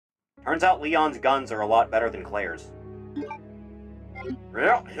Turns out Leon's guns are a lot better than Claire's.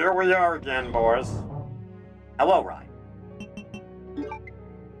 Well, here we are again, boys. Hello, Ryan.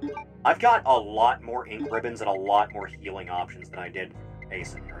 I've got a lot more ink ribbons and a lot more healing options than I did for A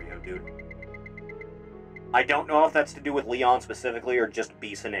scenario, dude. I don't know if that's to do with Leon specifically, or just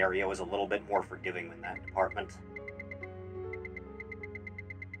B scenario is a little bit more forgiving in that department.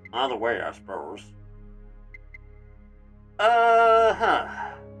 Either way, I suppose.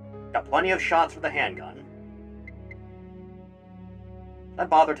 Got plenty of shots for the handgun. Should I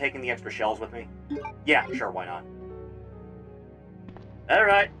bother taking the extra shells with me? Yeah, sure, why not?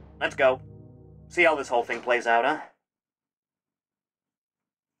 Alright, let's go. See how this whole thing plays out, huh?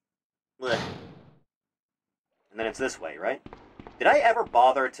 Blech. And then it's this way, right? Did I ever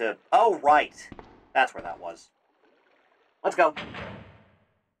bother to... Oh, right! That's where that was. Let's go.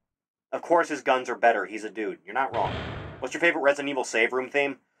 Of course his guns are better, he's a dude. You're not wrong. What's your favorite Resident Evil save room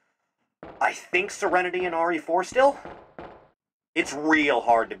theme? I think Serenity in RE4 still? It's real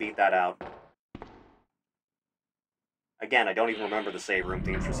hard to beat that out. Again, I don't even remember the save room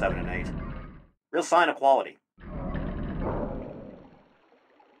themes for 7 and 8. Real sign of quality.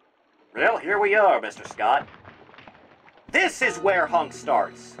 Well, here we are, Mr. Scott. This is where Hunk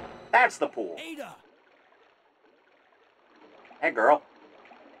starts. That's the pool. Ada! Hey, girl.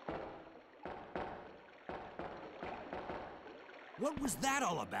 What was that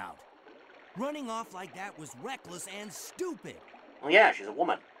all about? Running off like that was reckless and stupid. Well, yeah, she's a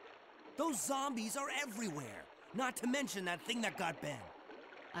woman. Those zombies are everywhere. Not to mention that thing that got Ben.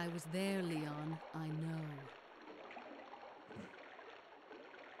 I was there, Leon. I know.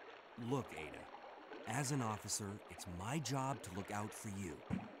 Look, Ada. As an officer, it's my job to look out for you.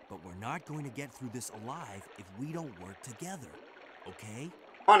 But we're not going to get through this alive if we don't work together. Okay?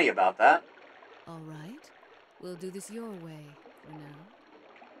 Funny about that. All right. We'll do this your way for now.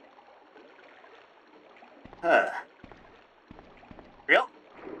 Real?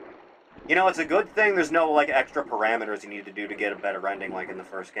 You know, it's a good thing there's no, like, extra parameters you need to do to get a better ending like in the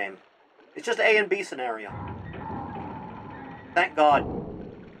first game. It's just A and B scenario. Thank God.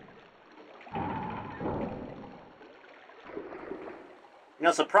 You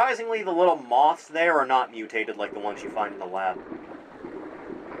know, surprisingly, the little moths there are not mutated like the ones you find in the lab.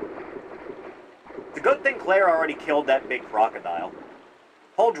 It's a good thing Claire already killed that big crocodile.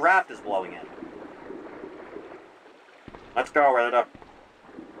 Whole draft is blowing in. Let's go, Ada.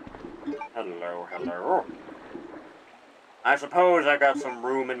 Hello, hello. I suppose I got some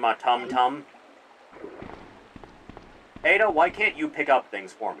room in my tum-tum. Ada, why can't you pick up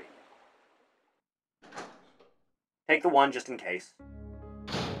things for me? Take the one just in case.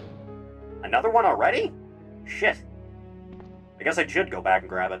 Another one already? Shit. I guess I should go back and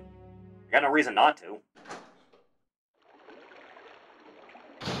grab it. I got no reason not to.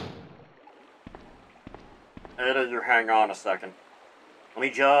 Ada, you hang on a second. Let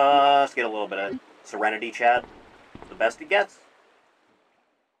me just get a little bit of Serenity, Chad. The best it gets.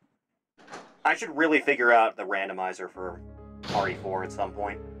 I should really figure out the randomizer for RE4 at some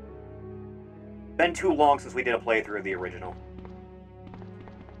point. Been too long since we did a playthrough of the original.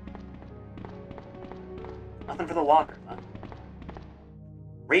 Nothing for the lockers, huh?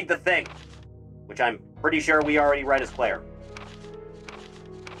 Read the thing, which I'm pretty sure we already read as Claire.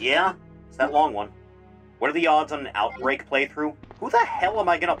 Yeah, it's that long one. What are the odds on an Outbreak playthrough? Who the hell am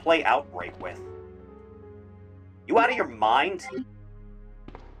I gonna play Outbreak with? You out of your mind?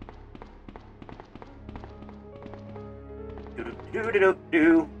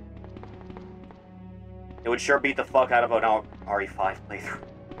 Do-do-do-do-do. It would sure beat the fuck out of an RE5 playthrough.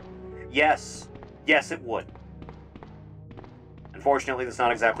 Yes. Yes, it would. Unfortunately, that's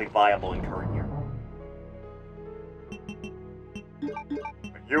not exactly viable in current year.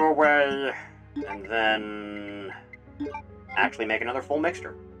 Put you away, and then actually make another full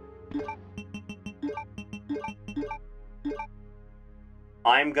mixture.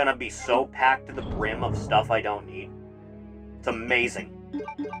 I'm gonna be so packed to the brim of stuff I don't need. It's amazing.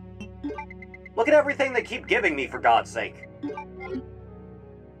 Look at everything they keep giving me, for God's sake. I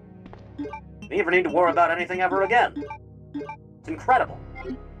never need to worry about anything ever again. It's incredible.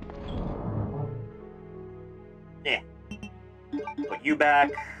 Yeah. Put you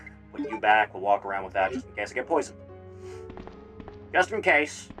back. We'll walk around with that just in case I get poisoned. Just in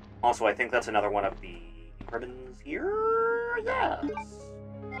case. Also, I think that's another one of the ribbons here. Yes.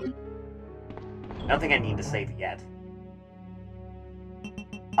 I don't think I need to save yet.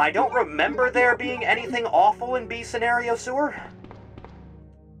 I don't remember there being anything awful in B scenario sewer.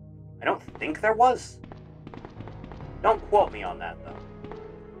 I don't think there was. Don't quote me on that, though.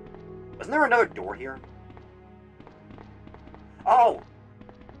 Wasn't there another door here? Oh!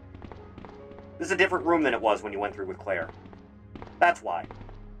 This is a different room than it was when you went through with Claire. That's why.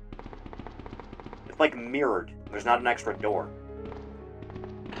 It's like mirrored. There's not an extra door.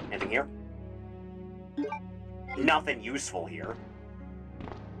 Anything here? Nothing useful here.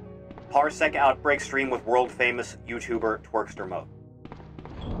 Parsec Outbreak stream with world-famous YouTuber Twerkster Mode.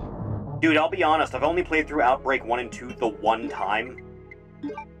 Dude, I'll be honest, I've only played through Outbreak 1 and 2 the one time,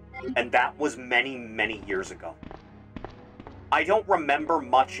 and that was many, many years ago. I don't remember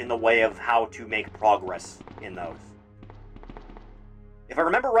much in the way of how to make progress in those. If I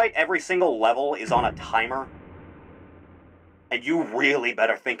remember right, every single level is on a timer, and you really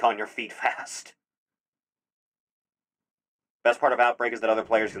better think on your feet fast. Best part of Outbreak is that other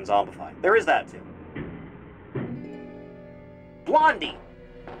players can zombify. There is that, too. Blondie!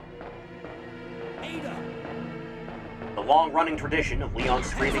 Ada! The long-running tradition of Leon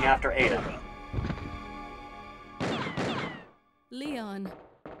streaming after Ada. Leon,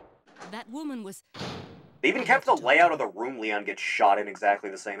 that woman was... They even kept the layout of the room Leon gets shot in exactly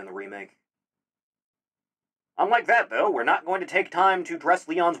the same in the remake. Unlike that, though, we're not going to take time to dress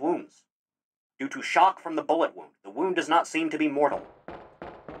Leon's wounds. Due to shock from the bullet wound, the wound does not seem to be mortal.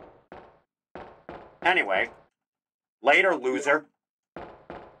 Anyway, later, loser.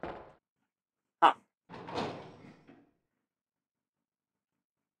 Huh.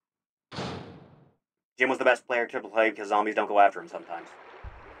 Jim was the best player to play because zombies don't go after him sometimes.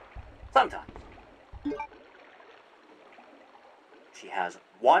 Sometimes. She has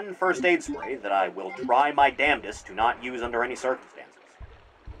one first aid spray that I will try my damnedest to not use under any circumstances.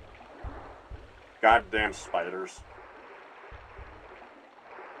 Goddamn spiders.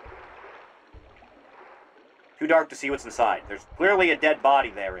 Too dark to see what's inside. There's clearly a dead body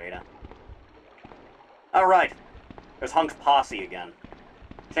there, Ada. Alright. There's Hunk's posse again.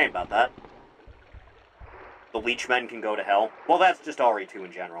 Shame about that. The Leechmen can go to hell. Well, that's just RE2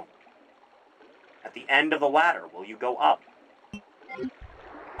 in general. At the end of the ladder, will you go up?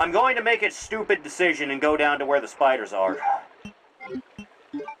 I'm going to make a stupid decision and go down to where the spiders are.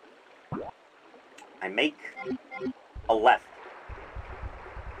 I make a left.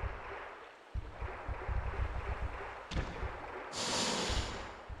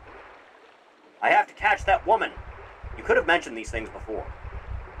 I have to catch that woman. You could have mentioned these things before.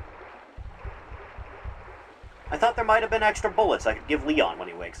 I thought there might have been extra bullets I could give Leon when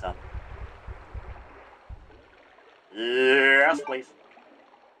he wakes up. Yes, please.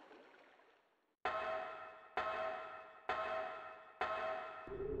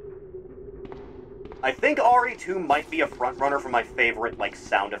 I think RE2 might be a frontrunner for my favorite, like,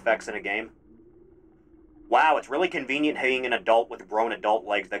 sound effects in a game. Wow, it's really convenient being an adult with grown adult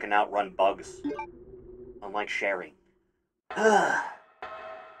legs that can outrun bugs. Unlike Sherry.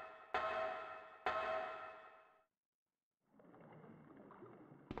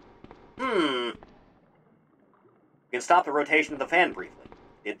 We can stop the rotation of the fan briefly.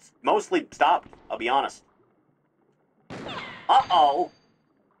 It's mostly stopped, I'll be honest. Uh-oh!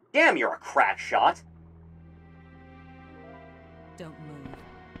 Damn, you're a crack shot! Don't move.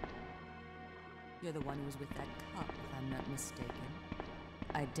 You're the one who was with that cop, if I'm not mistaken.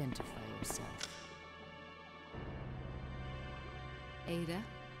 Identify yourself. Ada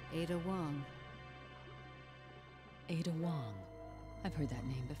Wong. Ada Wong. I've heard that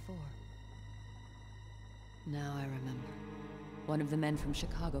name before. Now I remember. One of the men from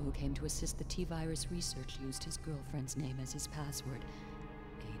Chicago who came to assist the T-virus research used his girlfriend's name as his password.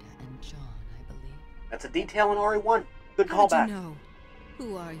 Ada and John, I believe. That's a detail in RE1. Good How callback. do you know?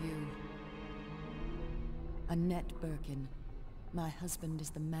 Who are you? Annette Birkin. My husband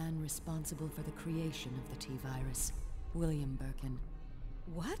is the man responsible for the creation of the T-virus. William Birkin.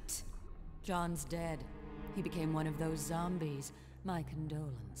 What? John's dead. He became one of those zombies. My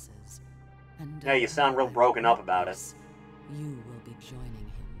condolences. And Yeah, you sound real broken up about it. You will be joining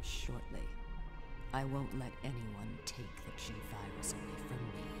him shortly. I won't let anyone take the G-virus away from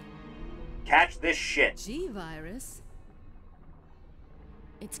me. Catch this shit. G-virus?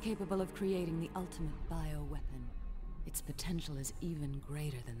 It's capable of creating the ultimate bioweapon. Its potential is even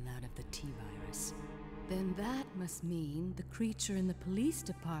greater than that of the T-virus. Then that must mean the creature in the police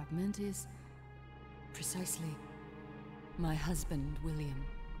department is... Precisely. My husband, William.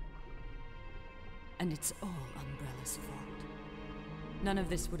 And it's all Umbrella's fault. None of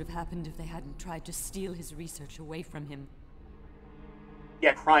this would have happened if they hadn't tried to steal his research away from him.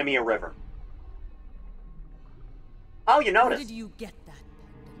 Yeah, Crimea River. Oh, you Where noticed. did you get that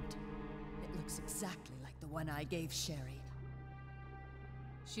pendant? It looks exactly like the one I gave Sherry.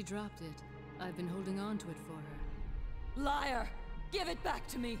 She dropped it. I've been holding on to it for her. Liar! Give it back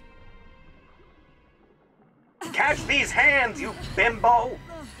to me! Catch these hands, you bimbo!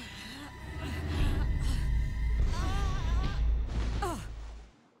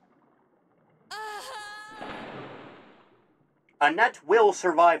 Annette will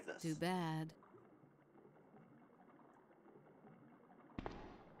survive this. Too bad.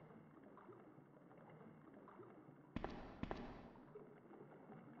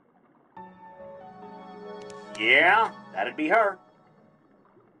 Yeah, that'd be her.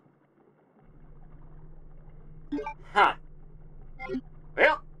 Huh.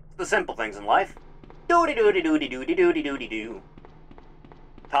 Well, it's the simple things in life. Doody-doody-doody-doody-doody-doody-doo.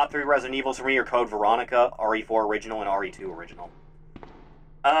 Top 3 Resident Evils for me are Code Veronica, RE4 Original, and RE2 Original.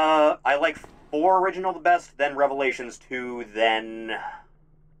 I like 4 Original the best, then Revelations 2, then...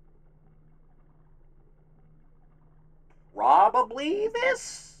 probably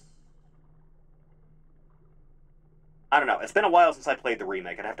this? I don't know. It's been a while since I played the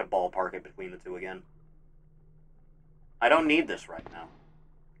remake. I'd have to ballpark it between the two again. I don't need this right now.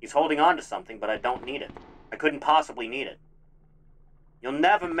 He's holding on to something, but I don't need it. I couldn't possibly need it. You'll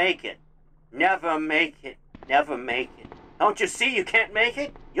never make it. Never make it. Never make it. Don't you see you can't make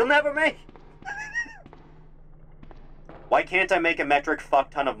it? You'll never make it. Why can't I make a metric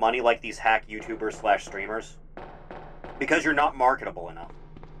fuck ton of money like these hack YouTubers / streamers? Because you're not marketable enough.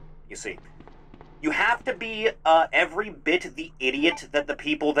 You see. You have to be every bit the idiot that the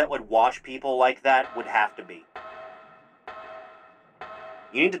people that would watch people like that would have to be.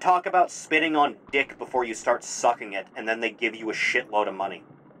 You need to talk about spitting on dick before you start sucking it, and then they give you a shitload of money.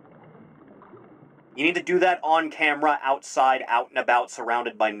 You need to do that on camera, outside, out and about,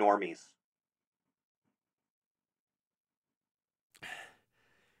 surrounded by normies.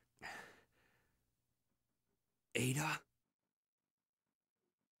 Ada?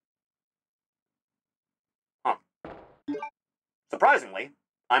 Huh. Surprisingly,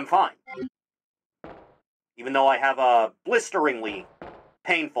 I'm fine. Even though I have a blisteringly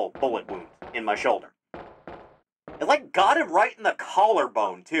painful bullet wound in my shoulder. It, like, got him right in the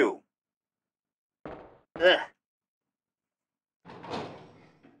collarbone, too. Ugh.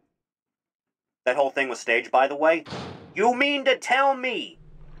 That whole thing was staged, by the way? You mean to tell me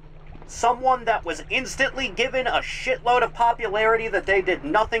someone that was instantly given a shitload of popularity that they did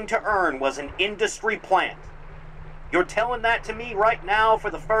nothing to earn was an industry plant? You're telling that to me right now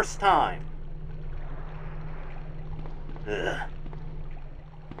for the first time? Ugh.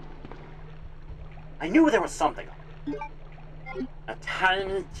 I knew there was something. A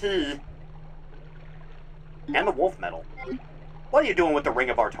tiny key. And the wolf medal. What are you doing with the Ring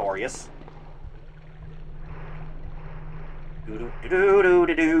of Artorias?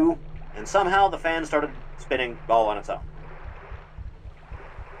 Do-do-do-do-do-do. And somehow the fan started spinning all on its own.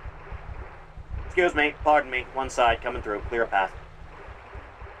 Excuse me, pardon me. One side coming through. Clear a path.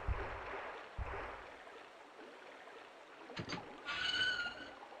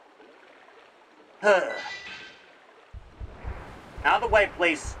 Out of the way,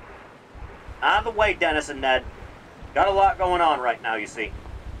 please. Out of the way, Dennis and Ned. Got a lot going on right now, you see.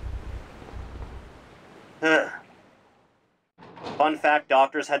 Fun fact,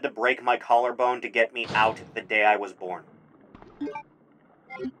 doctors had to break my collarbone to get me out the day I was born. Is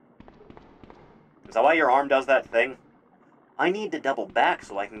that why your arm does that thing? I need to double back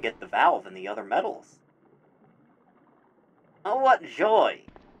so I can get the valve and the other metals. Oh, what joy!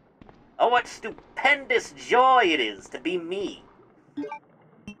 Oh, what stupendous joy it is to be me!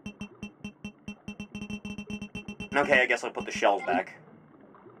 Okay, I guess I'll put the shells back.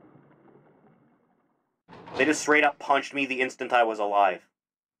 They just straight up punched me the instant I was alive.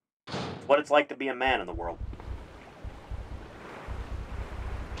 It's what it's like to be a man in the world.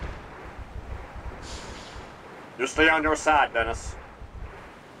 Just stay on your side, Dennis.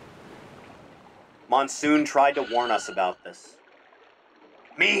 Monsoon tried to warn us about this.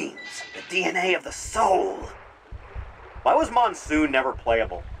 Means the DNA of the soul. Why was Monsoon never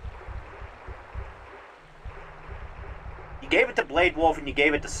playable? You gave it to Blade Wolf and you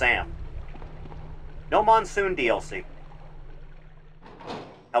gave it to Sam. No Monsoon DLC.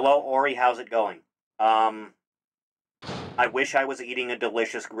 Hello, Ori, how's it going? I wish I was eating a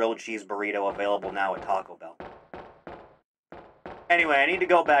delicious grilled cheese burrito available now at Taco Bell. Anyway, I need to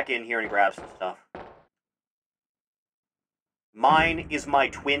go back in here and grab some stuff. Mine is my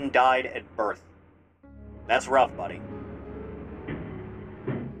twin died at birth. That's rough, buddy.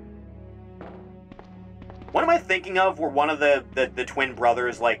 What am I thinking of where one of the twin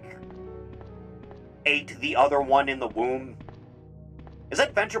brothers, like, ate the other one in the womb? Is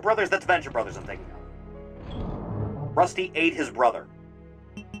that Venture Brothers? That's Venture Brothers I'm thinking of. Rusty ate his brother.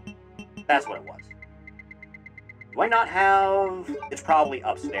 That's what it was. Do I not have... It's probably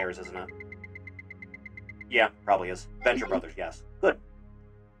upstairs, isn't it? Yeah, probably is. Venture Brothers, yes. Good.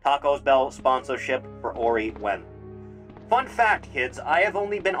 Tacos Bell sponsorship for Ori when? Fun fact, kids, I have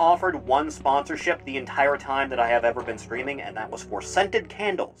only been offered one sponsorship the entire time that I have ever been streaming, and that was for scented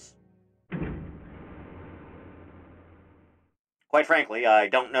candles. Quite frankly, I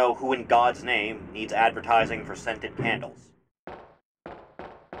don't know who in God's name needs advertising for scented candles.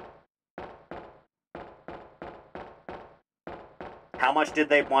 How much did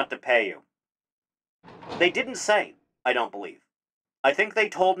they want to pay you? They didn't say, I don't believe. I think they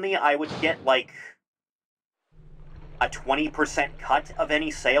told me I would get, like, a 20% cut of any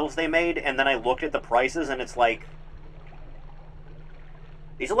sales they made, and then I looked at the prices, and it's like...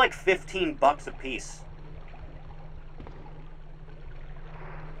 These are like 15 bucks a piece.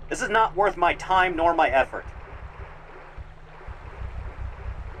 This is not worth my time nor my effort.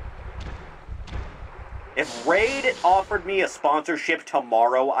 If Raid offered me a sponsorship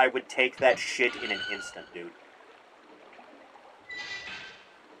tomorrow, I would take that shit in an instant, dude.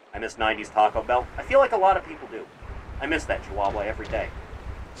 I miss 90s Taco Bell. I feel like a lot of people do. I miss that Chihuahua every day.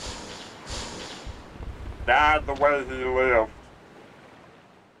 That's the way he lived.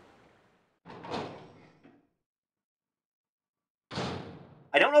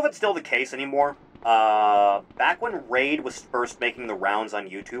 I don't know if it's still the case anymore. Back when Raid was first making the rounds on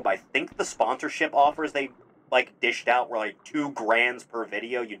YouTube, I think the sponsorship offers they, like, dished out were, like, $2,000 per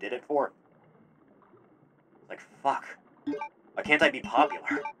video you did it for. Like, fuck. Why can't I be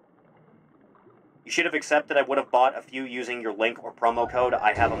popular? You should have accepted I would have bought a few using your link or promo code.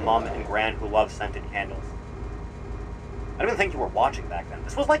 I have a mom and gran who love scented candles. I don't even think you were watching back then.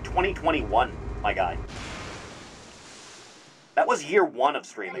 This was like 2021, my guy. That was year 1 of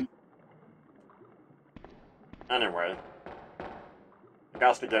streaming. Anyway. I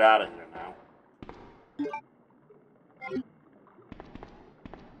got to get out of here now.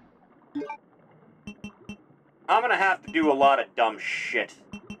 I'm gonna have to do a lot of dumb shit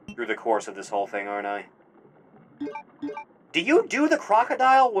through the course of this whole thing, aren't I? Do you do the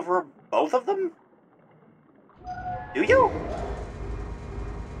crocodile with both of them? Do you?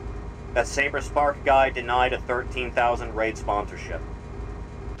 That Saber Spark guy denied a 13,000 raid sponsorship.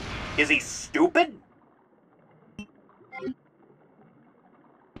 Is he stupid?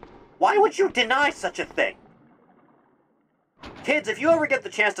 Why would you deny such a thing? Kids, if you ever get the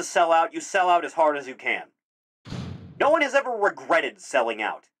chance to sell out, you sell out as hard as you can. No one has ever regretted selling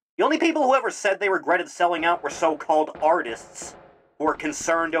out. The only people who ever said they regretted selling out were so-called artists who were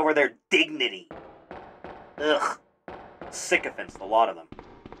concerned over their dignity. Ugh. Sycophants, a lot of them.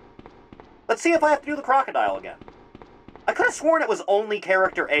 Let's see if I have to do the crocodile again. I could have sworn it was only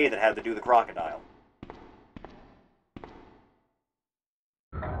character A that had to do the crocodile.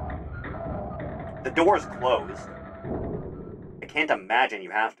 The door's closed. I can't imagine you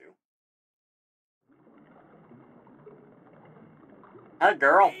have to. Hi,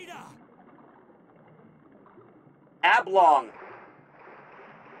 girl. Ablong.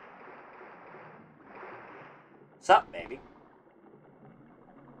 Sup, baby?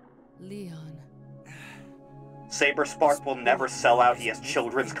 Leon. Saber Spark will never sell out. He has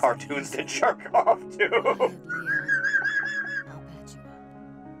children's cartoons to jerk off to. Go ahead, Leon. I'll patch you up.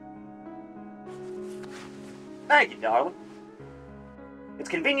 Thank you, darling. It's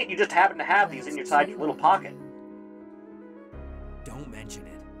convenient you just happen to have these inside your little pocket. Don't mention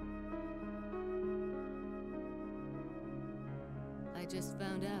it. I just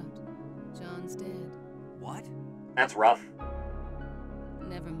found out. John's dead. What? That's rough.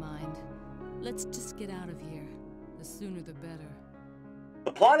 Never mind. Let's just get out of here. The sooner the better.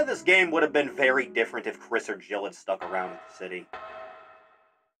 The plot of this game would have been very different if Chris or Jill had stuck around in the city.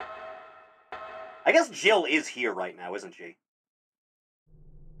 I guess Jill is here right now, isn't she?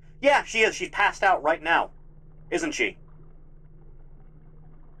 Yeah, she is. She's passed out right now. Isn't she?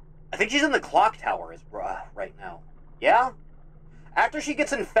 I think she's in the clock tower right now. Yeah? After she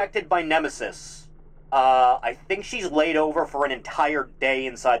gets infected by Nemesis, I think she's laid over for an entire day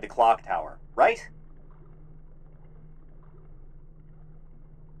inside the clock tower, right?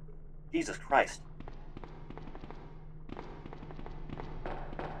 Jesus Christ.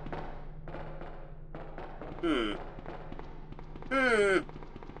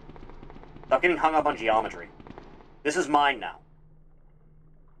 Stop getting hung up on geometry. This is mine now.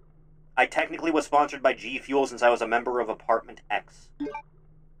 I technically was sponsored by G Fuel since I was a member of Apartment X.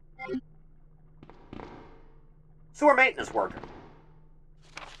 Sewer maintenance worker.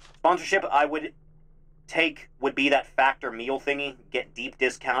 Sponsorship I would take would be that Factor meal thingy. Get deep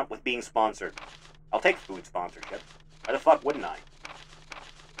discount with being sponsored. I'll take food sponsorship. Why the fuck wouldn't I?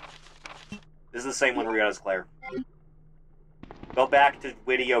 This is the same one we got as Claire. Go back to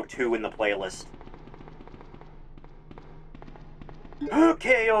video 2 in the playlist.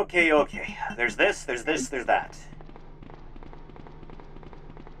 Okay. There's this, there's that.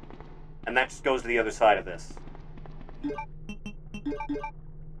 And that just goes to the other side of this. You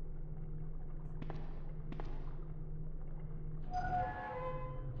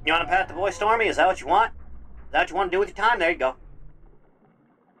want to pat the boy, Stormy? Is that what you want? Is that what you want to do with your time? There you go.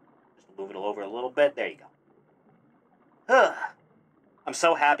 Just move it over a little bit. There you go. I'm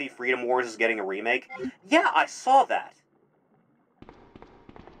so happy Freedom Wars is getting a remake. Yeah, I saw that.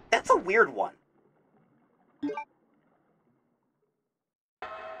 That's a weird one.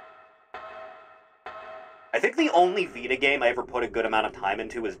 I think the only Vita game I ever put a good amount of time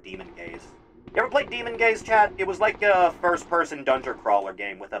into is Demon Gaze. You ever played Demon Gaze, chat? It was like a first-person dungeon crawler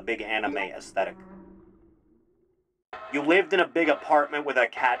game with a big anime aesthetic. You lived in a big apartment with a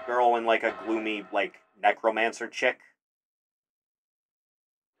cat girl and like a gloomy, like, necromancer chick.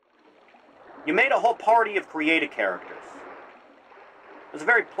 You made a whole party of creative characters. It was a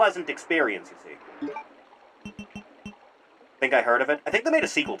very pleasant experience, you see. Think I heard of it? I think they made a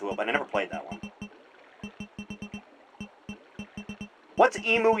sequel to it, but I never played that one. What's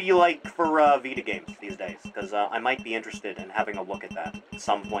emu you like for Vita games these days? Because I might be interested in having a look at that at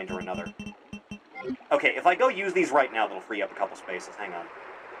some point or another. Okay, if I go use these right now, that'll free up a couple spaces. Hang on.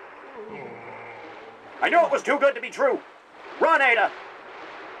 I knew it was too good to be true! Run, Ada!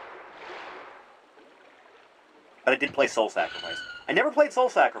 But I did play Soul Sacrifice. I never played Soul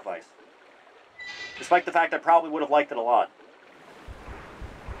Sacrifice. Despite the fact I probably would have liked it a lot.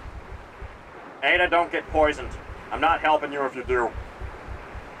 Ada, don't get poisoned. I'm not helping you if you do.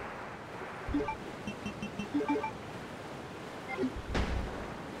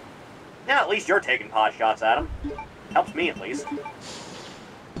 Yeah, at least you're taking pot shots at him. Helps me, at least.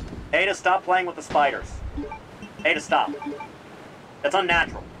 Ada, stop playing with the spiders. Ada, stop. That's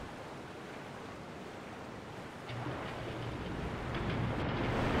unnatural.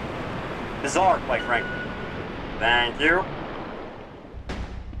 Bizarre, quite frankly. Thank you.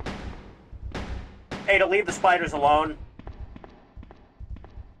 Ada, leave the spiders alone.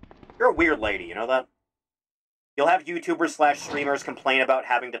 You're a weird lady, you know that? You'll have YouTubers/streamers complain about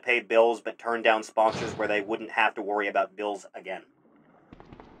having to pay bills but turn down sponsors where they wouldn't have to worry about bills again.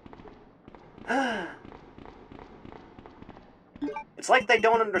 It's like they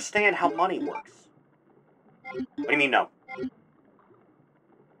don't understand how money works. What do you mean, no?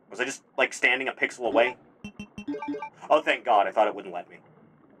 Was I just, like, standing a pixel away? Oh, thank God, I thought it wouldn't let me.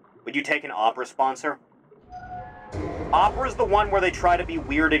 Would you take an Opera sponsor? Opera's the one where they try to be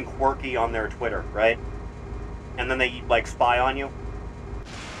weird and quirky on their Twitter, right? And then they, like, spy on you.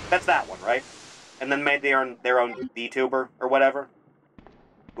 That's that one, right? And then made their own Vtuber, or whatever.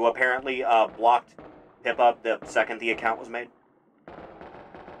 Who apparently, blocked Pippa the second the account was made.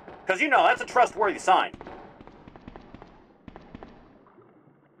 Because, you know, that's a trustworthy sign.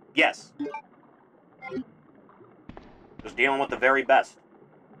 Yes. Just dealing with the very best.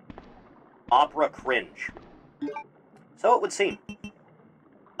 Opera cringe. So it would seem.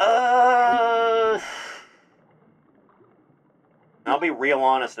 I'll be real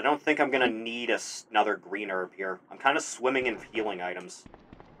honest, I don't think I'm gonna need another green herb here. I'm kind of swimming in healing items.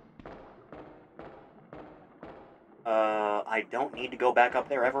 I don't need to go back up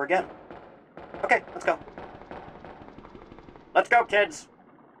there ever again. Okay, let's go. Let's go, kids!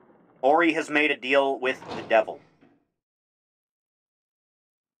 Ori has made a deal with the devil.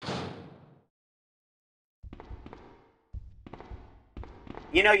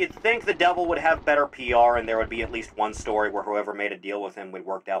 You know, you'd think the devil would have better PR and there would be at least one story where whoever made a deal with him would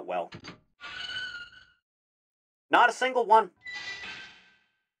worked out well. Not a single one.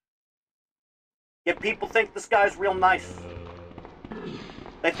 Yet people think this guy's real nice.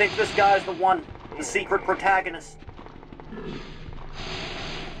 They think this guy's the one, the secret protagonist.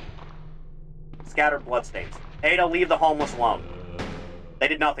 Scattered bloodstains. Ada, leave the homeless alone. They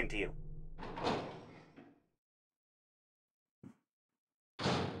did nothing to you.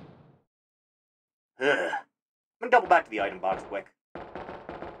 Ugh. I'm gonna double back to the item box quick.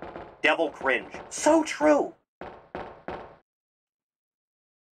 Devil cringe. So true!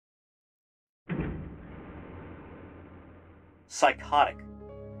 Psychotic.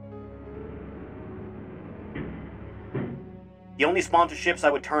 The only sponsorships I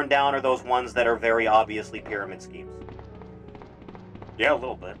would turn down are those ones that are very obviously pyramid schemes. Yeah, a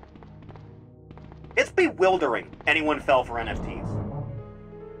little bit. It's bewildering anyone fell for NFTs.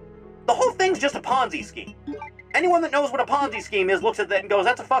 The whole thing's just a Ponzi scheme. Anyone that knows what a Ponzi scheme is looks at that and goes,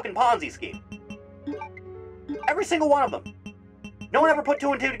 that's a fucking Ponzi scheme. Every single one of them. No one ever put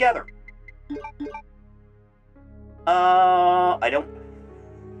two and two together. I don't...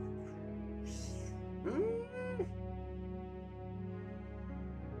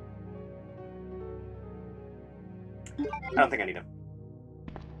 I don't think I need him.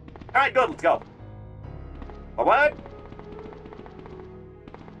 Alright, good, let's go. Forward!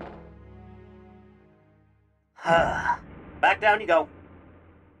 Back down you go.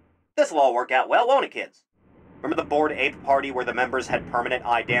 This'll all work out well, won't it, kids? Remember the Bored Ape party where the members had permanent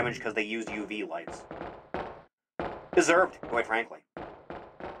eye damage because they used UV lights? Deserved, quite frankly.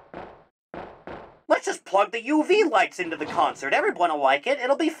 Let's just plug the UV lights into the concert. Everyone will like it.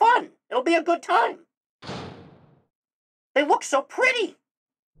 It'll be fun. It'll be a good time. They look so pretty.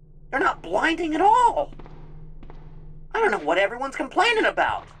 They're not blinding at all. I don't know what everyone's complaining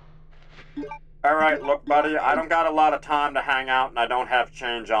about. Alright, look, buddy, I don't got a lot of time to hang out, and I don't have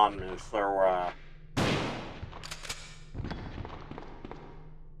change on me, so,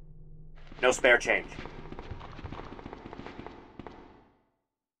 No spare change.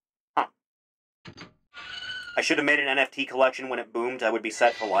 Huh. I should have made an NFT collection when it boomed. I would be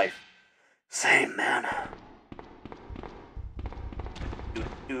set for life. Same, man.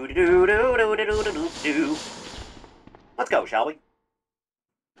 Let's go, shall we?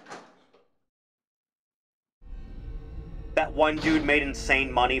 That one dude made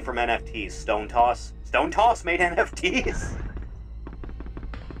insane money from NFTs. Stone Toss. Stone Toss made NFTs?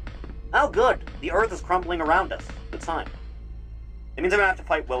 Oh, good. The Earth is crumbling around us. Good sign. It means I'm gonna have to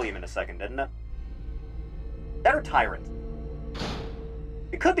fight William in a second, didn't it? That or Tyrant?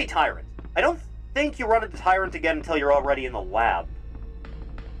 It could be Tyrant. I don't think you run into Tyrant again until you're already in the lab.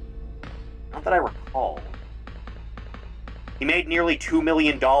 Not that I recall. He made nearly $2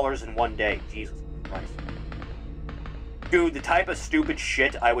 million in one day. Jesus Christ. Dude, the type of stupid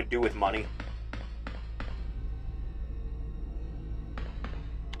shit I would do with money.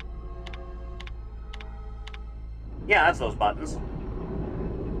 Yeah, that's those buttons.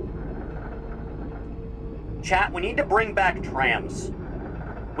 Chat, we need to bring back trams.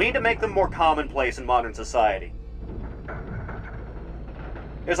 We need to make them more commonplace in modern society.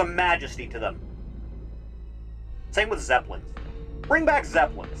 There's a majesty to them. Same with Zeppelins. Bring back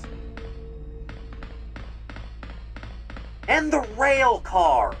Zeppelins. And the rail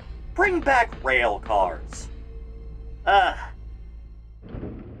car! Bring back rail cars.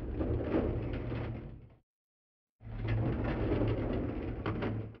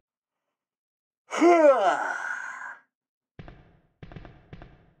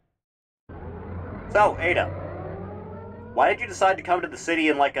 So, Ada, why did you decide to come to the city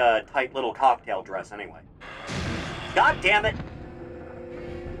in like a tight little cocktail dress anyway? God damn it!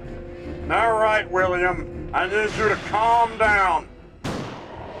 Alright, William, I need you to calm down.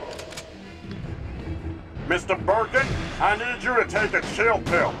 Mr. Birkin, I need you to take a chill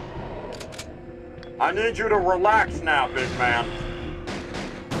pill. I need you to relax now, big man.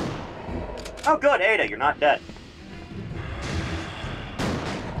 Oh good, Ada, you're not dead.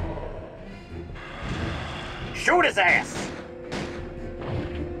 Shoot his ass!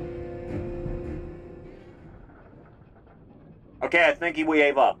 Okay, I think he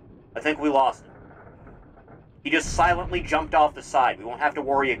gave up. I think we lost him. He just silently jumped off the side. We won't have to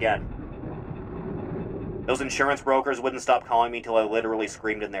worry again. Those insurance brokers wouldn't stop calling me till I literally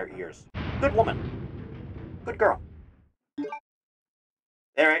screamed in their ears. Good woman. Good girl.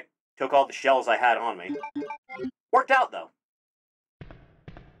 Alright, took all the shells I had on me. Worked out, though.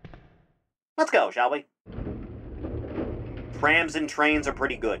 Let's go, shall we? Trams and trains are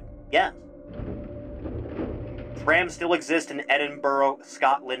pretty good. Yes. Trams still exist in Edinburgh,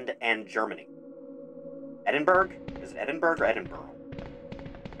 Scotland, and Germany. Edinburgh? Is it Edinburgh or Edinburgh?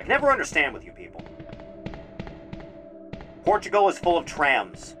 I can never understand with you people. Portugal is full of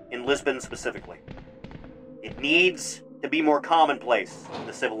trams, in Lisbon specifically. It needs to be more commonplace in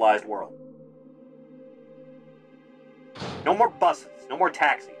the civilized world. No more buses, no more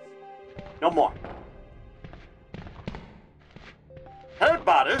taxis. No more. Hey,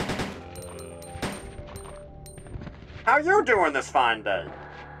 buddy. How you doing this fine day?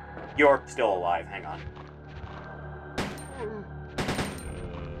 You're still alive, hang on.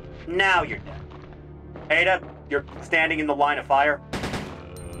 Now you're dead. Ada, you're standing in the line of fire.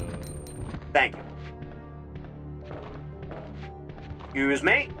 Thank you. Excuse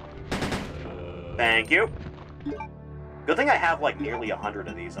me. Thank you. Good thing I have like nearly 100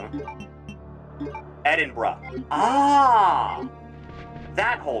 of these, huh? Edinburgh. Ah!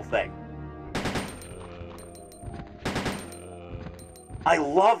 That whole thing. I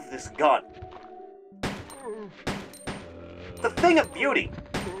love this gun. The thing of beauty.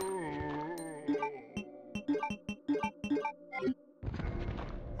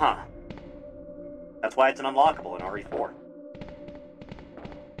 Huh. That's why it's an unlockable in RE4.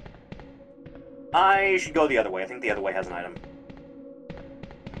 I should go the other way. I think the other way has an item.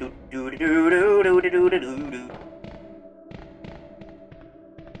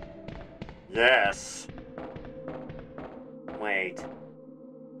 Yes. Wait.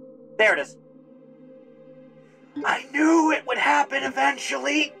 There it is. I knew it would happen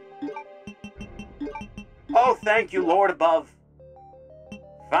eventually! Oh, thank you, Lord above.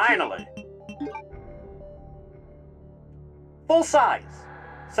 Finally. Full size.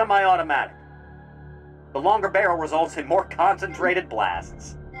 Semi-automatic. The longer barrel results in more concentrated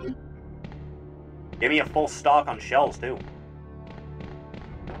blasts. Give me a full stock on shells, too.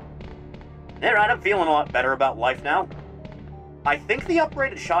 Alright, I'm feeling a lot better about life now. I think the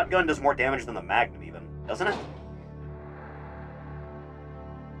upgraded shotgun does more damage than the Magnum, even. Doesn't it?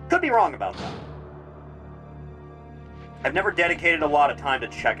 Could be wrong about that. I've never dedicated a lot of time to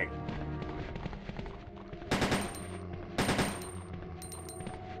checking.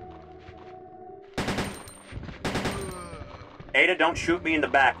 Ada, don't shoot me in the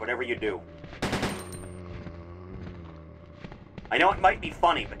back, whatever you do. I know it might be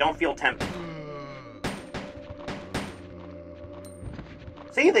funny, but don't feel tempted.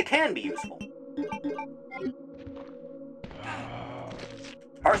 See, they can be useful.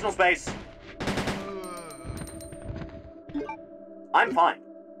 Personal space. I'm fine.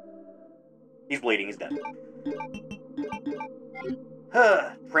 He's bleeding, he's dead.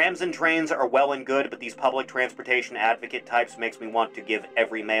 Trams and trains are well and good, but these public transportation advocate types makes me want to give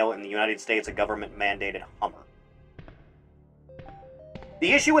every male in the United States a government-mandated Hummer.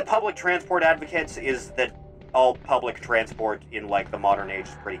 The issue with public transport advocates is that all public transport in, like, the modern age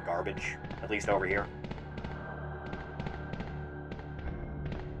is pretty garbage, at least over here.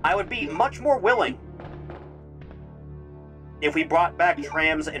 I would be much more willing if we brought back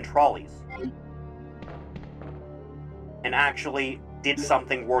trams and trolleys and actually did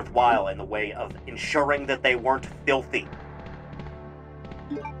something worthwhile in the way of ensuring that they weren't filthy.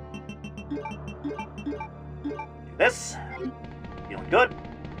 Do this. Feeling good.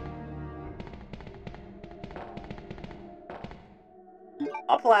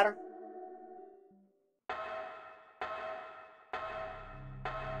 Up the ladder.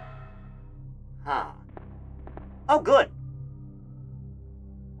 Huh. Oh, good.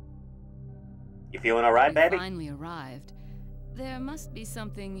 You feeling all right, baby? We finally arrived. There must be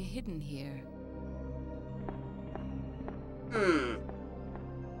something hidden here.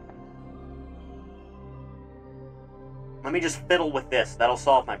 Let me just fiddle with this. That'll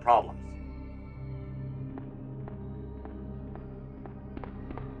solve my problems.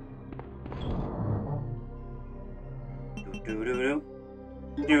 Do-do-do-do.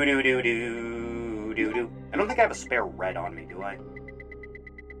 Do-do-do-do-do-do. I don't think I have a spare red on me, do I?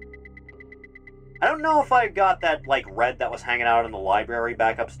 I don't know if I got that, like, red that was hanging out in the library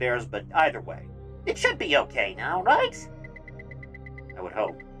back upstairs, but either way. It should be okay now, right? I would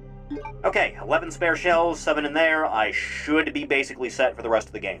hope. Okay, 11 spare shells, 7 in there. I should be basically set for the rest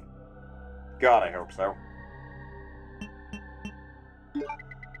of the game. God, I hope so.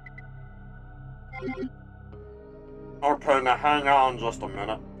 Okay, now hang on just a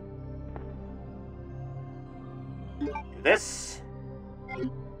minute. Do this.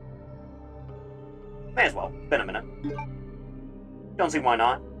 May as well. It's been a minute. Don't see why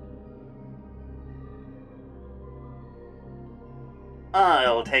not.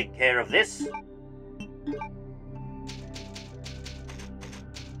 I'll take care of this.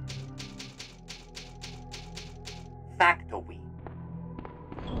 Factory.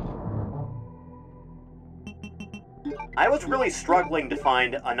 I was really struggling to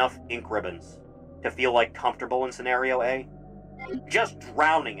find enough ink ribbons to feel like comfortable in scenario A. Just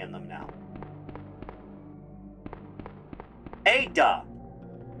drowning in them now. Ada!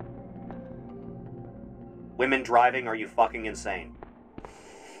 Women driving, are you fucking insane?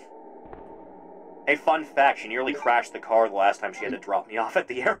 Hey, fun fact, she nearly crashed the car the last time she had to drop me off at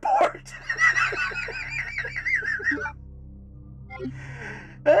the airport.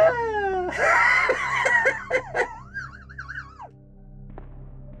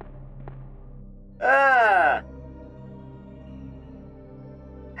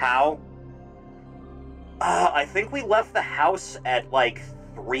 How? I think we left the house at, like,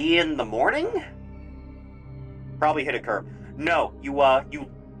 3 in the morning? Probably hit a curb. No, you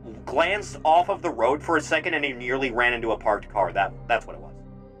glanced off of the road for a second and you nearly ran into a parked car. That's what it was.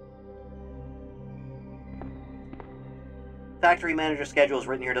 Factory manager schedule is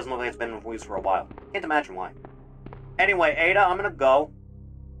written here. Doesn't look like it's been in use for a while. Can't imagine why. Anyway, Ada, I'm gonna go.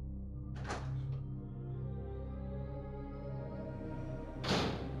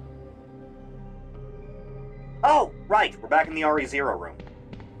 Oh, right. We're back in the RE0 room.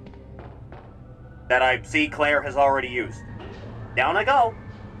 That I see Claire has already used. Down I go.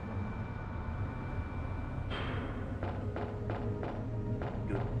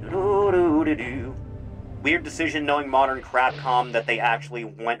 Do-do-do-do. Weird decision knowing modern Crapcom that they actually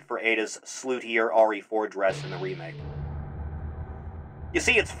went for Ada's slutier RE4 dress in the remake. You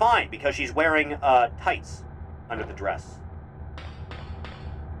see, it's fine because she's wearing tights under the dress.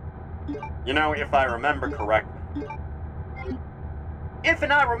 You know, if I remember correctly. If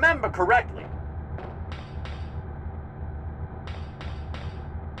and I remember correctly.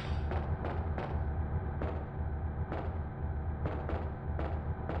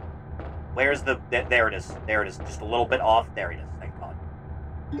 Where's the... There it is. There it is. Just a little bit off. There it is. Thank God.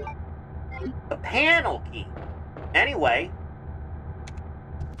 The panel key. Anyway.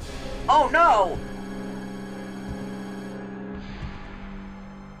 Oh, no!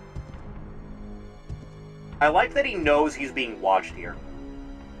 I like that he knows he's being watched here.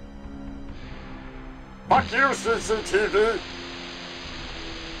 Fuck you, CCTV!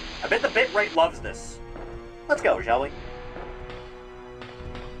 I bet the bitrate loves this. Let's go, shall we?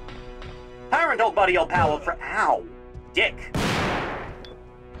 Tyrant, old buddy, old pal, old friend. Ow! Dick!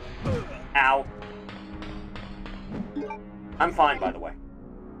 Ow. I'm fine, by the way.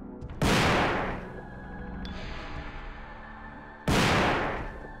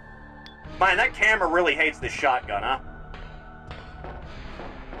 Man, that camera really hates this shotgun, huh?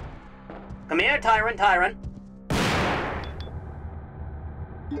 Come here, Tyrant, Tyrant.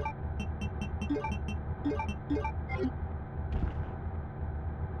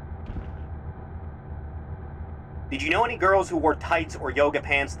 Did you know any girls who wore tights or yoga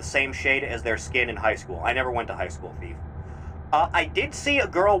pants the same shade as their skin in high school? I never went to high school, Thief. I did see a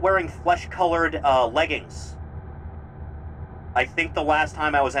girl wearing flesh-colored leggings. I think the last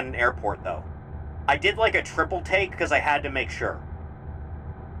time I was at an airport, though. I did like a triple take because I had to make sure.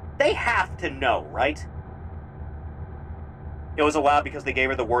 They have to know, right? It was allowed because they gave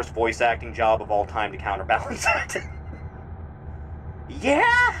her the worst voice acting job of all time to counterbalance it.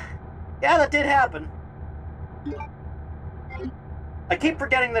 Yeah? Yeah, that did happen. I keep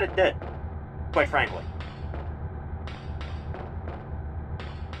forgetting that it did, quite frankly.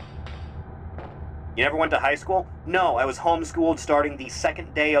 You never went to high school? No, I was homeschooled starting the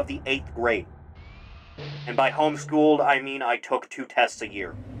second day of the 8th grade. And by homeschooled, I mean I took 2 tests a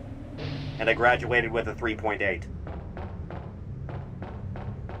year. And I graduated with a 3.8.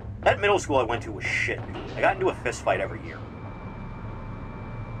 That middle school I went to was shit, dude. I got into a fist fight every year.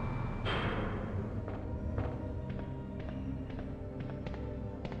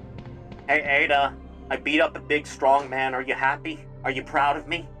 Hey, Ada, I beat up a big, strong man. Are you happy? Are you proud of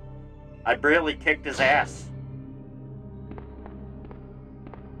me? I really kicked his ass.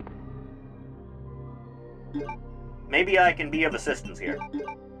 Maybe I can be of assistance here.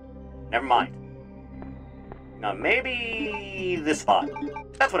 Never mind. Now, maybe this spot.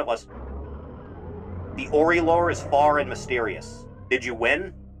 That's what it was. The Ori lore is far and mysterious. Did you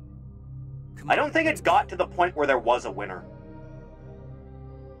win? I don't think it got to the point where there was a winner.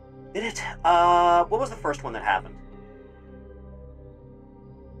 Did it? What was the first one that happened?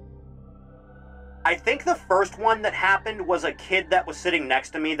 I think the first one that happened was a kid that was sitting next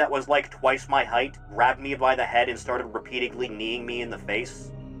to me that was like twice my height, grabbed me by the head and started repeatedly kneeing me in the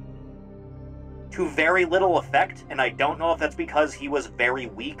face. To very little effect, and I don't know if that's because he was very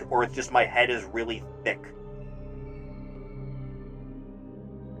weak or it's just my head is really thick.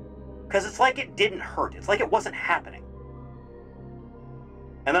 Because it's like it didn't hurt. It's like it wasn't happening.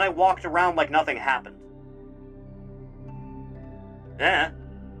 And then I walked around like nothing happened.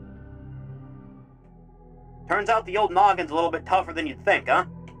 Turns out the old noggin's a little bit tougher than you'd think, huh?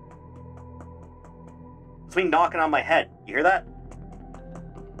 It's me knocking on my head. You hear that?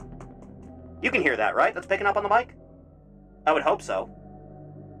 You can hear that, right? That's picking up on the mic? I would hope so.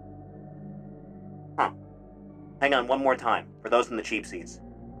 Huh. Hang on one more time, for those in the cheap seats.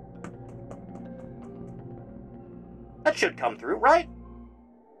 That should come through, right?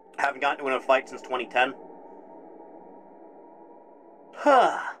 Haven't gotten into a fight since 2010.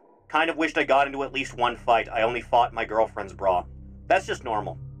 Kind of wished I got into at least one fight. I only fought my girlfriend's bra. That's just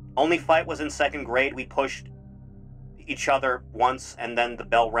normal. Only fight was in 2nd grade. We pushed each other once, and then the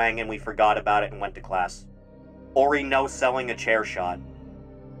bell rang and we forgot about it and went to class. Ori no selling a chair shot.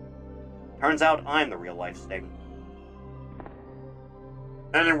 Turns out I'm the real-life Sting.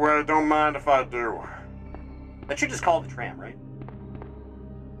 Anyway, don't mind if I do. That should just call the tram, right?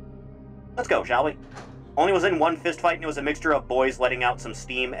 Let's go, shall we? Only was in one fist fight, and it was a mixture of boys letting out some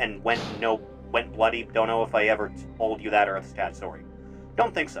steam and went bloody. Don't know if I ever told you that or a stat story.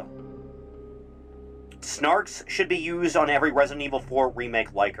 Don't think so. Snarks should be used on every Resident Evil 4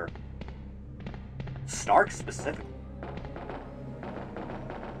 remake like her. Snarks specifically?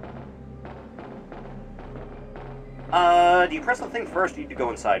 Do you press the thing first, or do you go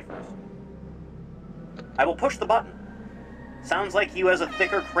inside first? I will push the button. Sounds like you has a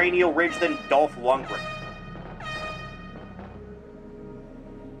thicker cranial ridge than Dolph Lundgren.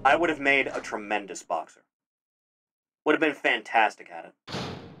 I would have made a tremendous boxer. Would have been fantastic at it.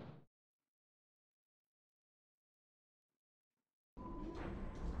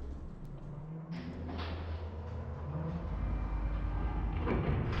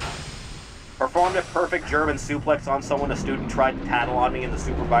 Performed a perfect German suplex on someone. A student tried to tattle on me and the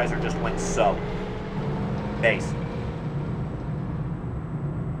supervisor just went so. Base.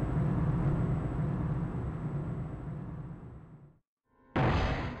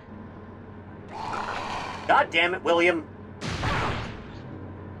 God damn it, William.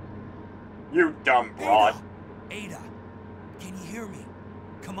 You dumb broad. Ada, can you hear me?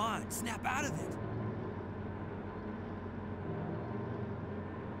 Come on, snap out of it.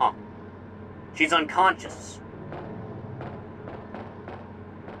 Huh. She's unconscious.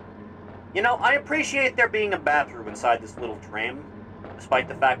 You know, I appreciate there being a bathroom inside this little tram, despite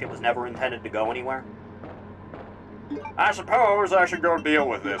the fact it was never intended to go anywhere. I suppose I should go deal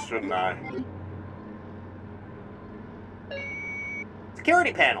with this, shouldn't I?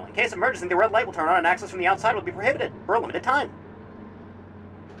 Security panel. In case of emergency, the red light will turn on and access from the outside will be prohibited for a limited time.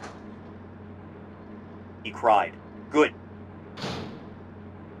 He cried. Good.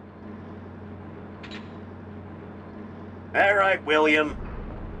 All right, William.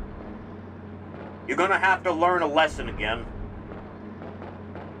 You're gonna have to learn a lesson again.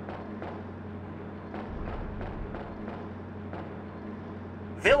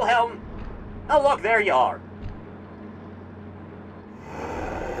 Wilhelm. Oh, look, there you are.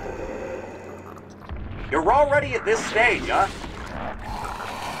 You're already at this stage, huh?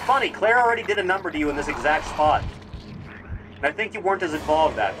 Funny, Claire already did a number to you in this exact spot. And I think you weren't as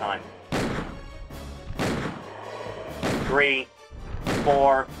involved that time. 3,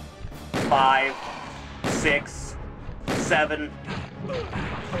 4, 5, 6, 7.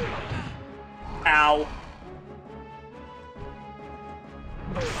 Ow.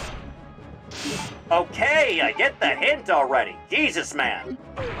 Okay, I get the hint already. Jesus, man.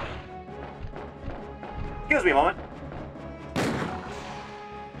 Excuse me a moment.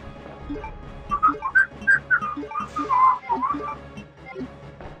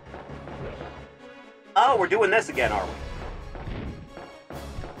 Oh, we're doing this again, are we?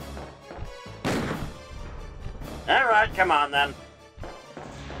 Alright, come on then.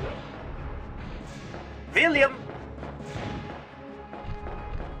 William!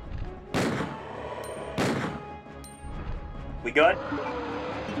 We good?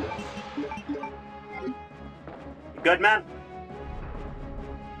 You good, man?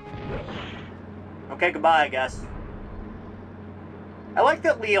 Okay, goodbye, I guess. I like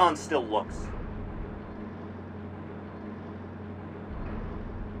that Leon still looks.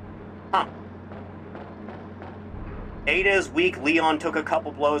 Huh. Ada is weak. Leon took a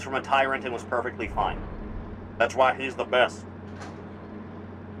couple blows from a tyrant and was perfectly fine. That's why he's the best.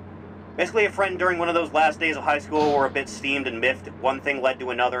 Basically, a friend during one of those last days of high school were a bit steamed and miffed. One thing led to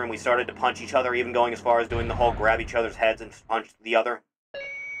another, and we started to punch each other, even going as far as doing the whole grab each other's heads and punch the other.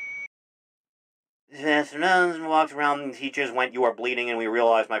 Walked around and teachers went, "You are bleeding," and we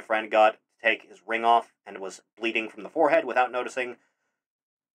realized my friend got to take his ring off and was bleeding from the forehead without noticing.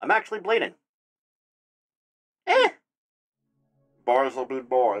 I'm actually bleeding. Boys will be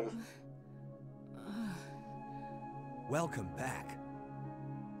boys. Welcome back.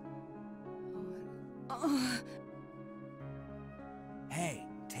 Hey,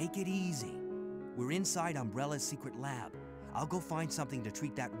 take it easy. We're inside Umbrella's secret lab. I'll go find something to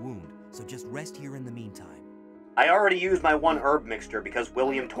treat that wound, so just rest here in the meantime. I already used my one herb mixture because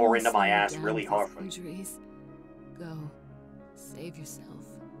William tore into my ass really hard. Injuries. Go. Save yourself.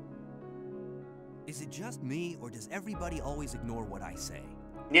 Is it just me, or does everybody always ignore what I say?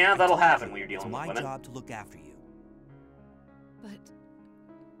 Yeah, that'll happen when you're dealing with women. It's my job to look after you. But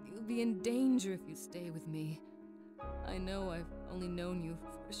you'll be in danger if you stay with me. I know I've only known you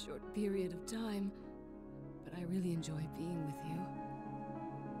for a short period of time, but I really enjoy being with you.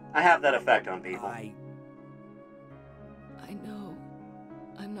 I have that effect on people. I know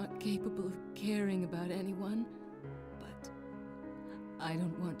I'm not capable of caring about anyone, but I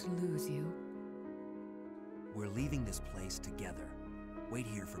don't want to lose you. We're leaving this place together. Wait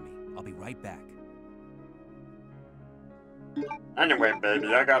here for me. I'll be right back. Anyway, baby,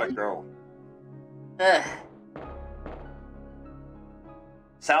 I gotta go.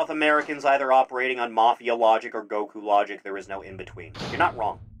 South Americans either operating on Mafia logic or Goku logic. There is no in-between. You're not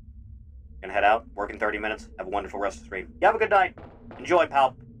wrong. Gonna head out, work in 30 minutes, have a wonderful rest of the stream. You have a good night. Enjoy,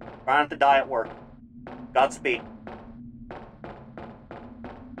 pal. Try not to die at work. Godspeed.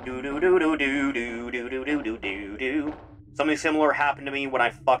 Do-do-do-do-do-do-do-do-do-do. Something similar happened to me when I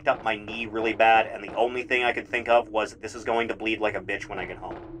fucked up my knee really bad, and the only thing I could think of was, this is going to bleed like a bitch when I get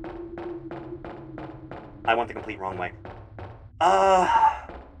home. I went the complete wrong way.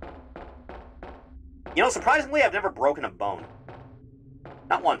 You know, surprisingly, I've never broken a bone.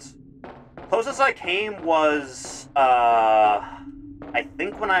 Not once. Closest I came was, I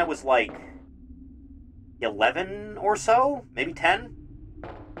think when I was, like, 11 or so? Maybe 10?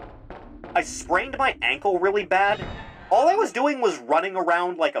 I sprained my ankle really bad. All I was doing was running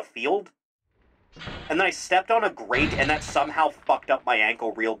around like a field. And then I stepped on a grate, and that somehow fucked up my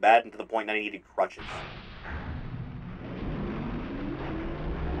ankle real bad, and to the point that I needed crutches.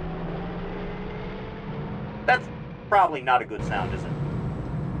 That's probably not a good sound, is it?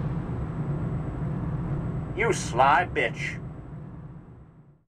 You sly bitch.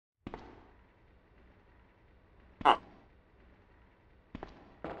 Huh.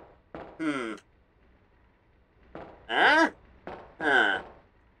 Huh?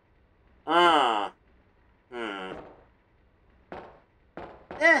 Huh.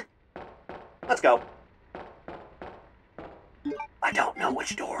 Let's go. I don't know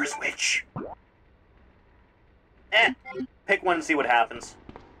which door is which. Pick one and see what happens.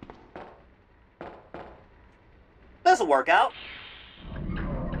 This'll work out.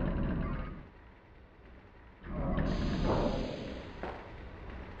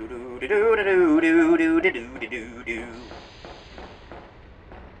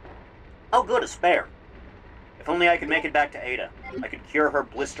 Oh good, a spare. If only I could make it back to Ada. I could cure her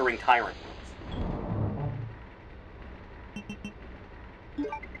blistering tyrant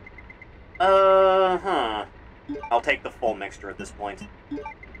wounds. I'll take the full mixture at this point.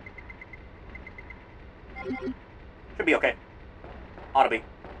 Should be okay. Ought to be.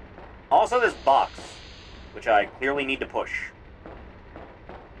 Also this box, which I clearly need to push.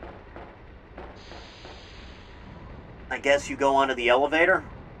 I guess you go onto the elevator?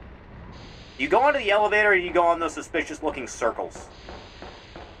 You go onto the elevator, or you go on those suspicious-looking circles?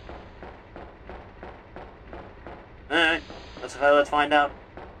 Alright, let's find out.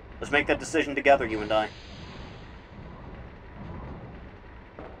 Let's make that decision together, you and I.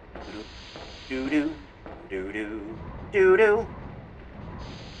 Do-do, do-do, do-do.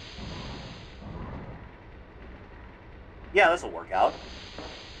 Yeah, this'll work out.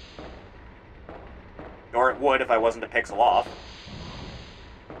 Or it would if I wasn't a pixel off.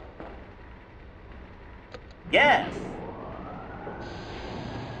 Yes!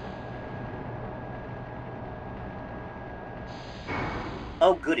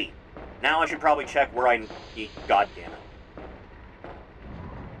 Oh, goody. Now I should probably check where I need... God damn it.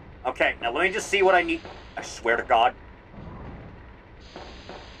 Okay, now let me just see what I need... I swear to God.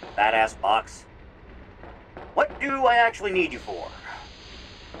 Badass box. What do I actually need you for?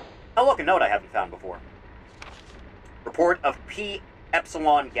 Oh, look, a note I haven't found before. Report of P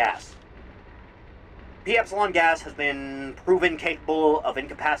Epsilon gas. P Epsilon gas has been proven capable of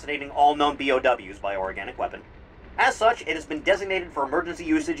incapacitating all known BOWs by organic weapon. As such, it has been designated for emergency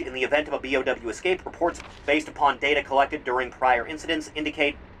usage in the event of a BOW escape. Reports based upon data collected during prior incidents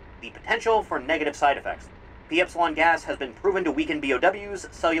indicate the potential for negative side effects. P Epsilon gas has been proven to weaken BOWs'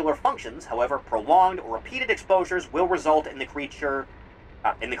 cellular functions. However, prolonged or repeated exposures will result in the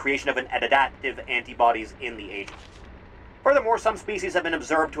creation of an adaptive antibodies in the agent. Furthermore, some species have been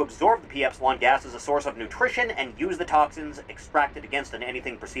observed to absorb the P Epsilon gas as a source of nutrition and use the toxins extracted against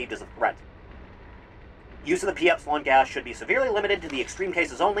anything perceived as a threat. Use of the P Epsilon gas should be severely limited to the extreme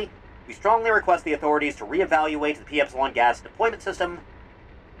cases only. We strongly request the authorities to reevaluate the P Epsilon gas deployment system.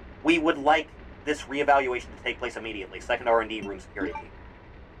 We would like this reevaluation to take place immediately. Second R&D room security team.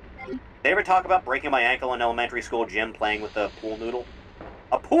 Did they ever talk about breaking my ankle in elementary school gym playing with the pool noodle?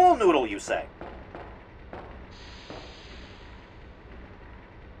 A pool noodle, you say?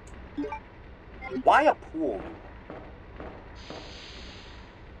 Why a pool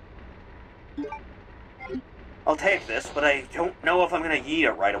noodle? I'll take this, but I don't know if I'm gonna eat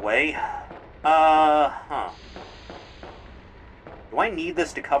it right away. Do I need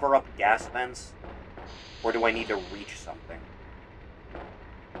this to cover up gas vents? Or do I need to reach something?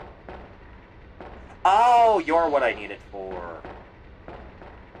 Oh, you're what I need it for.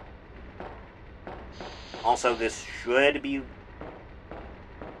 Also, this should be...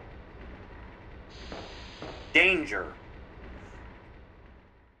 Danger.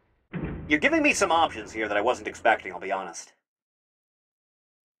 You're giving me some options here that I wasn't expecting, I'll be honest.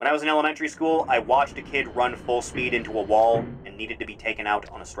 When I was in elementary school, I watched a kid run full speed into a wall and needed to be taken out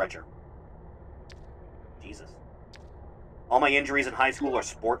on a stretcher. Jesus. All my injuries in high school are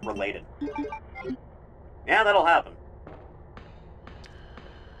sport-related. Yeah, that'll happen.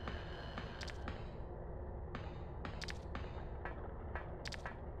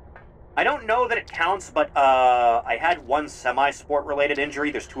 I don't know that it counts, but I had one semi-sport related injury.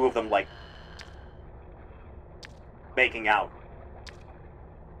 There's two of them, like, making out.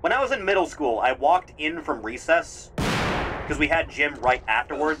 When I was in middle school, I walked in from recess, because we had gym right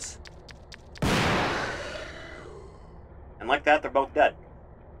afterwards. And like that, they're both dead.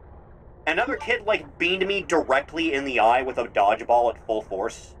 Another kid, like, beamed me directly in the eye with a dodgeball at full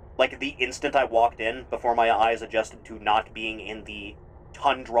force. Like, the instant I walked in, before my eyes adjusted to not being in the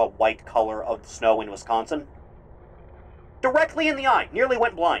tundra white color of the snow in Wisconsin. Directly in the eye. Nearly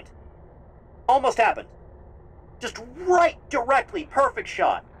went blind. Almost happened. Just right directly. Perfect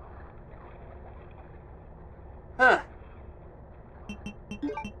shot. Huh.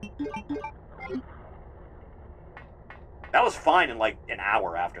 That was fine in, like, an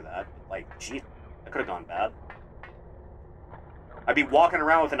hour after that. Like, gee, that could have gone bad. I'd be walking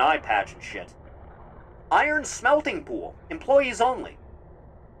around with an eye patch and shit. Iron smelting pool. Employees only.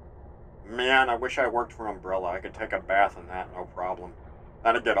 Man, I wish I worked for Umbrella. I could take a bath in that, no problem.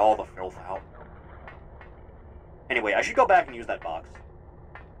 That'd get all the filth out. Anyway, I should go back and use that box.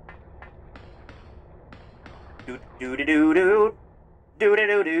 Do-do-do-do-do.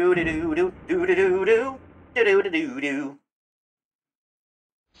 Do-do-do-do-do-do. Do-do-do-do. Do-do-do-do-do.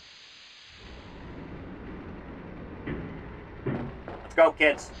 Let's go,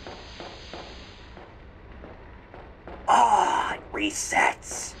 kids. Ah, it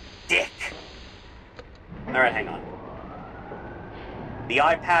resets. Dick. Alright, hang on. The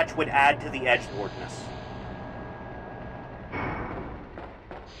eye patch would add to the edgelordness.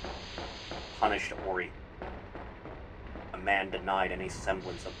 Punished Ori. A man denied any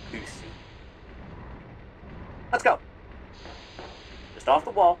semblance of pussy. Let's go. Just off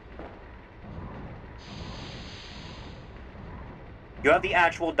the wall. You have the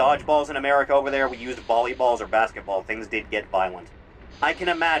actual dodgeballs in America over there. We used volleyballs or basketball. Things did get violent. I can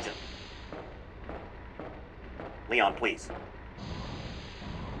imagine. Leon, please.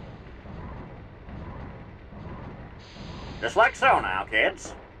 Just like so now,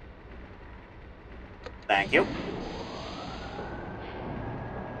 kids. Thank you.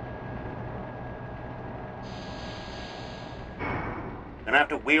 Gonna have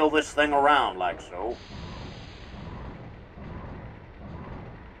to wheel this thing around like so.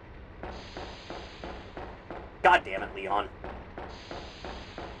 God damn it, Leon.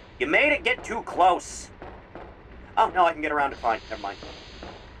 You made it get too close. Oh, no, I can get around it fine. Never mind.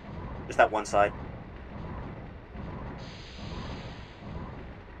 Just that one side.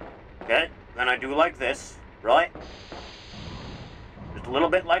 Okay, then I do like this, right? Just a little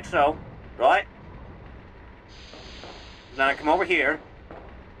bit like so, right? Then I come over here.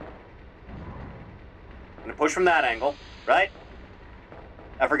 I'm gonna push from that angle, right?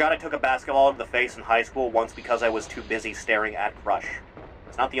 I forgot I took a basketball to the face in high school once because I was too busy staring at Crush.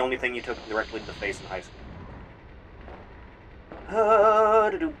 It's not the only thing you took directly to the face in high school.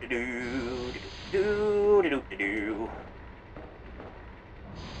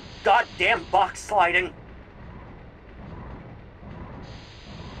 Goddamn box sliding!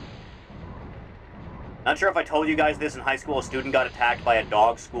 Not sure if I told you guys this. In high school, a student got attacked by a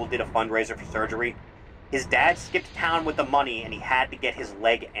dog. School did a fundraiser for surgery. His dad skipped town with the money, and he had to get his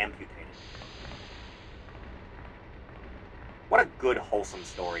leg amputated. What a good, wholesome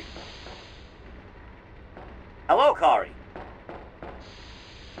story. Hello, Kari.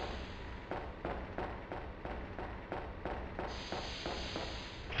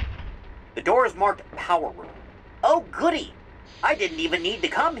 The door is marked Power Room. Oh, goody! I didn't even need to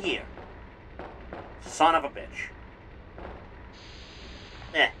come here. Son of a bitch.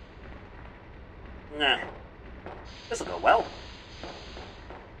 Nah. This'll go well.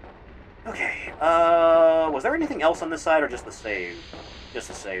 Okay, was there anything else on this side, or just the save? Just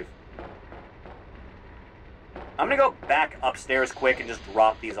the save. I'm gonna go back upstairs quick and just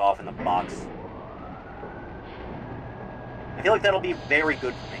drop these off in the box. I feel like that'll be very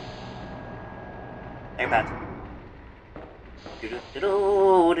good for me. Hey, Pat.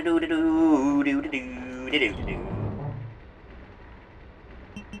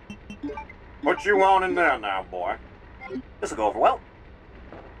 What you want in there now, boy? This'll go over well.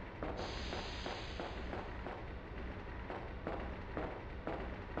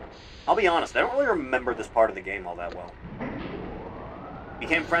 I'll be honest, I don't really remember this part of the game all that well.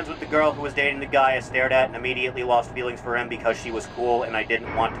 Became friends with the girl who was dating the guy I stared at and immediately lost feelings for him because she was cool and I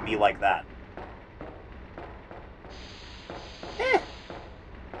didn't want to be like that.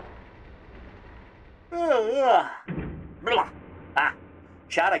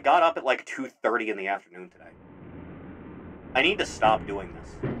 Chad, I got up at like 2:30 in the afternoon today. I need to stop doing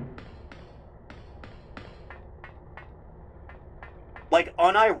this. Like,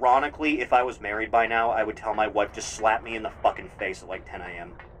 unironically, if I was married by now, I would tell my wife to slap me in the fucking face at like 10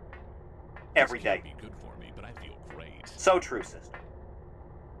 a.m. every day. Be good for me, but I feel great. So true, sister.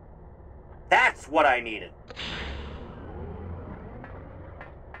 That's what I needed.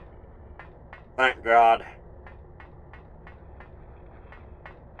 Thank God.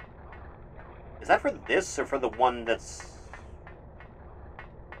 Is that for this or for the one that's...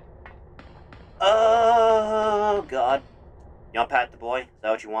 Oh, God. You want to pat the boy? Is that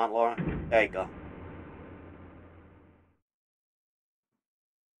what you want, Laura? There you go.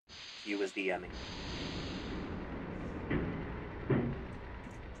 You was DMing.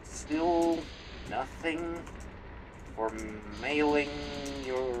 Still nothing for mailing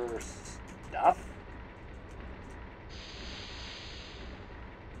your stuff?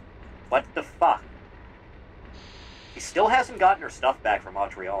 What the fuck? He still hasn't gotten her stuff back from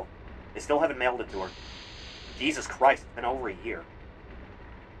Montreal. They still haven't mailed it to her. Jesus Christ, it's been over a year.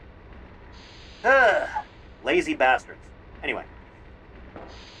 Ugh, lazy bastards. Anyway.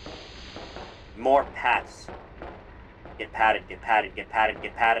 More pats. Get patted, get patted, get patted,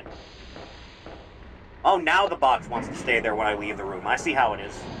 get patted. Oh, now the box wants to stay there when I leave the room. I see how it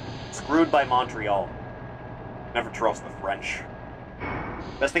is. Screwed by Montreal. Never trust the French.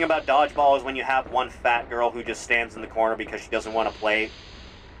 Best thing about dodgeball is when you have one fat girl who just stands in the corner because she doesn't want to play,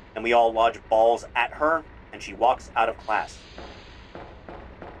 and we all lodge balls at her, and she walks out of class.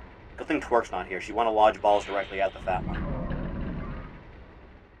 Good thing Twerk's not here. She want to lodge balls directly at the fat one.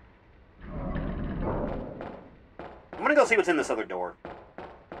 I'm gonna go see what's in this other door.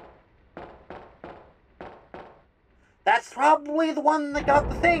 That's probably the one that got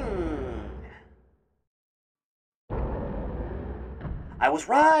the thing. I was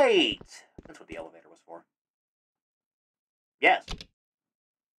right. That's what the elevator was for. Yes.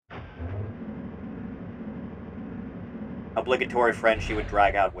 Obligatory friend she would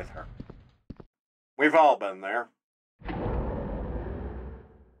drag out with her. We've all been there.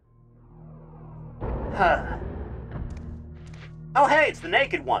 Huh. Oh, hey, it's the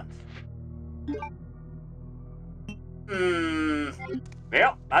naked ones.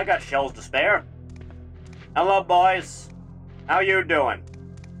 Yep, I got shells to spare. Hello, boys. How you doing?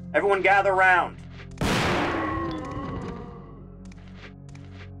 Everyone gather round.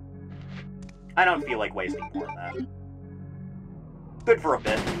 I don't feel like wasting more of that. Good for a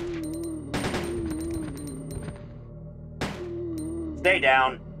bit. Stay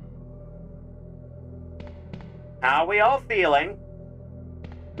down. How are we all feeling?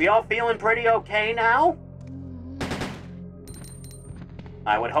 We all feeling pretty okay now?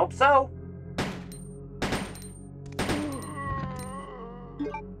 I would hope so.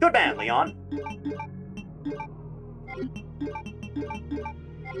 Good man, Leon.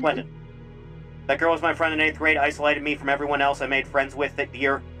 Splendid. That girl was my friend in 8th grade, isolated me from everyone else I made friends with that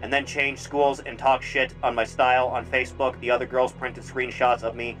year, and then changed schools and talked shit on my style on Facebook. The other girls printed screenshots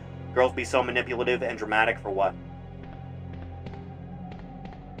of me. Girls be so manipulative and dramatic for what?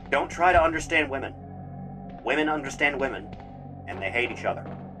 Don't try to understand women. Women understand women, and they hate each other.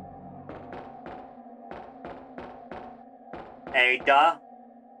 Ada?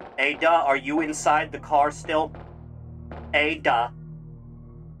 Ada, are you inside the car still? Ada?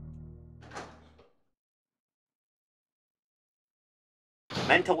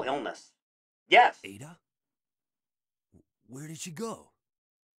 Mental illness. Yes. Ada? Where did she go?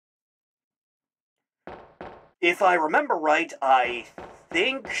 If I remember right, I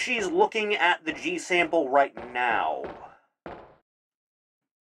think she's looking at the G sample right now.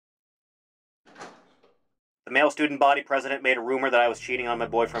 The male student body president made a rumor that I was cheating on my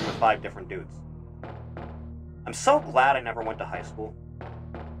boyfriend with 5 different dudes. I'm so glad I never went to high school.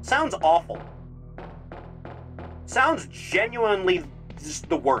 Sounds awful. Sounds genuinely just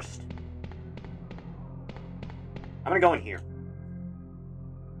the worst. I'm gonna go in here.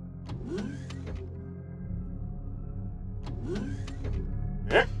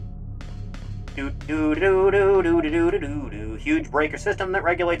 Huge breaker system that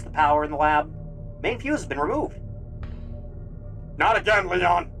regulates the power in the lab. Main fuse has been removed. Not again,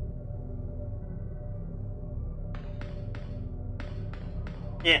 Leon!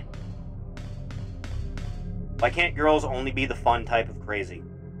 Yeah. Why can't girls only be the fun type of crazy?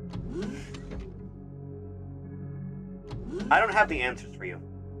 I don't have the answers for you.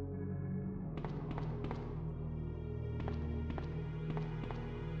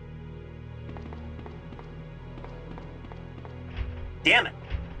 Damn it!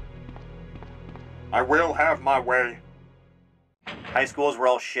 I will have my way. High schools were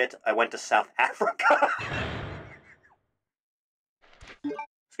all shit. I went to South Africa.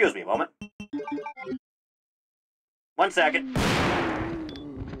 Excuse me a moment. 1 second.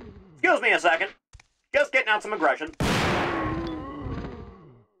 Excuse me a second. Just getting out some aggression.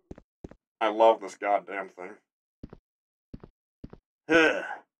 I love this goddamn thing.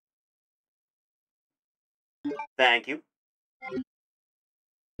 Thank you.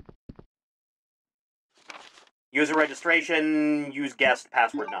 User registration, use guest,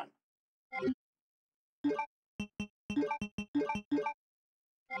 password none.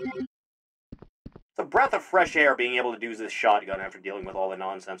 It's a breath of fresh air being able to do this shotgun after dealing with all the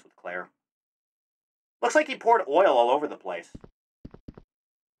nonsense with Claire. Looks like he poured oil all over the place.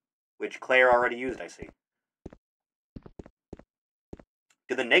 Which Claire already used, I see.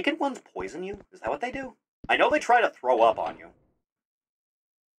 Do the naked ones poison you? Is that what they do? I know they try to throw up on you.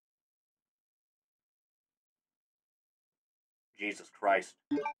 Jesus Christ.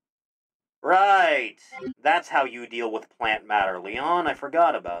 Right! That's how you deal with plant matter, Leon. I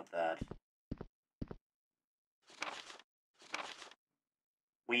forgot about that.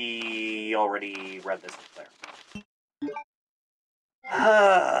 We already read this with Claire.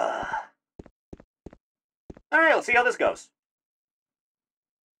 Alright, let's see how this goes.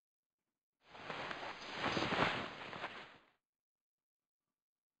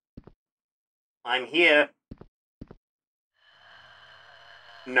 I'm here.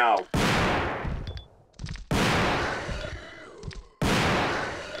 No.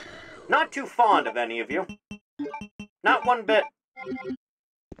 Not too fond of any of you. Not one bit.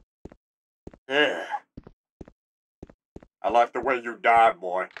 Ugh. I like the way you died,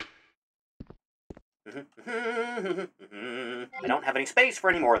 boy. I don't have any space for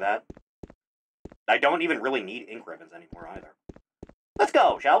any more of that. I don't even really need ink ribbons anymore either. Let's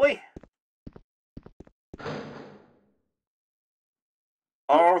go, shall we?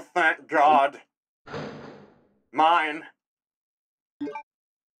 Oh, thank God. Mine.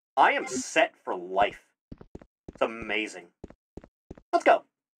 I am set for life. It's amazing. Let's go.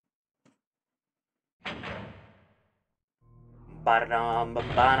 Ba-da-dum,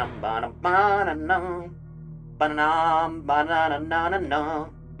 ba-ba-dum, ba-dum, ba-da-dum, ba-da-dum, ba-da-da-da-da-da.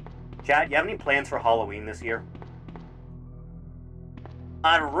 Chat, you have any plans for Halloween this year?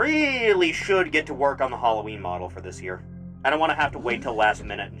 I really should get to work on the Halloween model for this year. I don't want to have to wait till last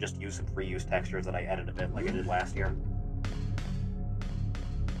minute and just use some free use textures that I edited a bit like I did last year.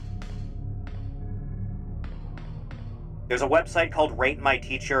 There's a website called Rate My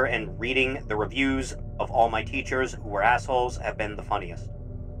Teacher, and reading the reviews of all my teachers who were assholes have been the funniest.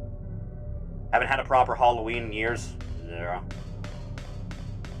 Haven't had a proper Halloween in years. Zero.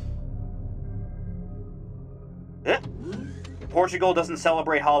 Portugal doesn't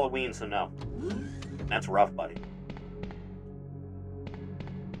celebrate Halloween, so no. That's rough, buddy.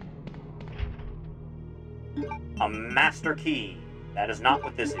 A master key. That is not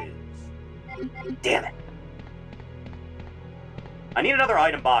what this is. Damn it. I need another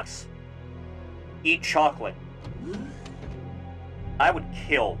item box. Eat chocolate. I would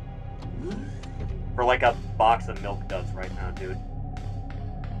kill for like a box of Milk Duds right now, dude.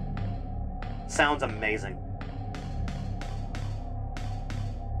 Sounds amazing.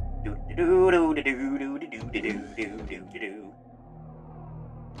 Do do do do do do do do do do do do.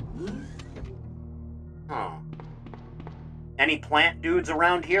 Huh. Any plant dudes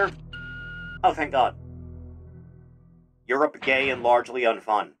around here? Oh, thank God. Europe gay and largely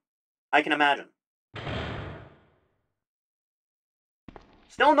unfun. I can imagine.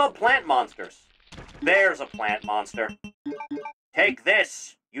 Still no plant monsters. There's a plant monster. Take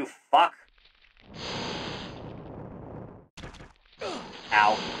this, you fuck.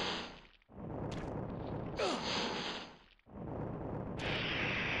 Ow.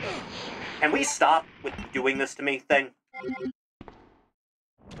 Can we stop with doing this to me thing?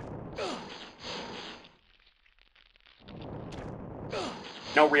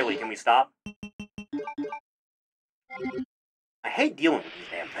 No, really, can we stop? I hate dealing with these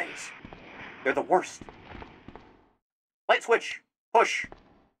damn things. They're the worst. Light switch! Push!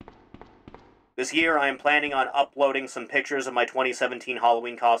 This year, I am planning on uploading some pictures of my 2017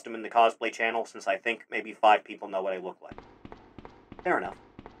 Halloween costume in the cosplay channel, since I think maybe 5 people know what I look like. Fair enough.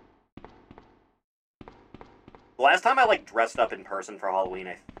 The last time I, dressed up in person for Halloween,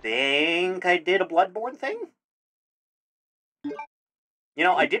 I think I did a Bloodborne thing? You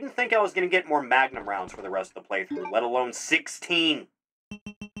know, I didn't think I was going to get more Magnum rounds for the rest of the playthrough, let alone 16.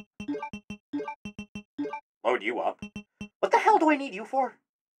 Load you up. What the hell do I need you for?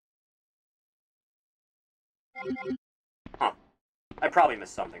 Huh. I probably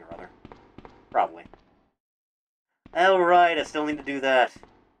missed something or other. Probably. Alright, I still need to do that.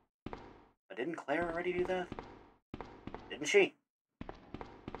 But didn't Claire already do that? Didn't she?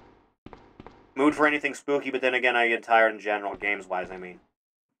 Mood for anything spooky, but then again I get tired in general, games-wise, I mean.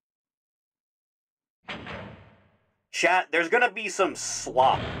 Chat, there's gonna be some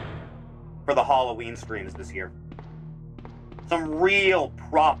slop for the Halloween streams this year. Some real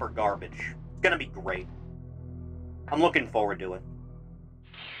proper garbage. It's gonna be great. I'm looking forward to it.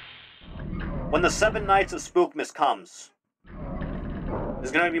 When the 7 Nights of Spookmas comes,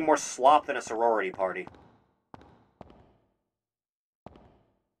 there's gonna be more slop than a sorority party.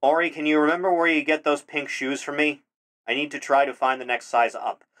 Ori, can you remember where you get those pink shoes for me? I need to try to find the next size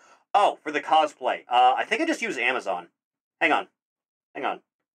up. Oh, for the cosplay. I think I just use Amazon. Hang on. Hang on.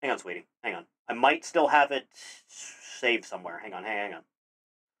 Hang on, sweetie. Hang on. I might still have it saved somewhere. Hang on, hang on.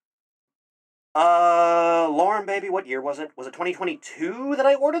 Lauren, baby, what year was it? Was it 2022 that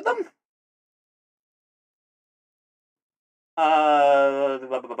I ordered them? I'm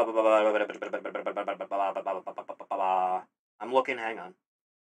looking, hang on.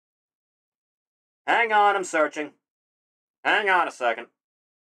 Hang on, I'm searching. Hang on a second.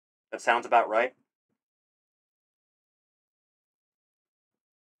 That sounds about right.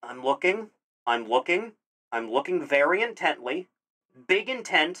 I'm looking very intently. Big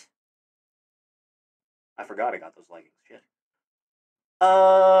intent. I forgot I got those leggings. Shit.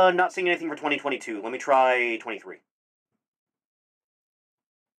 Not seeing anything for 2022. Let me try 23.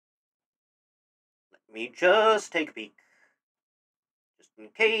 Let me just take a peek. Just in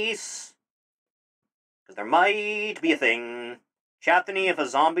case. Because there might be a thing. Chathany, if a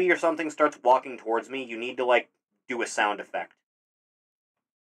zombie or something starts walking towards me, you need to, like, do a sound effect.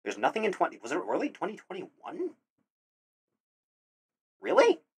 There's nothing in 20... Was it really 2021?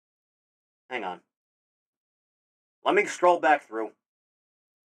 Really? Hang on. Let me scroll back through.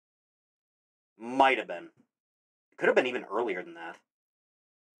 Might have been. It could have been even earlier than that.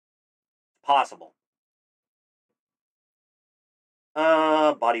 It's possible.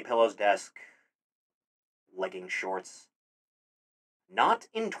 Body pillows, desk. Legging shorts. Not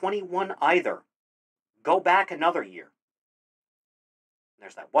in 21 either. Go back another year.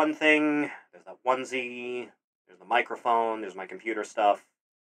 There's that one thing. There's that onesie. There's the microphone. There's my computer stuff.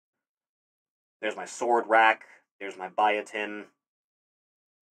 There's my sword rack. There's my biotin.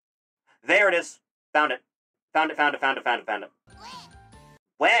 There it is. Found it. Found it.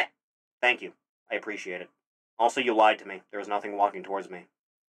 Where? Thank you. I appreciate it. Also, you lied to me. There was nothing walking towards me.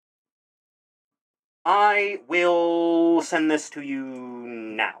 I will send this to you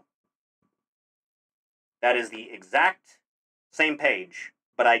now. That is the exact same page,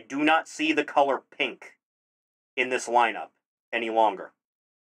 but I do not see the color pink in this lineup any longer.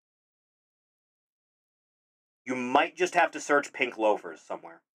 You might just have to search pink loafers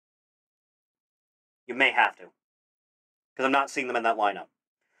somewhere. You may have to. Because I'm not seeing them in that lineup.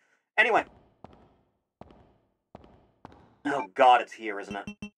 Anyway. Oh god, it's here, isn't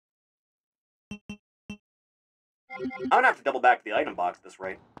it? I'm gonna have to double back to the item box at this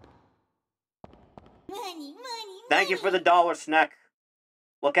rate. Money. Thank you for the $1 snack.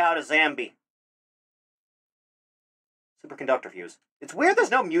 Look out, a Zambi. Superconductor fuse. It's weird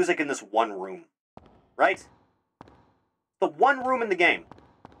there's no music in this one room. Right? The one room in the game.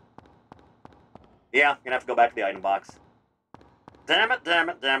 Yeah, gonna have to go back to the item box. Damn it.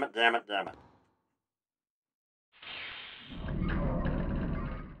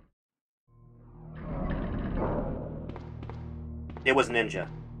 It was Ninja.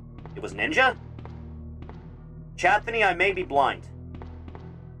 It was Ninja? Chathany, I may be blind.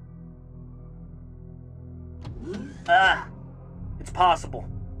 It's possible.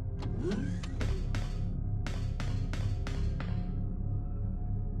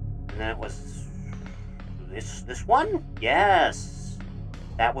 And that was... This one? Yes.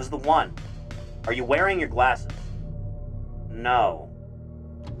 That was the one. Are you wearing your glasses? No.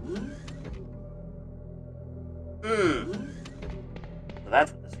 So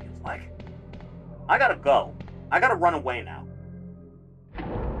that's what this feels like. I gotta go. I gotta run away now.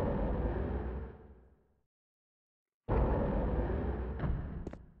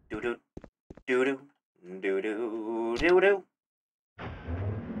 Doo-doo. Doo-doo. Doo-doo. Doo-doo.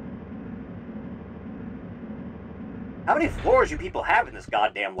 How many floors do people have in this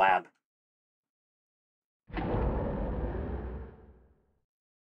goddamn lab?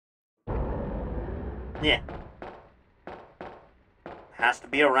 Yeah. Has to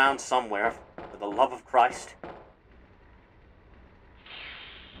be around somewhere, for the love of Christ.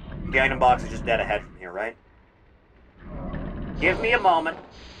 The item box is just dead ahead from here, right? Give me a moment.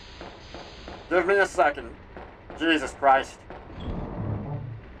 Give me a second. Jesus Christ.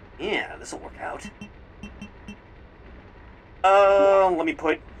 Yeah, this'll work out. Let me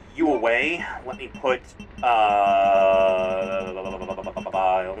put you away. Let me put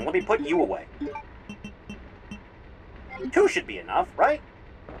you away. 2 should be enough, right?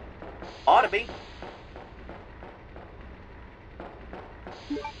 Ought to be.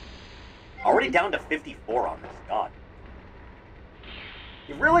 Already down to 54 on this, god.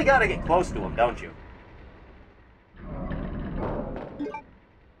 You really gotta get close to him, don't you?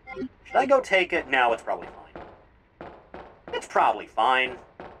 Should I go take it? No, it's probably fine. It's probably fine.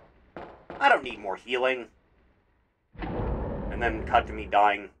 I don't need more healing. And then cut to me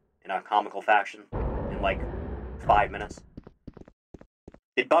dying in a comical fashion in like 5 minutes.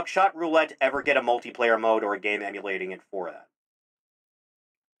 Did Buckshot Roulette ever get a multiplayer mode or a game emulating it for that?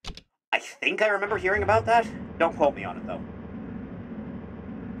 I think I remember hearing about that. Don't quote me on it, though.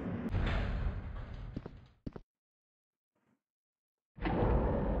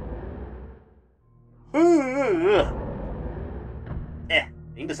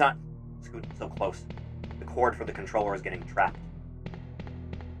 He does not scoot so close. The cord for the controller is getting trapped.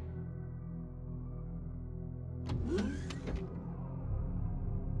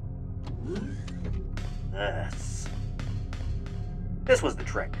 This was the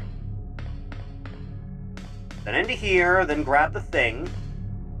trick. Then into here, then grab the thing.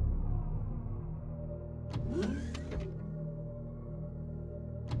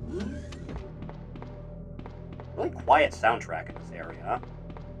 Really quiet soundtrack in this area, huh?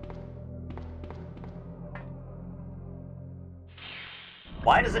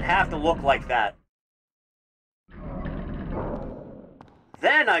 Why does it have to look like that?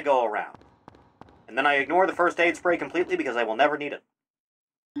 Then I go around. And then I ignore the first aid spray completely because I will never need it.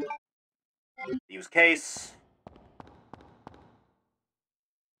 Use case.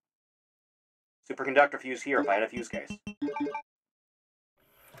 Superconductor fuse here if I had a fuse case.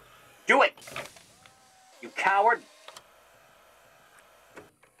 Do it! You coward!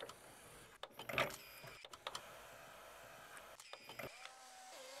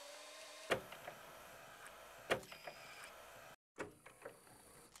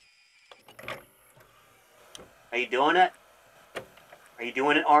 Are you doing it? Are you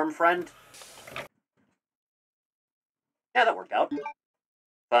doing it, arm friend? Yeah, that worked out.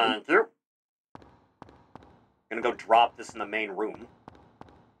 Thank you. Gonna go drop this in the main room.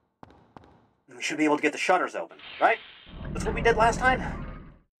 We should be able to get the shutters open, right? That's what we did last time.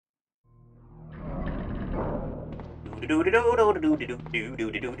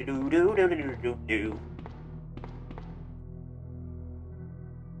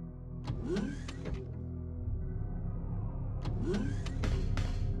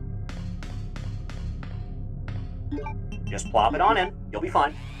 Just plop it on in. You'll be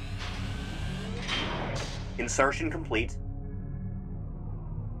fine. Insertion complete.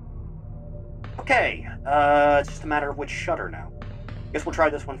 Okay, it's just a matter of which shutter now. Guess we'll try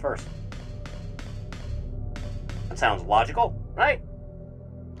this one first. That sounds logical, right?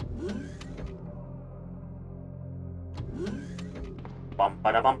 Bum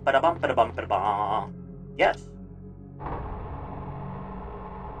ba da bum ba da bum ba da bum ba da bum. Yes.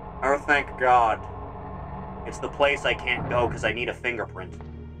 Oh, thank God. It's the place I can't go because I need a fingerprint.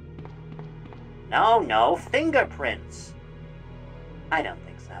 No, fingerprints. I don't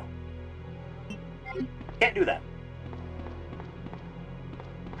think so. Can't do that.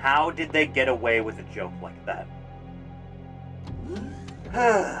 How did they get away with a joke like that?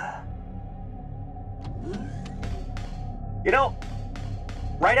 You know,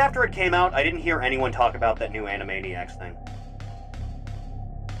 right after it came out, I didn't hear anyone talk about that new Animaniacs thing.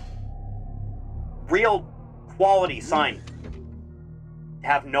 Real quality sign to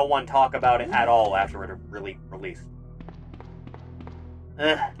have no one talk about it at all after it really released.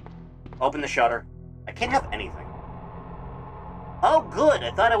 Open the shutter. I can't have anything. Oh good,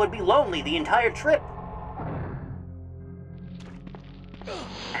 I thought I would be lonely the entire trip.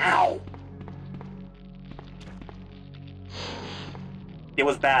 Ow. It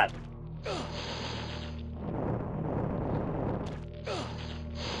was bad.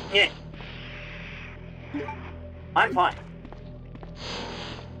 Yeah. I'm fine.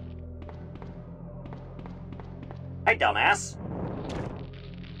 Hey, dumbass.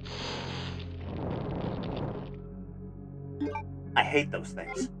 I hate those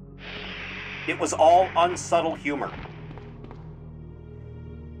things. It was all unsubtle humor.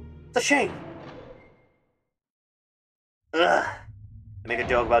 It's a shame. Ugh. They make a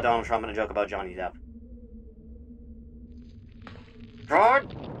joke about Donald Trump and a joke about Johnny Depp.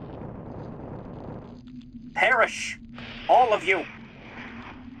 God! Perish! All of you!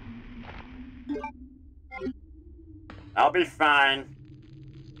 I'll be fine.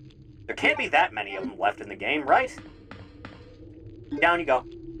 There can't be that many of them left in the game, right? Down you go.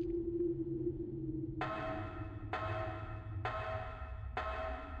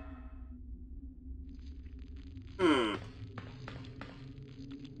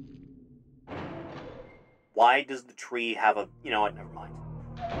 Why does the tree have a... You know what, never mind.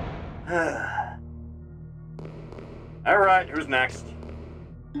 Alright, who's next?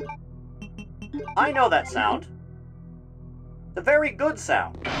 I know that sound. It's a very good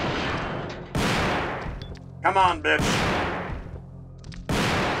sound. Come on, bitch.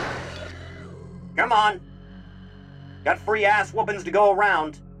 Come on. Got free ass whoopings to go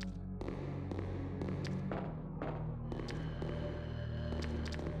around.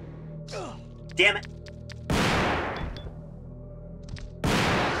 Damn it.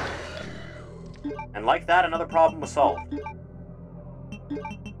 And like that, another problem was solved.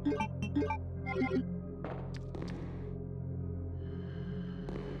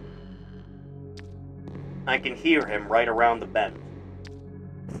 I can hear him right around the bend.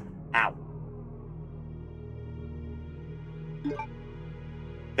 Ow.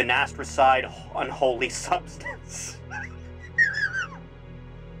 Finastericide, unholy substance.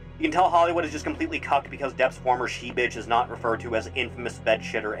 You can tell Hollywood is just completely cucked because Depp's former she-bitch is not referred to as infamous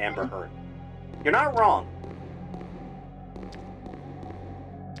bed-shitter Amber Heard. You're not wrong.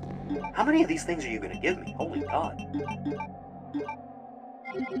 How many of these things are you gonna give me? Holy God.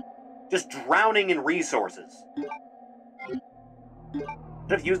 Just drowning in resources.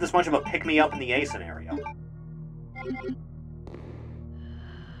 Should have used this much of a pick-me-up in the A scenario.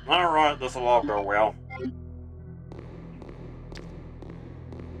 Alright, this'll all go well.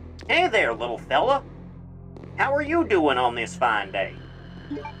 Hey there, little fella. How are you doing on this fine day?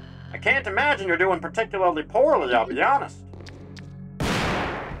 I can't imagine you're doing particularly poorly, I'll be honest.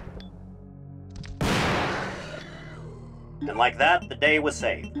 And like that, the day was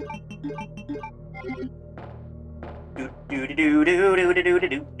saved. Do do do do do do do do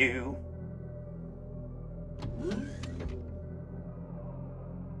do do.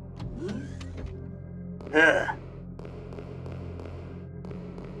 Ugh.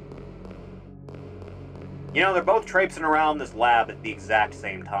 You know, they're both traipsing around this lab at the exact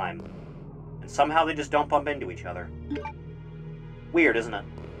same time. And somehow they just don't bump into each other. Weird, isn't it?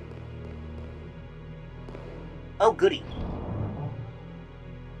 Oh, goody.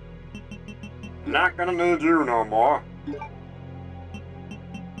 Not gonna need you no more.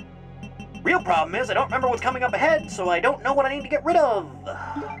 Real problem is I don't remember what's coming up ahead, so I don't know what I need to get rid of.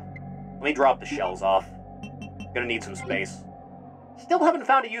 Let me drop the shells off. Gonna need some space. Still haven't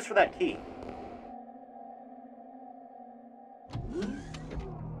found a use for that key.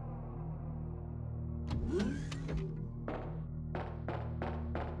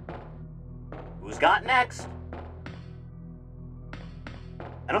 Who's got next?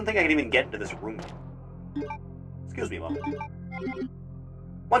 I don't think I can even get into this room. Excuse me, Mom.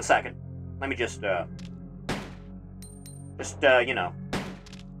 1 second. Let me just, you know.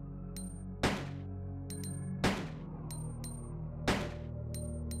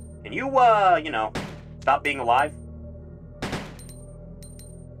 Can you, you know, stop being alive?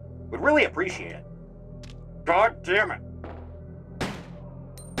 Would really appreciate it. God damn it.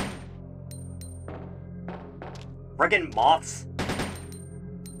 Friggin' moths.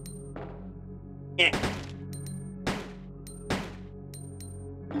 Eh.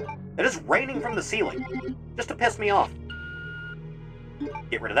 It is raining from the ceiling, just to piss me off.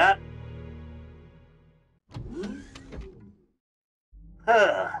 Get rid of that.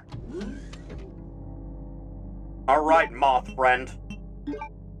 Alright, moth friend.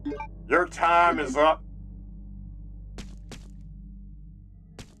 Your time is up.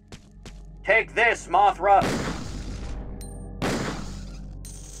 Take this, Mothra!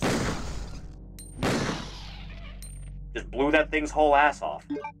 Just blew that thing's whole ass off.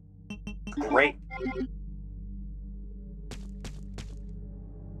 Great.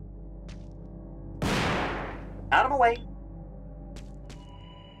 Out of my way.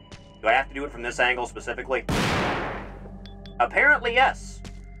 Do I have to do it from this angle specifically? Apparently, yes.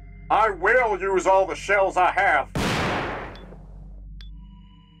 I will use all the shells I have.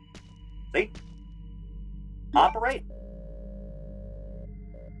 See? Operate.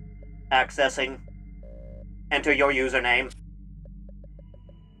 Accessing. Enter your username.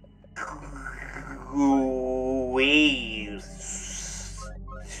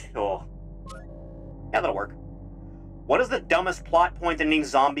 Oh. Yeah, that'll work. What is the dumbest plot point in any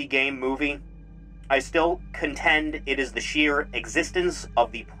zombie game movie? I still contend it is the sheer existence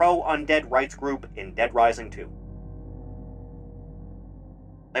of the pro-undead rights group in Dead Rising 2.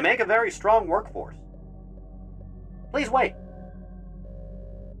 They make a very strong workforce. Please wait.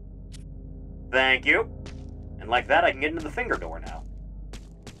 Thank you. And like that, I can get into the finger door now.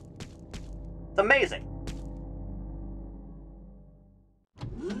 It's amazing.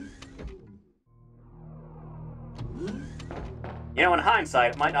 You know, in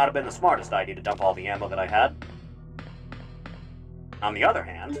hindsight, it might not have been the smartest idea to dump all the ammo that I had. On the other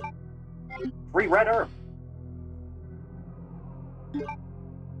hand, free red herb.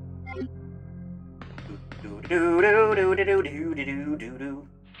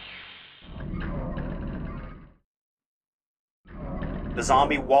 The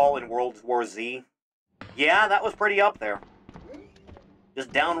zombie wall in World War Z. Yeah, that was pretty up there.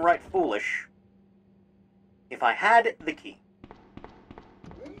 Just downright foolish. If I had the key.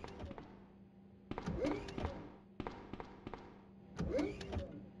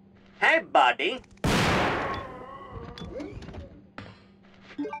 Hey, buddy.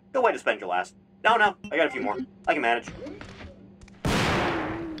 Good way to spend your last. No, I got a few more. I can manage.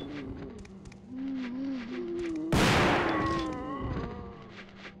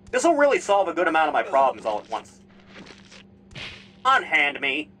 This'll really solve a good amount of my problems all at once. Unhand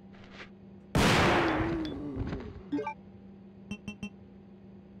me.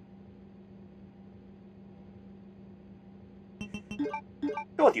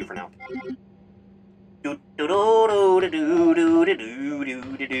 Go with you for now. Do do do do do do do do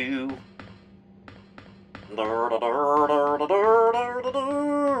do do do.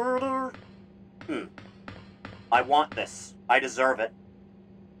 I want this. I deserve it.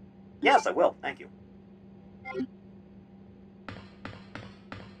 Yes, I will. Thank you.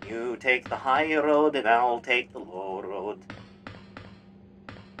 You take the high road and I'll take the low road.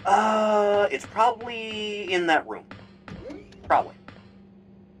 It's probably in that room. Probably.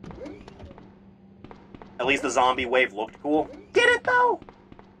 At least the zombie wave looked cool. Did it, though?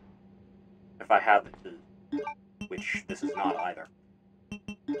 If I had the... Which this is not either.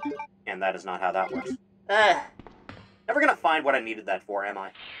 And that is not how that works. Never gonna find what I needed that for, am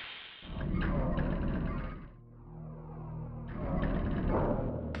I?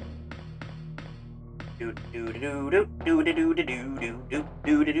 Do do do do do do do do do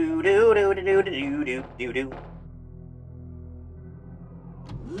do do do do do do do do do.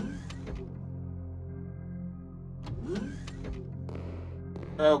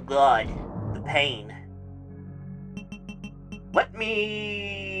 Oh God, the pain. Let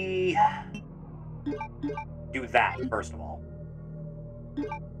me do that, first of all.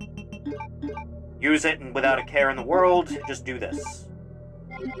 Use it and without a care in the world, just do this.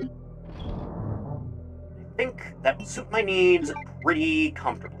 I think that will suit my needs pretty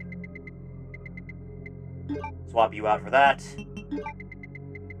comfortably. Swap you out for that.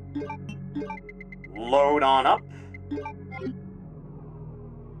 Load on up.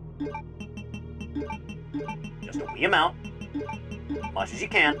 Just a wee amount. As much as you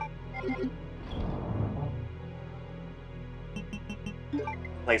can.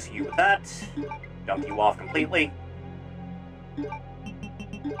 Place you with that. Dump you off completely.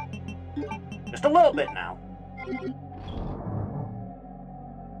 Just a little bit now.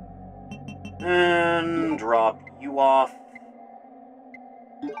 And drop you off.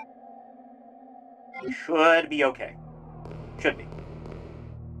 Should be okay. Should be.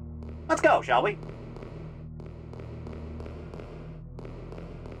 Let's go, shall we?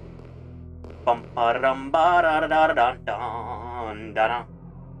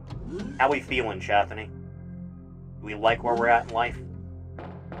 How we feeling, Chathany? Do we like where we're at in life?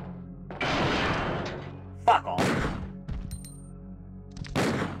 Fuck off.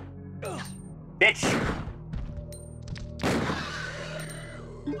 Bitch!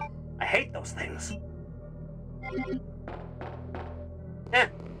 I hate those things.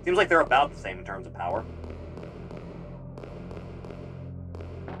 Seems like they're about the same in terms of power.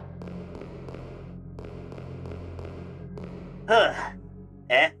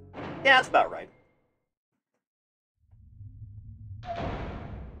 Yeah, that's about right.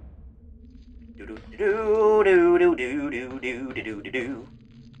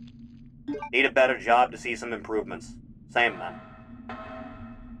 Need a better job to see some improvements. Same, man.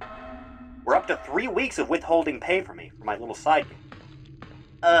 We're up to 3 weeks of withholding pay for me, for my little sidekick.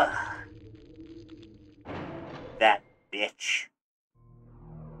 Ugh. That bitch.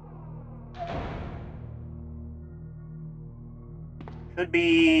 Could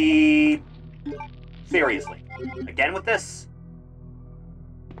be... Seriously. Again with this?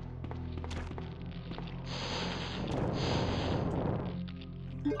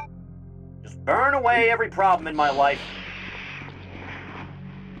 Just burn away every problem in my life.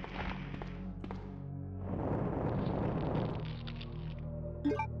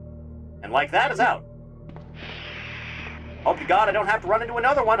 And like that is out. Hope to God I don't have to run into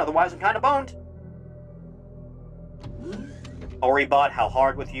another one, otherwise I'm kind of boned. Oribot, how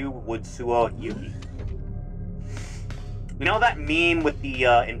hard with you, Woodsuo Yuki. You know that meme with the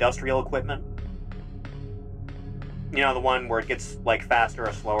industrial equipment? You know, the one where it gets, like, faster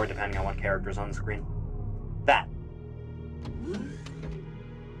or slower depending on what character's on the screen. That.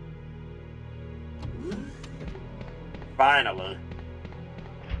 Finally.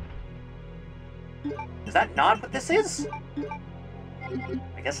 Is that not what this is?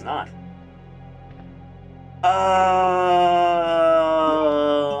 I guess not.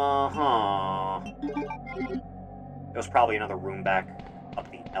 There's probably another room back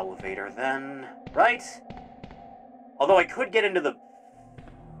up the elevator then, right? Although I could get into the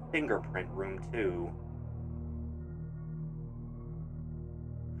fingerprint room too.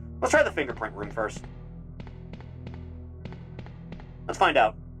 Let's try the fingerprint room first. Let's find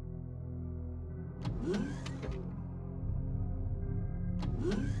out.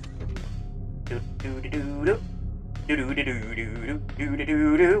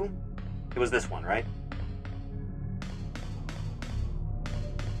 It was this one, right?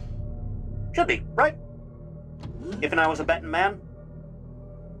 Should be, right? If and I was a betting man.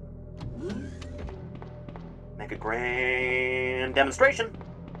 Make a grand demonstration.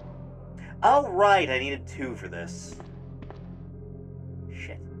 Oh, right, I needed 2 for this.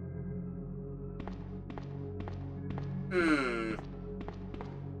 Shit.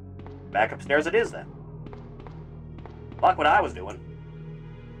 Back upstairs it is, then. Fuck what I was doing.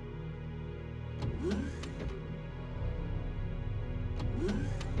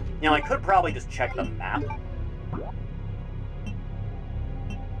 You know, I could probably just check the map.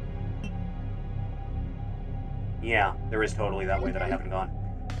 Yeah, there is totally that way that I haven't gone.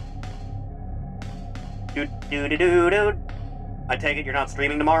 Dude. I take it you're not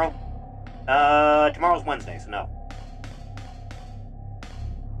streaming tomorrow? Tomorrow's Wednesday, so no.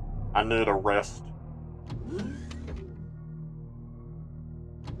 I need a rest.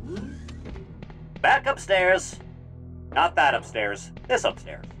 Back upstairs. Not that upstairs. This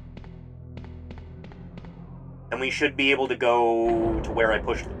upstairs. And we should be able to go to where I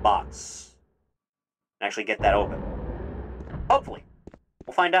pushed the box. And actually get that open. Hopefully.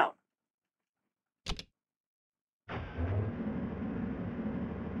 We'll find out.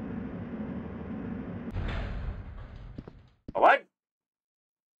 What?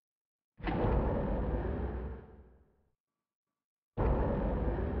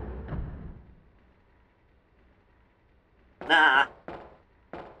 Nah.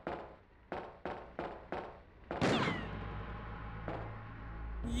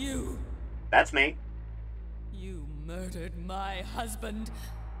 You! That's me. You murdered my husband.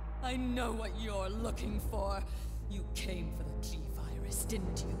 I know what you're looking for. You came for the G-Virus,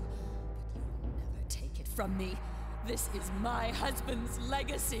 didn't you? But you'll never take it from me. This is my husband's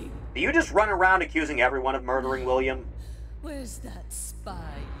legacy. Do you just run around accusing everyone of murdering William? Where's that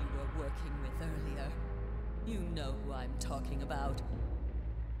spy you were working with earlier? You know who I'm talking about.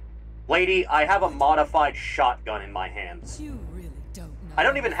 Lady, I have a modified shotgun in my hands. You really don't know. I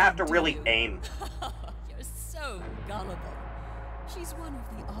don't even have to really you? aim. You're so gullible. She's one of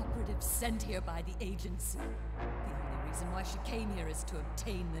the operatives sent here by the agency. The only reason why she came here is to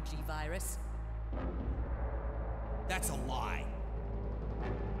obtain the G-Virus. That's a lie.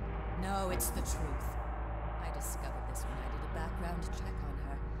 No, it's the truth. I discovered this when I did a background check on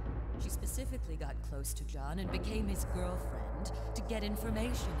her. She specifically got close to John and became his girlfriend to get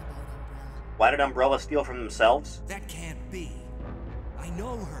information about Umbrella. Why did Umbrella steal from themselves? That can't be. I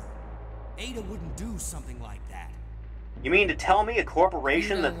know her. Ada wouldn't do something like that. You mean to tell me a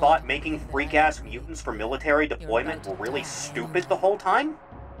corporation that thought making freak-ass mutants for military deployment were really stupid the whole time?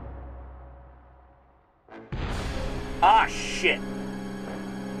 Ah, shit.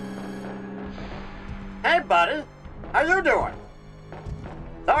 Hey, buddy. How you doing?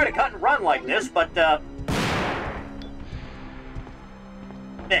 Sorry to cut and run like this, but, eh.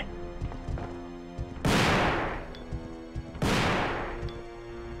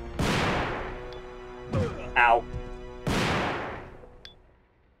 Ow.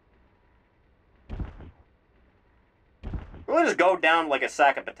 Really just go down like a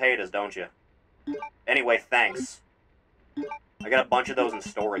sack of potatoes, don't you? Anyway, thanks. I got a bunch of those in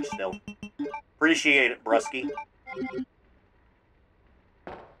storage still. Appreciate it, brusky.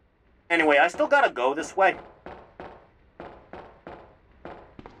 Anyway, I still gotta go this way.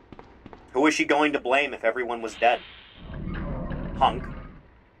 Who is she going to blame if everyone was dead? Hunk.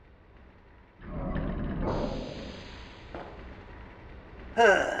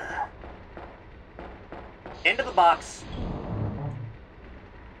 Into the box.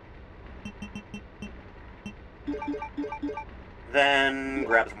 Then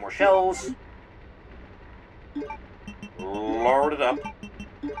grab some more shells. Load it up.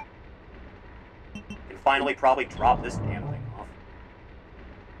 And finally probably drop this damn thing off.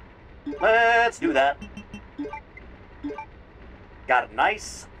 Let's do that. got a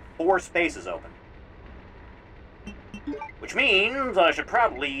nice 4 spaces open. Which means I should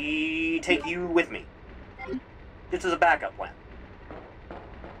probably take you with me. Just as a backup plan.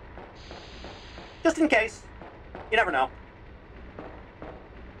 Just in case. You never know.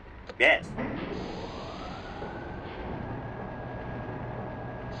 Yes.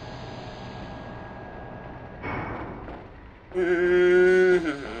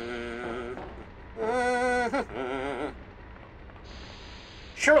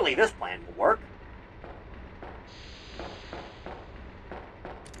 Surely this plan will work.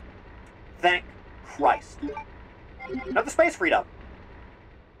 Thank Christ. Another space freed up.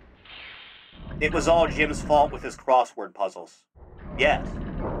 It was all Jim's fault with his crossword puzzles. Yes.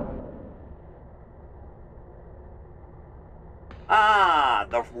 Ah,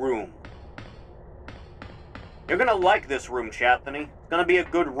 the room. You're gonna like this room, Chathany. It's gonna be a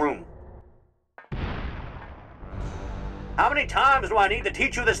good room. How many times do I need to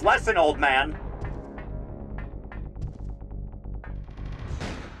teach you this lesson, old man?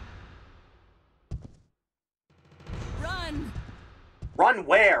 Run! Run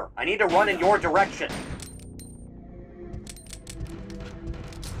where? I need to run in your direction.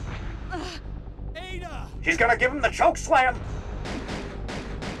 Ada! She's gonna give him the choke slam.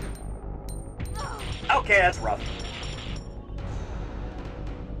 Okay, that's rough.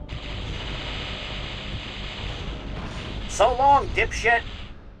 So long, dipshit.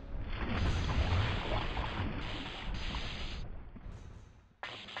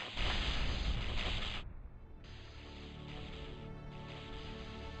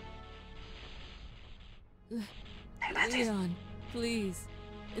 Leon, please,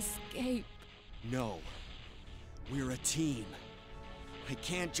 escape. No. We're a team. I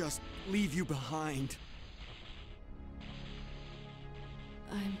can't just leave you behind.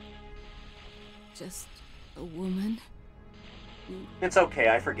 I'm just a woman who It's okay,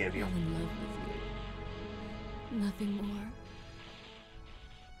 I forgive you. fell in love with you. Nothing more.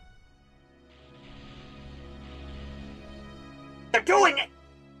 They're doing it!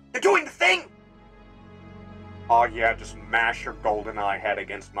 They're doing the thing! Oh yeah, just mash your golden eye head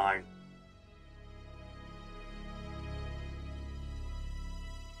against mine.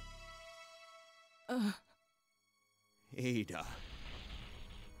 Ada.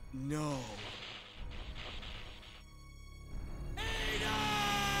 No.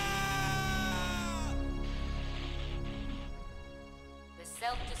 The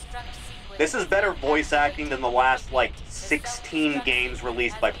self-destruct sequence. This is better voice acting than the last, like, 16 games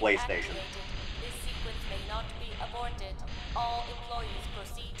released by PlayStation. This sequence may not be aborted. All employees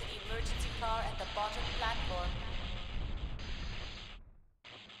proceed to the emergency car at the bottom platform.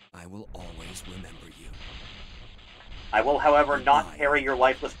 I will always remember you. I will, however, not carry your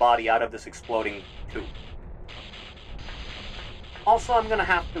lifeless body out of this exploding tube. Also, I'm gonna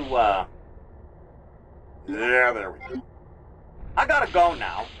have to, Yeah, there we go. I gotta go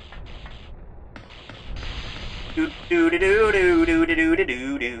now. Do do do do do do do do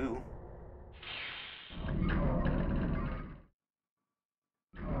do do.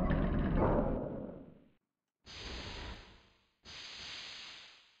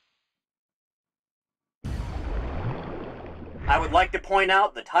 I would like to point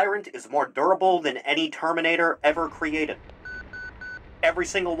out the Tyrant is more durable than any Terminator ever created. Every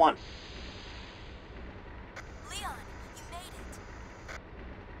single one. Leon, you made it.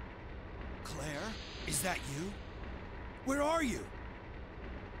 Claire? Is that you? Where are you?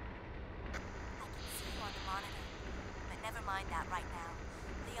 I can see you on the monitor, but never mind that right now.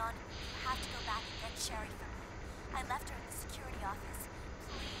 Leon, you have to go back and get Sherry for me. I left her in the security office.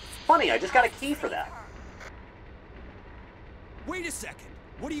 Please. Funny, I just got a key for that. Wait a second.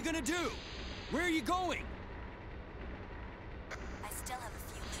 What are you gonna do? Where are you going? I still have a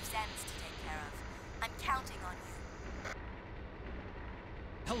few loose ends to take care of. I'm counting on you.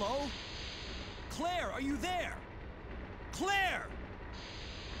 Hello? Claire, are you there? Claire!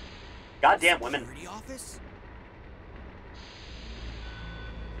 Goddamn women. Security office?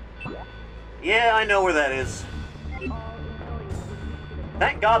 Yeah, I know where that is.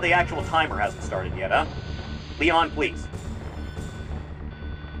 Thank God the actual timer hasn't started yet, huh? Leon, please.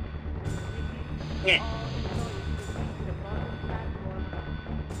 Yeah.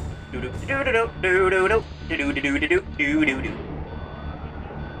 Do do do do do do do do do do do do do do do.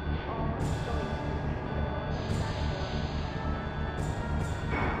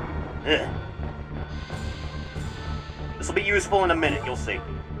 This will be useful in a minute, you'll see.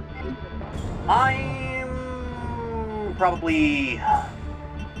 I'm probably...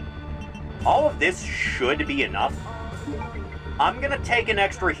 All of this should be enough. I'm gonna take an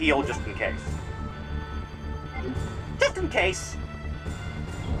extra heal just in case. Just in case.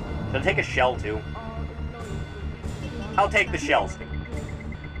 Should I take a shell, too? I'll take the shells.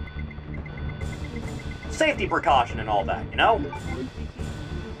 Safety precaution and all that, you know?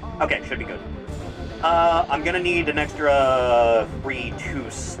 Okay, should be good. I'm gonna need an extra free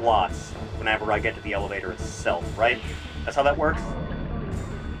 2 slots whenever I get to the elevator itself, right? That's how that works?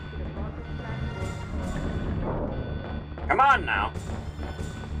 Come on now.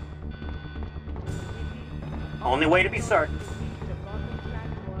 Only way to be certain.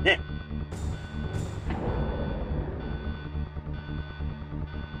 Yeah.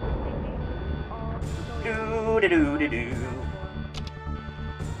 Do-do-do-do-do.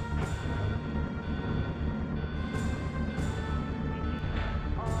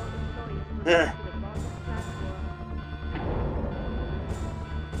 Ugh.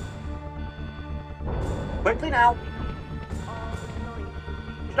 Quickly now.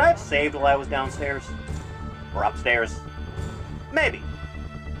 Should I have saved while I was downstairs? Or upstairs? Maybe.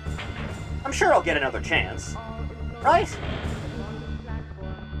 I'm sure I'll get another chance. Right?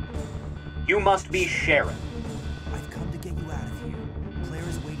 You must be Sharon. I've come to get you out of here. Claire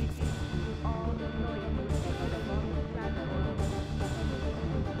is waiting for you.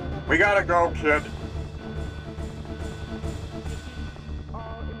 We gotta go, kid.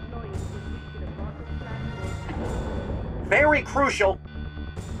 Very crucial.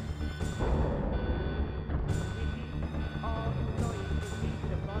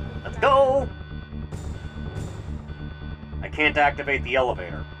 Let's go. I can't activate the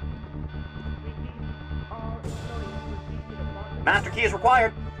elevator. Master key is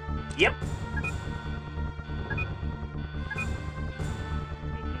required. Yep.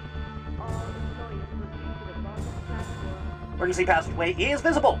 Emergency passageway is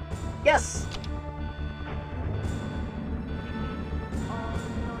visible. Yes.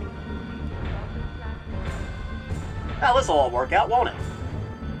 Now this'll all work out, won't it?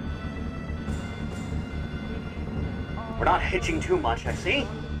 We're not hitching too much, I see.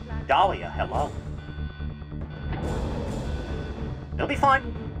 Dahlia, hello. It'll be fine.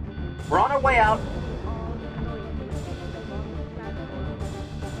 We're on our way out.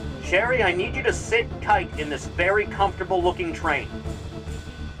 Sherry, I need you to sit tight in this very comfortable-looking train.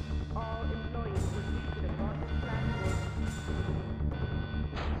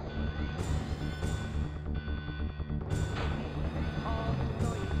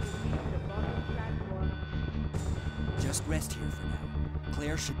 Just rest here for now.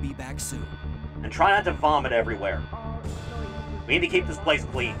 Claire should be back soon. And try not to vomit everywhere. We need to keep this place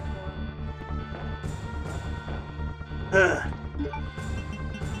clean.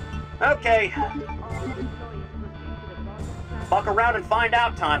 Okay. Fuck around and find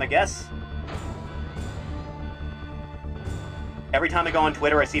out time, I guess. Every time I go on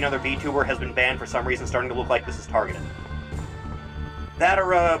Twitter, I see another VTuber has been banned for some reason, starting to look like this is targeted. That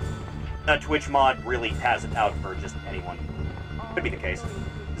or a Twitch mod really has it out for just anyone. Could be the case.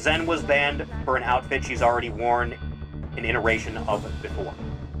 Zen was banned for an outfit she's already worn an iteration of it before.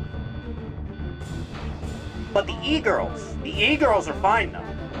 But the e-girls are fine though.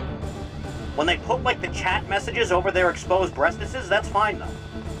 When they put like the chat messages over their exposed breastises, that's fine though.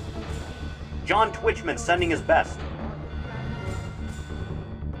 John Twitchman sending his best.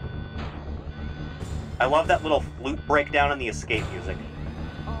 I love that little flute breakdown in the escape music.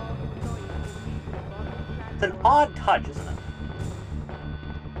 It's an odd touch, isn't it?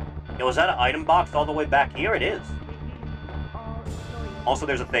 Yo, is that an item box all the way back here? It is. Also,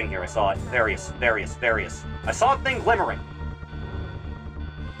 there's a thing here. I saw it. Various. I saw a thing glimmering.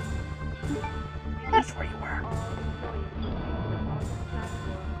 That's where you were.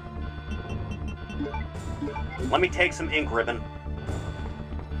 Let me take some ink ribbon.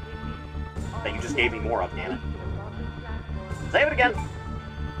 That you just gave me more of, damn it. Save it again.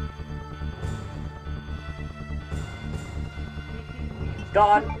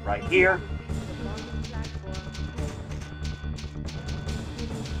 God, right here.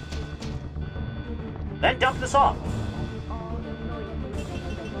 Then dump this off.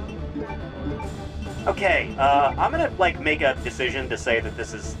 Okay, I'm gonna, like, make a decision to say that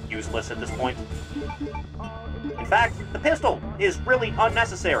this is useless at this point. In fact, the pistol is really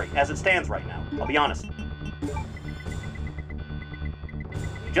unnecessary as it stands right now, I'll be honest.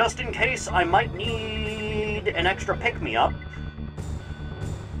 Just in case I might need an extra pick-me-up.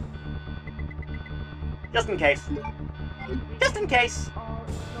 Just in case. Just in case.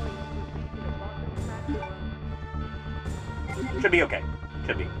 Should be okay.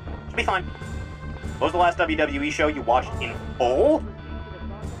 Should be fine. What was the last WWE show you watched in full?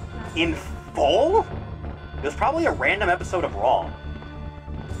 In full? It was probably a random episode of Raw.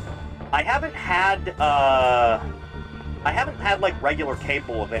 I haven't had, I haven't had, like, regular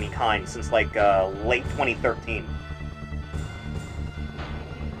cable of any kind since, like, late 2013.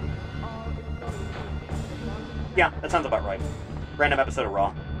 Yeah, that sounds about right. Random episode of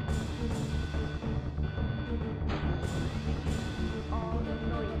Raw.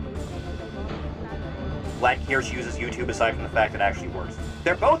 Glad Kirsch uses YouTube aside from the fact it actually works.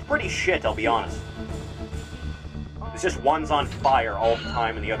 They're both pretty shit, I'll be honest. It's just one's on fire all the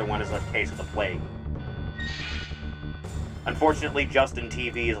time and the other one is a case of the plague. Unfortunately, Justin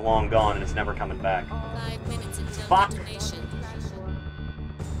TV is long gone and it's never coming back. 5 minutes until Fuck. detonation.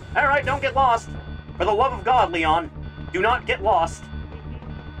 Alright, don't get lost. For the love of God, Leon, do not get lost.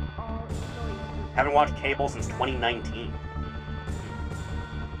 Haven't watched cable since 2019.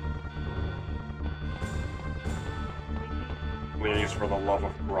 Please, for the love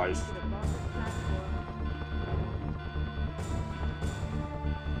of Christ.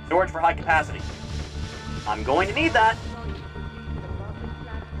 Storage for high capacity. I'm going to need that.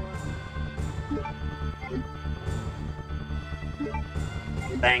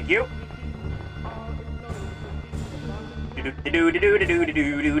 Thank you.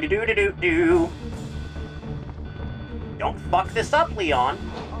 Don't fuck this up, Leon.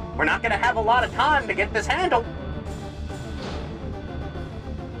 We're not gonna have a lot of time to get this handled.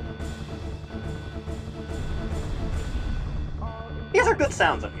 These are good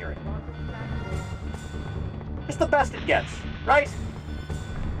sounds I'm hearing. It's the best it gets, right?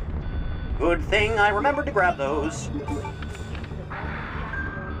 Good thing I remembered to grab those.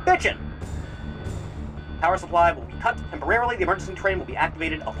 Bitchin'! Power supply will be cut temporarily. The emergency train will be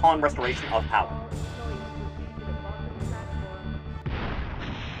activated upon restoration of power.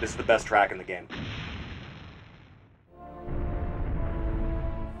 This is the best track in the game.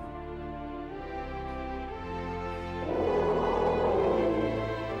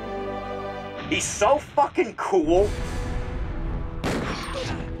 He's so fucking cool.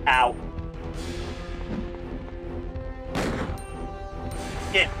 Ow.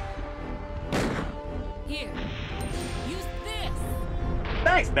 Yeah. Here, use this.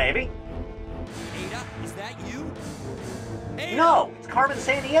 Thanks, baby. Ada, is that you? Ada! No, it's Carmen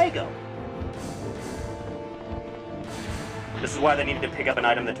Sandiego. This is why they needed to pick up an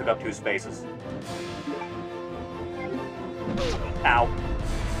item that took up 2 spaces. Ow.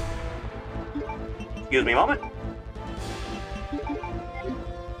 Excuse me a moment.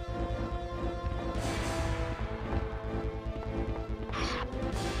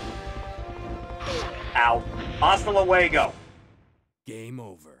 Ow. Hasta luego. Game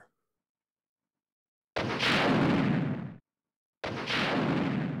over.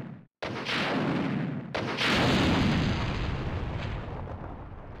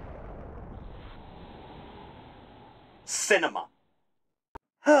 Cinema.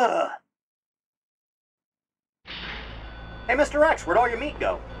 Hey, Mr. X, where'd all your meat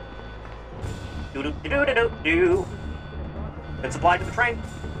go? Do-do-do-do-do-do. Been supplied to the train.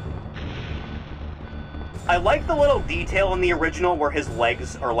 I like the little detail in the original where his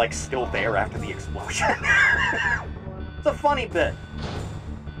legs are, like, still there after the explosion. It's a funny bit.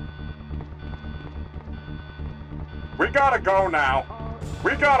 We gotta go now.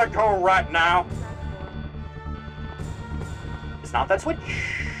 We gotta go right now. It's not that switch.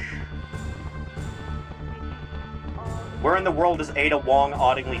 Where in the world is Ada Wong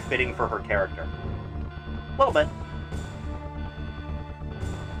oddly fitting for her character? A little bit.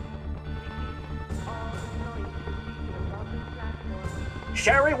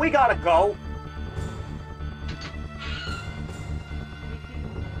 Sherry, we gotta go.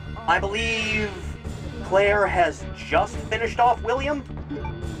 I believe Claire has just finished off William.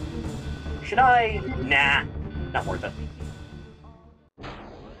 Should I? Nah, not worth it.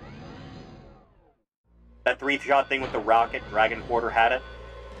 That 3-shot thing with the rocket, Dragon Quarter had it.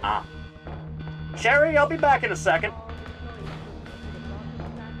 Ah. Sherry, I'll be back in a second.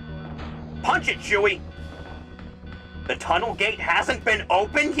 Punch it, Chewie! The tunnel gate hasn't been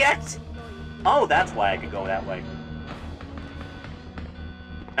opened yet? Oh, that's why I could go that way.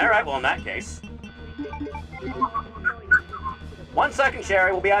 Alright, well in that case. 1 second,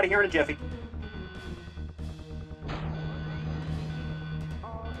 Sherry, we'll be out of here in a jiffy.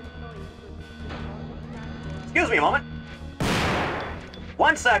 Excuse me a moment.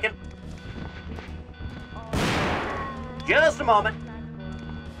 1 second. Just a moment.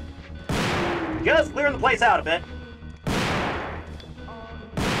 Just clearing the place out a bit.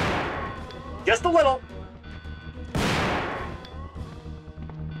 Just a little.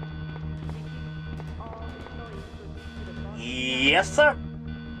 Yes, sir.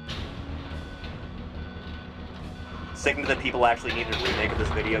 Sickened that people actually needed a remake of this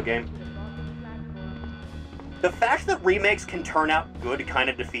video game. The fact that remakes can turn out good kind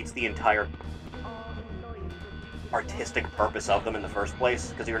of defeats the entire artistic purpose of them in the first place,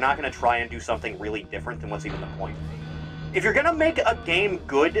 because you're not going to try and do something really different, then what's even the point? If you're going to make a game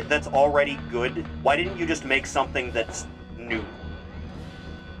good that's already good, why didn't you just make something that's new?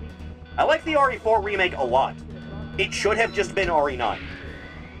 I like the RE4 remake a lot. It should have just been RE9.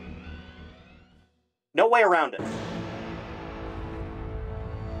 No way around it.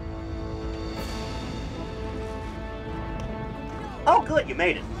 Oh, good, you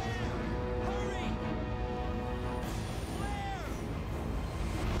made it.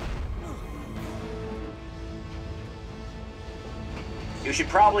 You should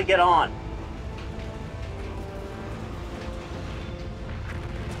probably get on.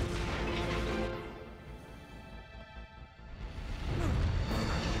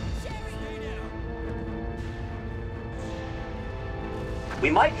 We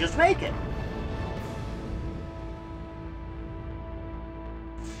might just make it.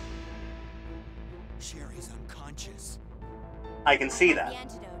 Sherry's unconscious. I can see that. The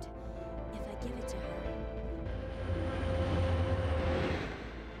antidote, if I give it to her.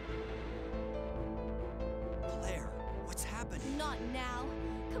 Claire, what's happening? Not now.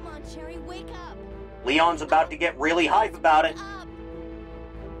 Come on, Cherry, wake up. Leon's about to get really hype about it. Wake up.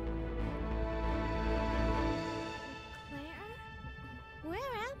 Claire? Where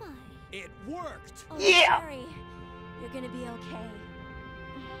am I? It worked! Oh, Yeah. Cherry, you're gonna be okay.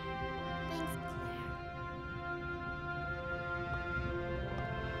 Thanks, Claire.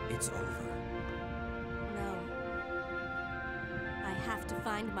 It's over. No. I have to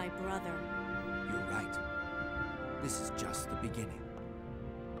find my brother. You're right. This is just the beginning.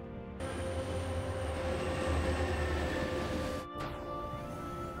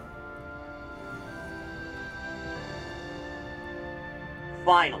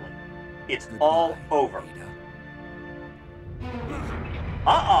 Finally. It's Goodbye, all over. Ada.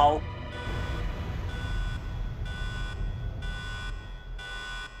 Uh-oh.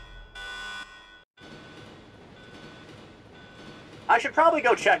 I should probably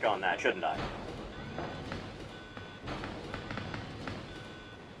go check on that, shouldn't I?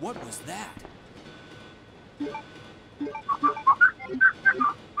 What was that?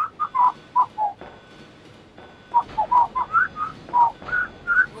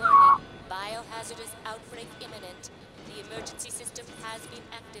 Warning, biohazardous outbreak imminent. The emergency system has been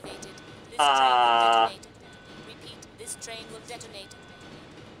activated. This train will detonate. Repeat, this train will detonate.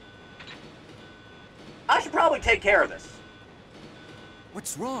 I should probably take care of this.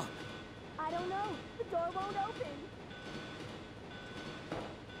 What's wrong? I don't know. The door won't open.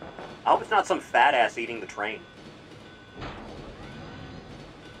 I hope it's not some fat ass eating the train.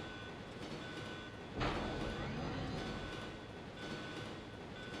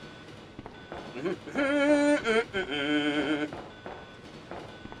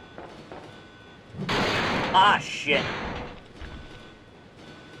 Ah, shit.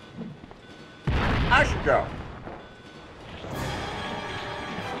 I should go.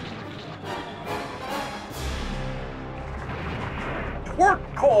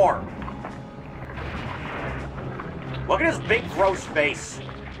 Twerk core! Look at his big gross face.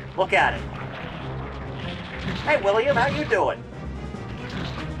 Look at it. Hey, William, how you doing?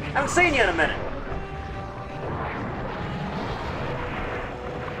 Haven't seen you in a minute.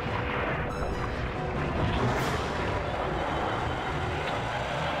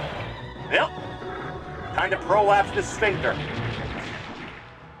 Yep. Time to prolapse this sphincter.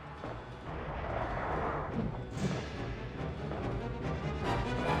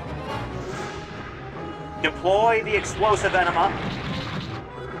 Deploy the explosive enema.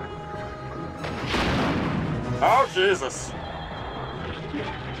 Oh, Jesus.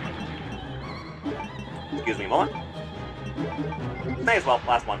 Excuse me a moment. May as well,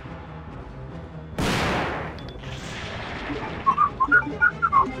 last one.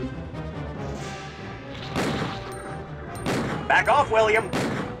 Back off, William.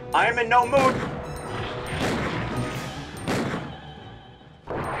 I am in no mood.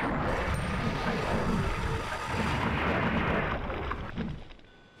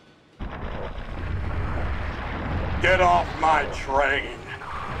 Get off my train.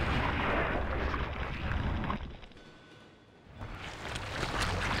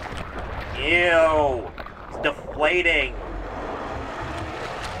 Ew. It's deflating.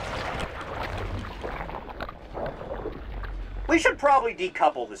 We should probably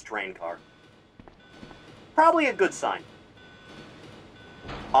decouple this train car. Probably a good sign.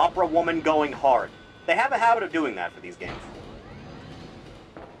 Opera woman going hard. They have a habit of doing that for these games.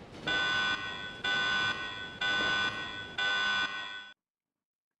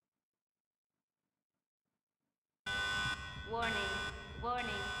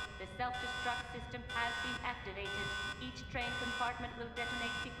 will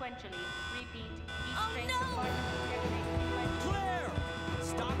detonate sequentially. Repeat, each Oh, train no! compartment will detonate sequentially. Claire!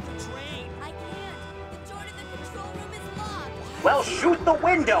 Stop the train! I can't. The door to the control room is locked. Well, shoot the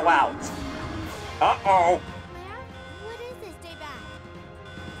window out! Uh-oh. Claire? What is this? Stay back.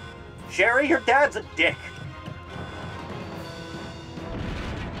 Sherry, your dad's a dick.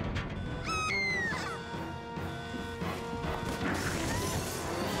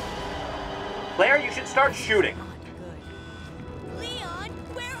 Claire, you should start shooting. Leon,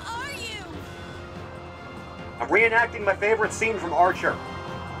 where are you? I'm reenacting my favorite scene from Archer.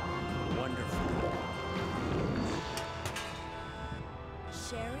 Wonderful.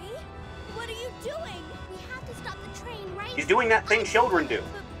 Sherry? What are you doing? We have to stop the train right He's doing that thing children do.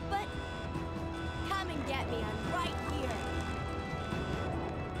 But come and get me. I'm right here.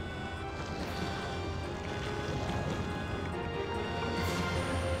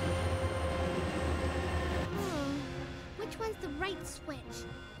 Which one's the right switch?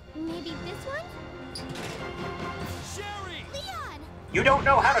 Maybe this one? Sherry! Leon! You don't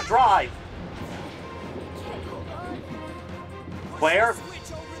know how to drive. Can't hold on. Claire,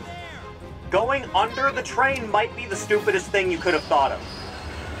 Switch over there! going under the train might be the stupidest thing you could have thought of.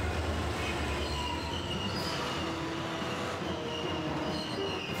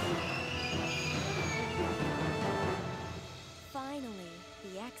 Finally,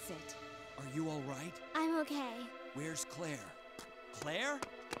 the exit. Are you all right? I'm okay. Where's Claire? Claire?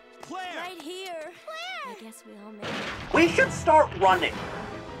 Claire! Right here. I guess we all made it. We should start running.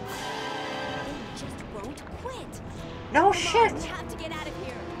 They just won't quit. No Come shit. on, we have to get out of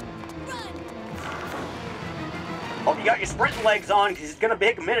here. Run! Hope you got your sprinting legs on, because it's gonna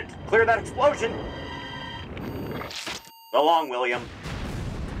take a minute to clear that explosion. So long, William.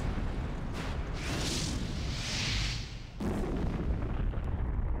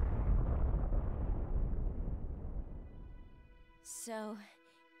 So,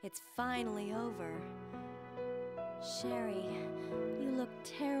 it's finally over. Sherry, you look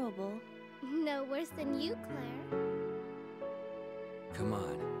terrible. No worse than you, Claire. Come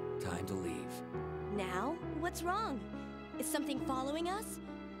on, time to leave. Now? What's wrong? Is something following us?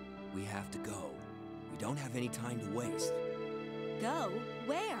 We have to go. We don't have any time to waste. Go?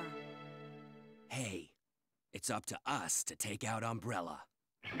 Where? Hey, it's up to us to take out Umbrella.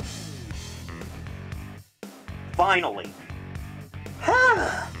 Finally.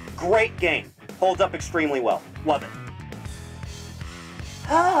 Great game. Holds up extremely well. Love it.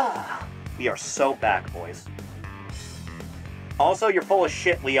 We are so back, boys. Also, you're full of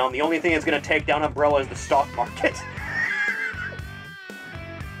shit, Leon. The only thing that's gonna take down Umbrella is the stock market.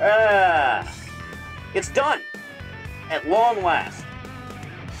 It's done. At long last.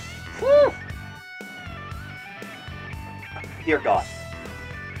 Whew. Dear God.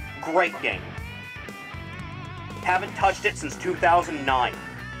 Great game. Haven't touched it since 2009.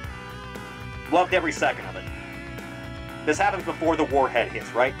 Loved every second of it. This happens before the warhead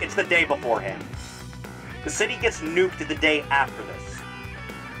hits, right? It's the day beforehand. The city gets nuked the day after this.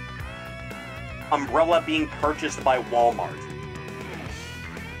 Umbrella being purchased by Walmart.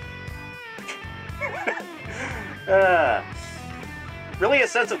 Really a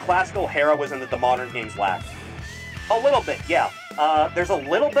sense of classical heroism that the modern games lack. A little bit, yeah. There's a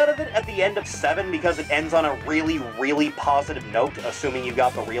little bit of it at the end of 7 because it ends on a really, really positive note, assuming you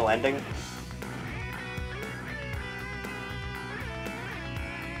got the real ending.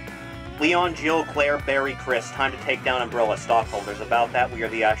 Leon, Jill, Claire, Barry, Chris, time to take down Umbrella stockholders. About that, we are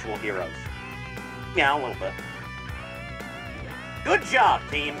the actual heroes. Yeah, a little bit. Good job,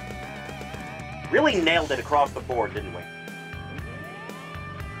 team! Really nailed it across the board, didn't we?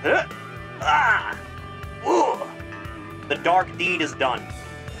 Ugh. The dark deed is done.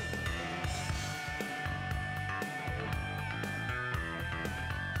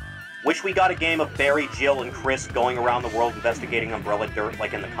 Wish we got a game of Barry, Jill, and Chris going around the world investigating Umbrella dirt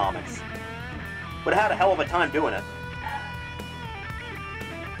like in the comics. Would have had a hell of a time doing it.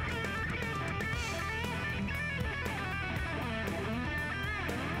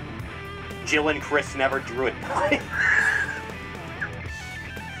 Jill and Chris never drew it.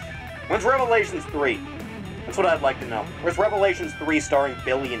 When's Revelations 3? That's what I'd like to know. Where's Revelations 3 starring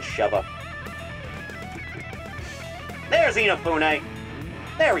Billy and Sheva? There's Inafune!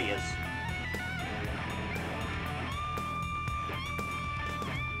 There he is.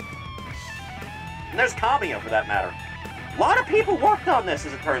 And there's Cameo, for that matter. A lot of people worked on this,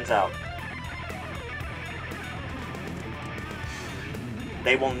 as it turns out.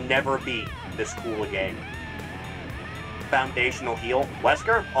 They will never be this cool again. Foundational heel.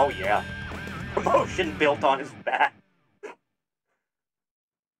 Wesker? Oh yeah. Promotion built on his back.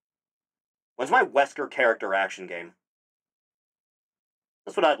 When's my Wesker character action game?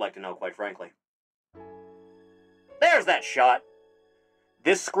 That's what I'd like to know, quite frankly. There's that shot!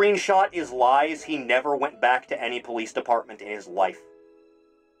 This screenshot is lies. He never went back to any police department in his life.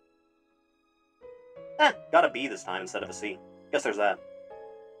 Got a B this time instead of a C. Guess there's that.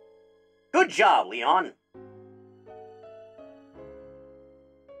 Good job, Leon!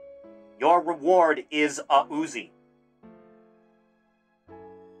 Your reward is a Uzi.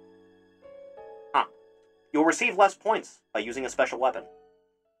 Huh. You'll receive less points by using a special weapon.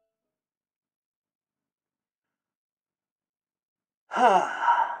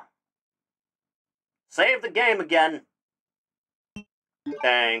 Save the game again.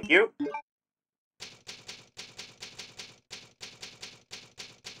 Thank you.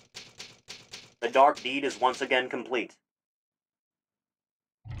 The dark deed is once again complete.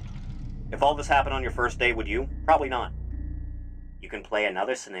 If all this happened on your first day, would you? Probably not. You can play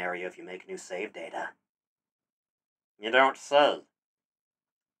another scenario if you make new save data. You don't say.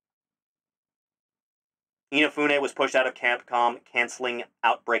 Inafune was pushed out of Capcom, canceling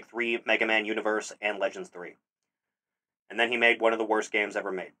Outbreak 3, Mega Man Universe, and Legends 3. And then he made one of the worst games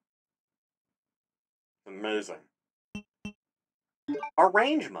ever made. Amazing.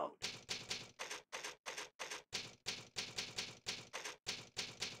 Arrange mode.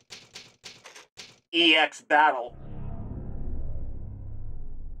 EX Battle.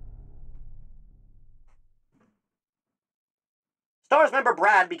 Stars member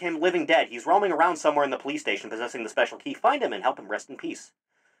Brad became living dead. He's roaming around somewhere in the police station possessing the special key. Find him and help him rest in peace.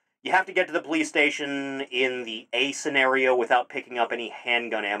 You have to get to the police station in the A scenario without picking up any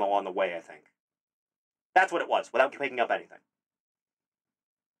handgun ammo on the way, I think. That's what it was, without picking up anything.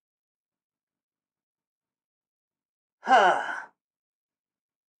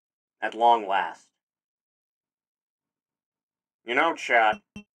 At long last. You know, chat,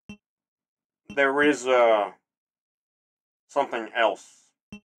 there is, something else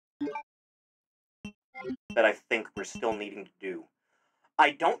that I think we're still needing to do.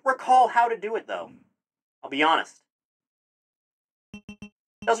 I don't recall how to do it, though. I'll be honest.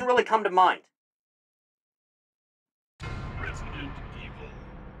 Doesn't really come to mind. Resident Evil.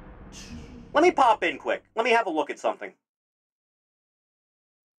 Let me pop in quick. Let me have a look at something.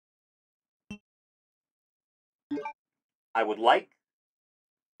 I would like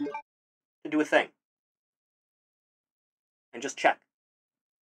to do a thing. And just check.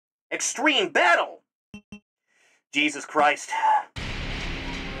 Extreme battle! Jesus Christ.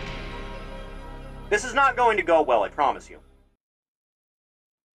 This is not going to go well, I promise you.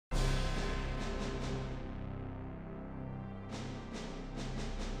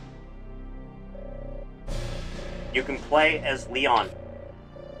 You can play as Leon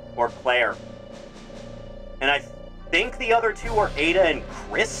or Claire. And I think the other two are Ada and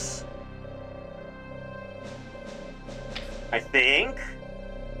Chris? I think.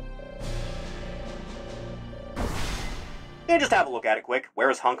 Yeah, just have a look at it quick. Where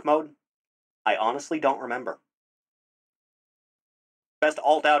is hunk mode? I honestly don't remember. Best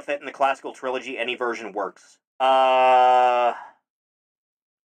alt outfit in the classical trilogy, any version works.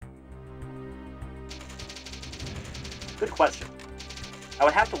 Good question. I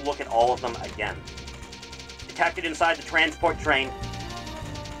would have to look at all of them again. Detected inside the transport train.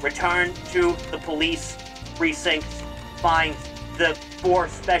 Return to the police precinct. Find the 4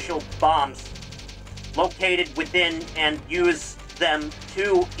 special bombs located within and use them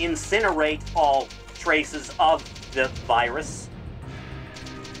to incinerate all traces of the virus.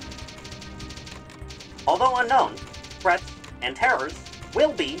 Although unknown, threats and terrors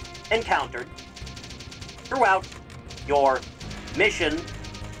will be encountered throughout your mission.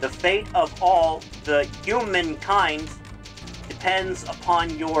 The fate of all the humankind depends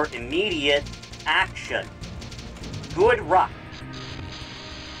upon your immediate action. Good luck.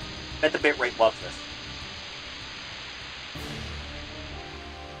 Bet the bitrate loves this.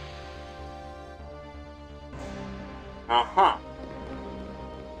 Uh-huh.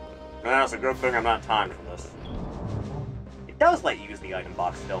 That's a good thing I'm not timed for this. It does let you use the item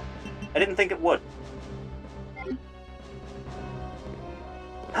box still. I didn't think it would.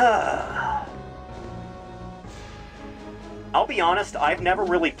 I'll be honest, I've never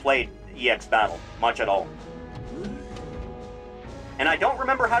really played EX Battle much at all. And I don't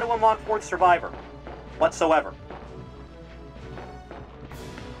remember how to unlock 4th Survivor whatsoever.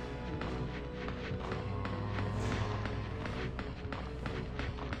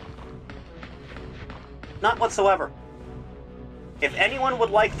 Not whatsoever. If anyone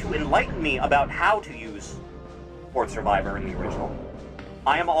would like to enlighten me about how to use 4th Survivor in the original,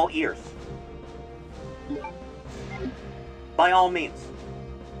 I am all ears. By all means.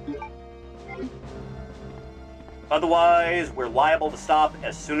 Otherwise, we're liable to stop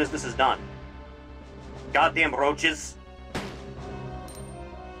as soon as this is done. Goddamn roaches.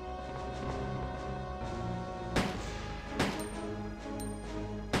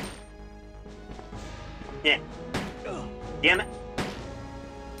 Yeah. Damn it.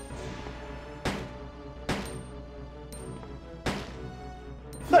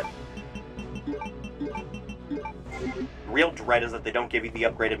 But real dread is that they don't give you the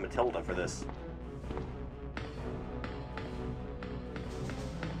upgraded Matilda for this.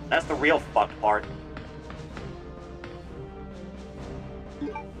 That's the real fucked part.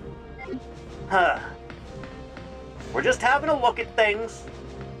 Huh. We're just having a look at things.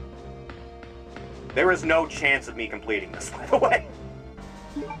 There is no chance of me completing this, by the way.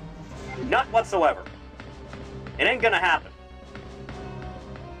 None whatsoever. It ain't gonna happen.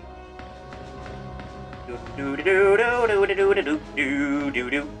 Do do do do do do do do do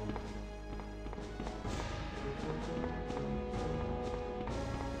do.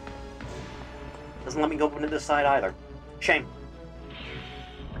 Doesn't let me go into this side either. Shame.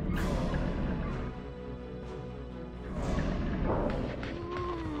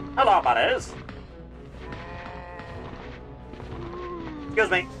 Hello, buddies. Excuse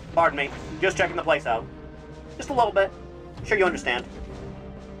me. Pardon me. Just checking the place out. Just a little bit. Sure you understand.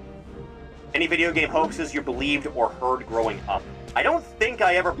 Any video game hoaxes you believed or heard growing up? I don't think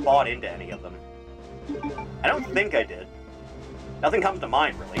I ever bought into any of them. I don't think I did. Nothing comes to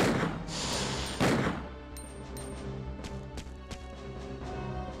mind, really.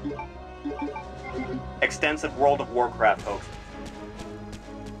 Extensive World of Warcraft hoaxes.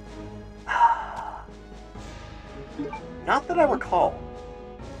 Not that I recall.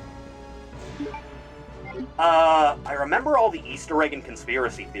 I remember all the Easter egg and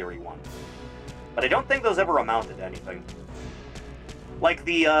conspiracy theory ones, but I don't think those ever amounted to anything. Like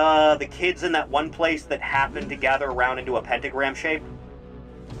the kids in that one place that happened to gather around into a pentagram shape.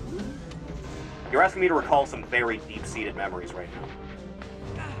 You're asking me to recall some very deep-seated memories right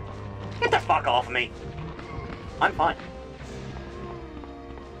now. Get the fuck off of me! I'm fine.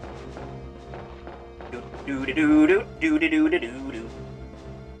 Do do do do do do do do do do.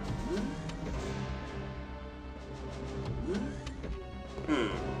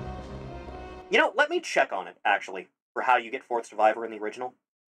 You know, let me check on it, actually, for how you get Fourth Survivor in the original.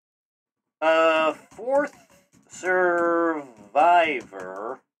 Fourth Survivor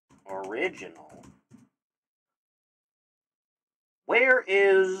original. Where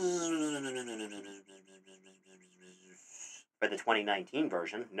is... For the 2019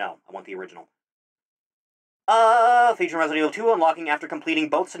 version? No, I want the original. Featuring Resident Evil 2 unlocking after completing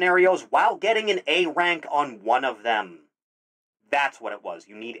both scenarios while getting an A rank on one of them. That's what it was.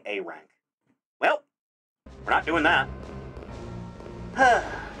 You need A rank. Well, we're not doing that.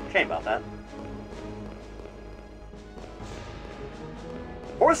 Shame about that.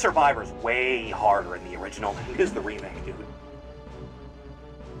 Fourth Survivor's way harder in the original than it is the remake, dude.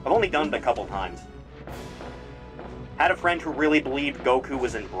 I've only done it a couple times. Had a friend who really believed Goku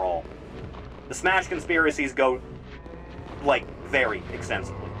was in Brawl. The Smash conspiracies go, like, very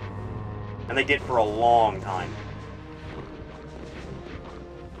extensively. And they did for a long time.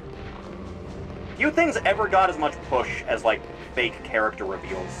 Few things ever got as much push as, like, fake character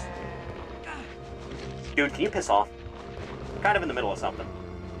reveals. Dude, can you piss off? I'm kind of in the middle of something.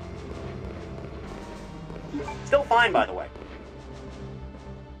 Still fine, by the way.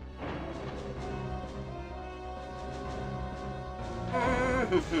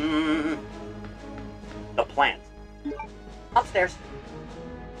 The plant. Upstairs.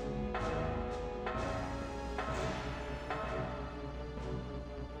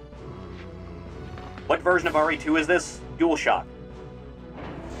 What version of RE2 is this? DualShock.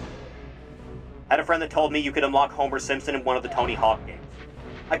 I had a friend that told me you could unlock Homer Simpson in one of the Tony Hawk games.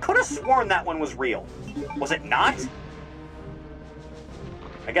 I could have sworn that one was real. Was it not?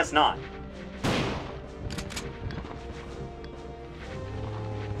 I guess not.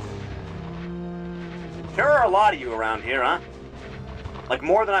 There are a lot of you around here, huh? Like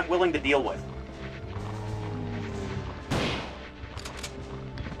more than I'm willing to deal with.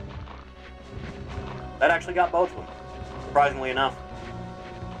 That actually got both of them, surprisingly enough.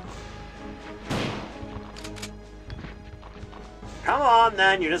 Come on,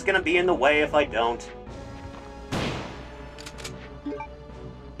 then. You're just gonna be in the way if I don't.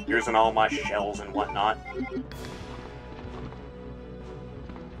 Using all my shells and whatnot.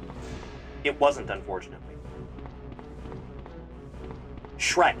 It wasn't, unfortunately.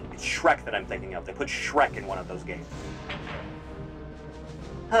 Shrek. It's Shrek that I'm thinking of. They put Shrek in one of those games.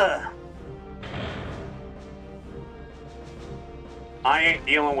 I ain't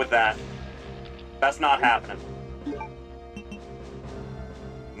dealing with that. That's not happening.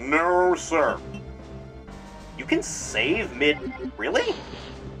 No, sir. You can save mid... Really?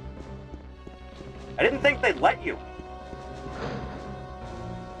 I didn't think they'd let you.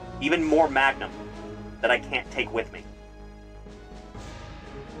 Even more Magnum that I can't take with me.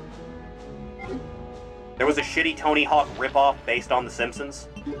 There was a shitty Tony Hawk ripoff based on The Simpsons.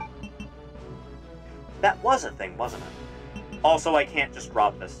 That was a thing, wasn't it? Also, I can't just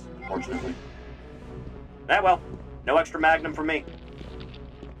drop this, unfortunately. Ah, well. No extra Magnum for me.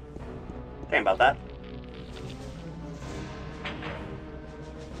 Shame about that.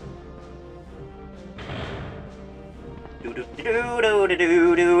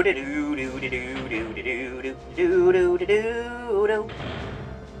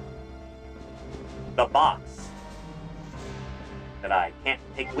 The box that I can't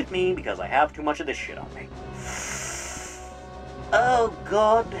take with me because I have too much of this shit on me. Oh,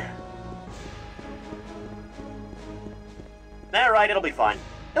 God. Alright, it'll be fine.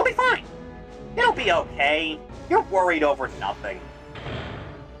 It'll be fine. It'll be okay. You're worried over nothing.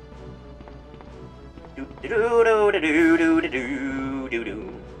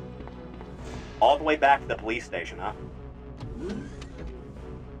 All the way back to the police station, huh?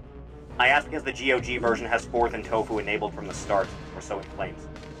 I asked because the GOG version has Fourth and Tofu enabled from the start, or so it claims.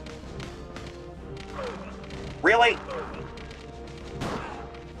 Really?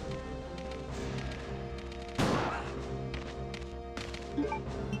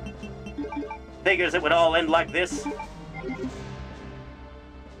 Figures it would all end like this.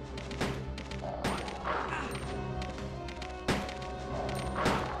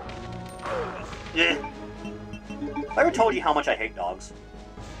 Yeah. Have I ever told you how much I hate dogs?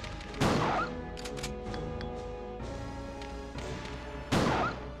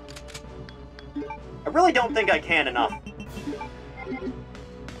 I really don't think I can enough.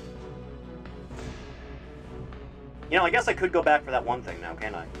 You know, I guess I could go back for that one thing now,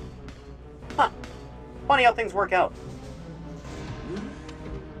 can't I? Huh. Funny how things work out.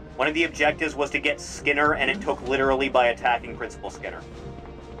 One of the objectives was to get Skinner, and it took literally by attacking Principal Skinner.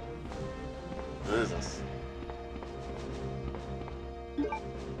 Jesus.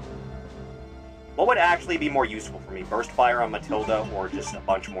 What would actually be more useful for me? Burst fire on Matilda or just a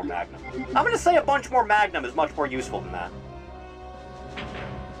bunch more Magnum? I'm gonna say a bunch more Magnum is much more useful than that.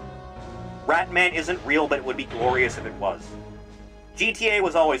 Ratman isn't real, but it would be glorious if it was. GTA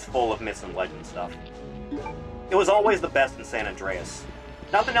was always full of myths and legend stuff. It was always the best in San Andreas.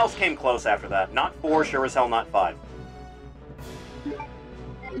 Nothing else came close after that. Not 4, sure as hell not 5.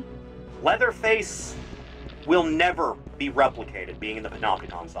 Leatherface will never be replicated, being in the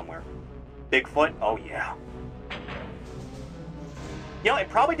Panopticon somewhere. Bigfoot? Oh yeah. You know, it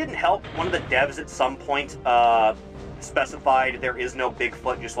probably didn't help. One of the devs at some point specified there is no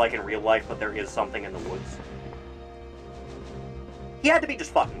Bigfoot just like in real life, but there is something in the woods. He had to be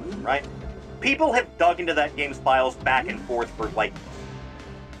just fucking with him, right? People have dug into that game's files back and forth for like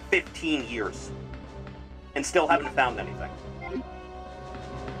 15 years and still haven't found anything.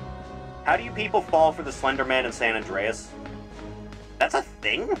 How do you people fall for the Slender Man in San Andreas? That's a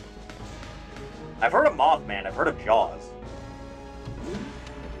thing? I've heard of Mothman, I've heard of Jaws.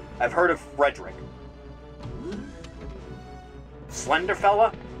 I've heard of Frederick. Slender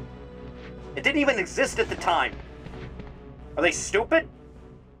Fella? It didn't even exist at the time. Are they stupid?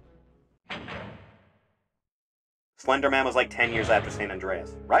 Slender Man was like 10 years after San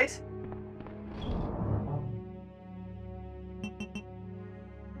Andreas, right?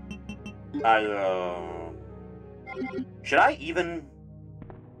 Should I even...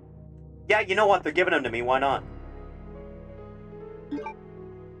 Yeah, you know what? They're giving them to me. Why not?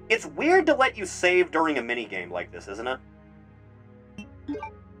 It's weird to let you save during a minigame like this, isn't it?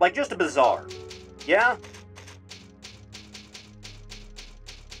 Like, just bizarre. Yeah?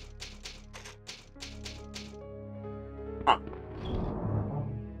 Huh.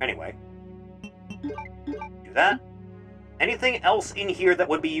 Anyway. Do that. Anything else in here that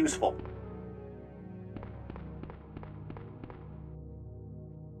would be useful?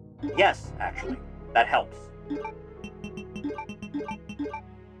 Yes, actually. That helps.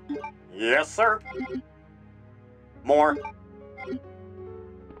 Yes, sir. More.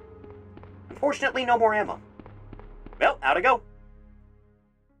 Unfortunately, no more ammo. Well, how'd it go?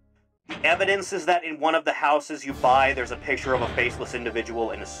 The evidence is that in one of the houses you buy, there's a picture of a faceless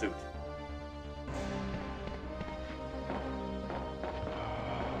individual in a suit.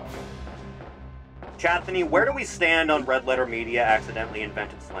 Chathany, where do we stand on Red Letter Media accidentally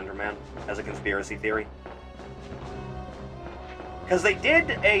invented Slender Man as a conspiracy theory? Because they did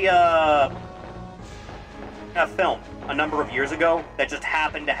a film a number of years ago that just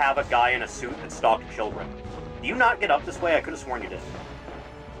happened to have a guy in a suit that stalked children. Do you not get up this way? I could have sworn you did.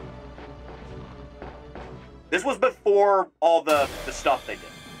 This was before all the stuff they did.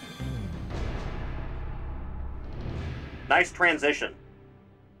 Nice transition.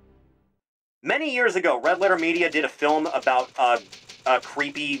 Many years ago, Red Letter Media did a film about a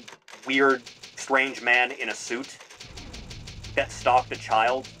creepy, weird, strange man in a suit that stalked a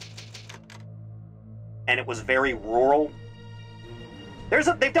child. And it was very rural.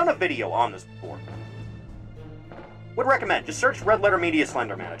 They've done a video on this before. Would recommend. Just search Red Letter Media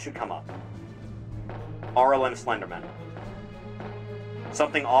Slenderman. It should come up. RLM Slenderman.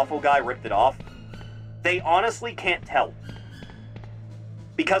 Something Awful Guy ripped it off. They honestly can't tell.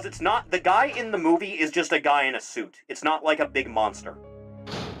 Because it's not... The guy in the movie is just a guy in a suit. It's not like a big monster.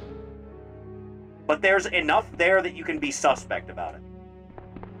 But there's enough there that you can be suspect about it.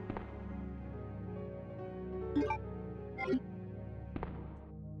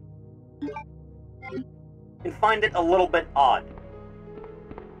 And find it a little bit odd.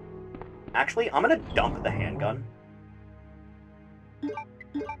 Actually, I'm gonna dump the handgun.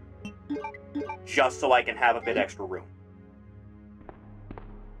 Just so I can have a bit extra room.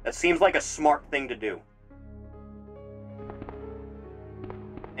 That seems like a smart thing to do.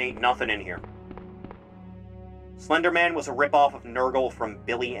 Ain't nothing in here. Slenderman was a ripoff of Nurgle from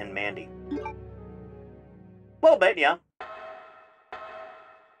Billy and Mandy. Well, bit, yeah.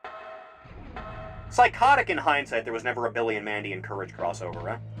 Psychotic in hindsight, there was never a Billy and Mandy and Courage crossover,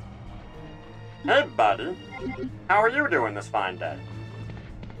 right? Hey, buddy. How are you doing this fine day?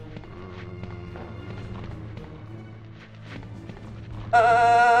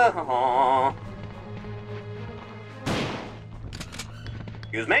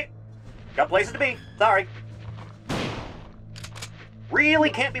 Excuse me. Got places to be. Sorry. Really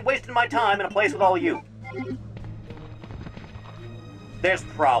can't be wasting my time in a place with all of you. There's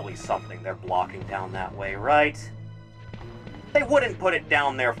probably something they're blocking down that way, right? They wouldn't put it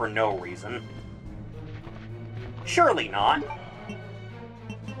down there for no reason. Surely not.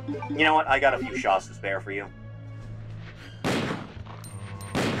 You know what? I got a few shots to spare for you.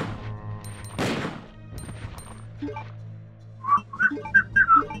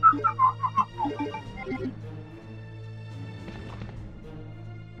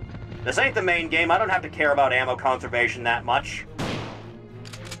 This ain't the main game. I don't have to care about ammo conservation that much.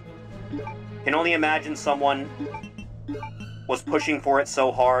 Can only imagine someone was pushing for it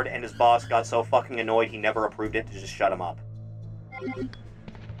so hard and his boss got so fucking annoyed he never approved it to just shut him up.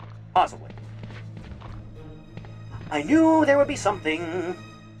 Possibly. I knew there would be something.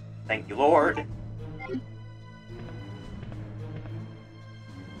 Thank you, Lord.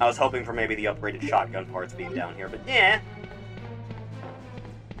 I was hoping for maybe the upgraded shotgun parts being down here, but yeah.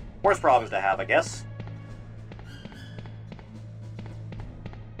 Worse problems to have, I guess.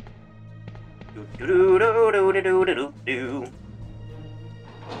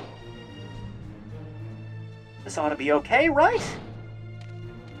 This ought to be okay, right?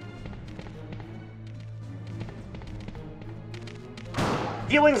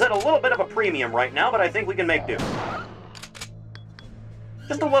 Healing's at a little bit of a premium right now, but I think we can make do.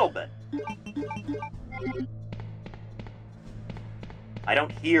 Just a little bit. I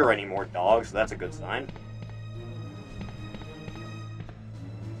don't hear any more dogs, so that's a good sign.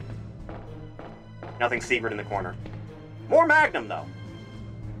 Nothing secret in the corner. More Magnum, though.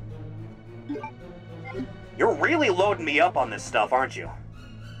 You're really loading me up on this stuff, aren't you?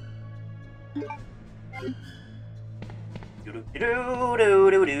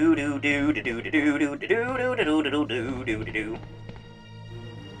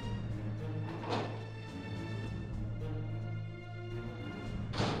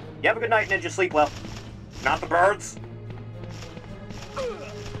 You have a good night, Ninja. Sleep well. Not the birds.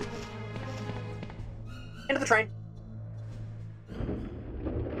 Into the train.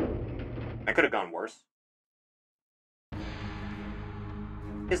 I could have gone worse.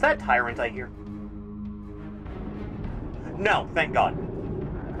 Is that Tyrant I hear? No, thank God.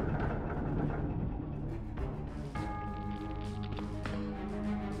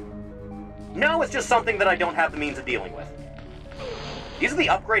 No, it's just something that I don't have the means of dealing with. These are the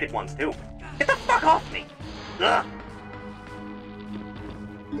upgraded ones, too. Get the fuck off me! Ugh.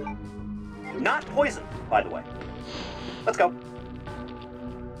 Not poison, by the way. Let's go.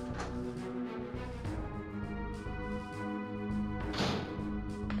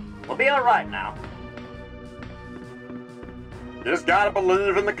 We'll be alright now. Just gotta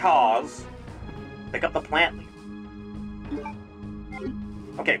believe in the cause. Pick up the plant leaf.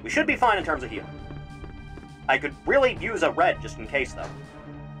 Okay, we should be fine in terms of healing. I could really use a red just in case, though.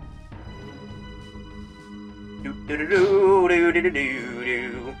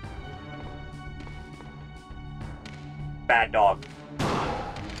 Do-do-do-do-do-do-do-do. Bad dog.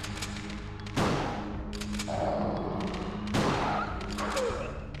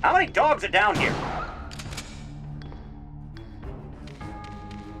 How many dogs are down here?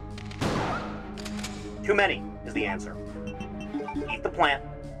 Too many is the answer. Eat the plant.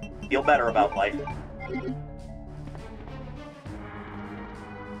 Feel better about life.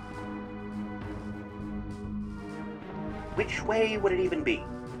 Which way would it even be?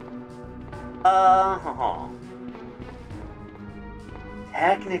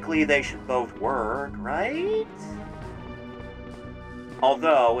 Technically, they should both work, right?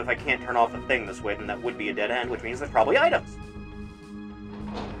 Although, if I can't turn off the thing this way, then that would be a dead end, which means there's probably items.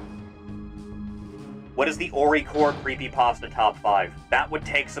 What is the Ori-Core Creepypasta Top 5? That would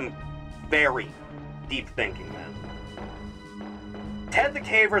take some very deep thinking, man. Ted the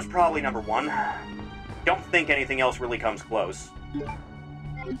Caver's probably number 1. Don't think anything else really comes close.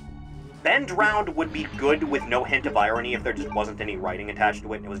 Bend Round would be good with no hint of irony if there just wasn't any writing attached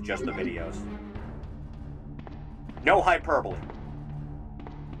to it and it was just the videos. No hyperbole.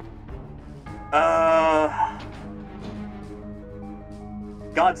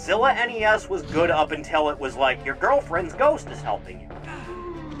 Godzilla NES was good up until it was like, your girlfriend's ghost is helping you.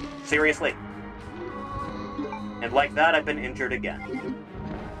 Seriously. And like that, I've been injured again.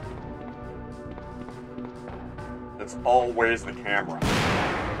 It's always the camera.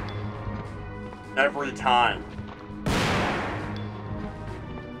 Every time.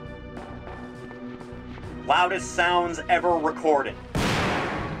 Loudest sounds ever recorded.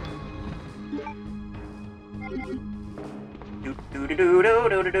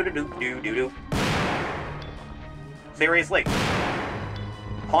 Seriously.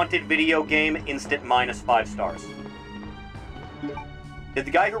 Haunted video game, instant -5 stars. Did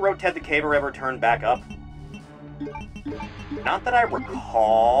the guy who wrote Ted the Caver ever turn back up? Not that I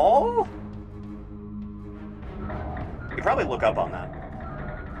recall. You could probably look up on that.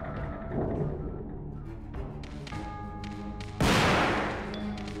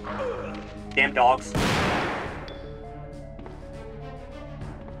 Damn dogs.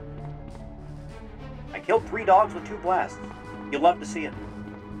 I killed 3 dogs with 2 blasts. You'll love to see it.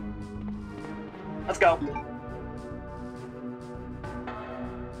 Let's go.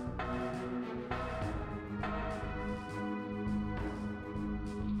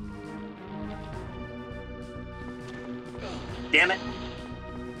 Damn it.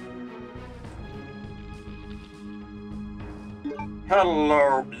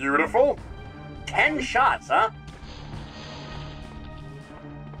 Hello, beautiful. 10 shots, huh?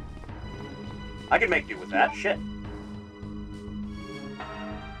 I could make do with that. Shit.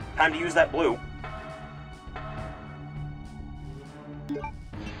 Time to use that blue.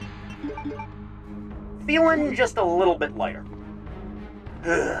 Feeling just a little bit lighter.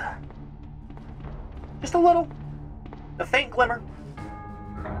 Ugh. Just a little. A faint glimmer.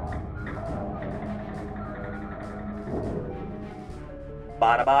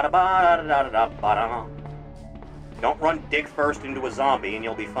 Ba-da-ba-da-ba-da-da-da-da-ba-da. Don't run dick first into a zombie and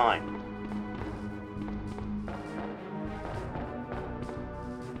you'll be fine.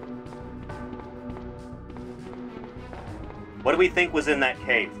 What do we think was in that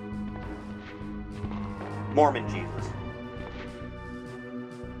cave? Mormon Jesus.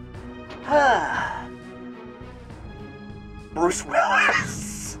 Bruce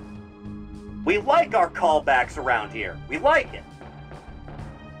Willis. We like our callbacks around here. We like it.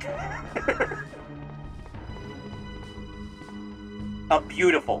 A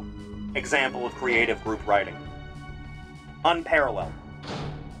beautiful example of creative group writing. Unparalleled.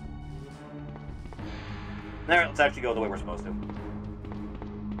 There, let's actually go the way we're supposed to.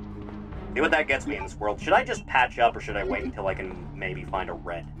 See what that gets me in this world. Should I just patch up, or should I wait until I can maybe find a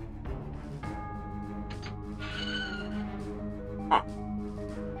red? Huh.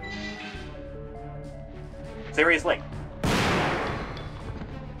 Seriously.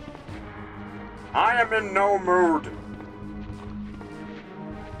 I am in no mood.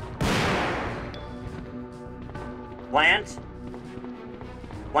 Plant.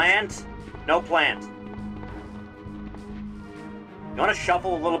 Plant. No plant. You want to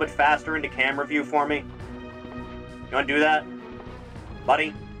shuffle a little bit faster into camera view for me? You want to do that?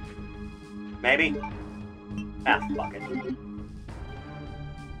 Buddy? Maybe? Ah, fuck it.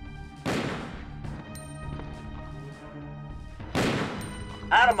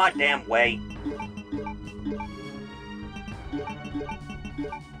 Out of my damn way.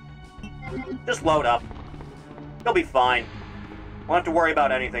 Just load up. You'll be fine. Won't have to worry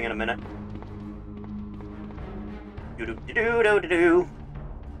about anything in a minute. Do-do-do-do-do-do.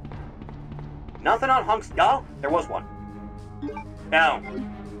 Nothing on Hunks. Oh, there was one. No.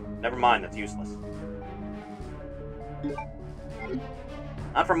 Never mind, that's useless.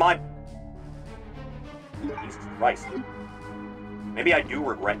 Not for my... Jesus Christ. Maybe I do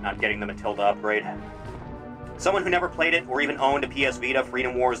regret not getting the Matilda upgrade. Someone who never played it or even owned a PS Vita,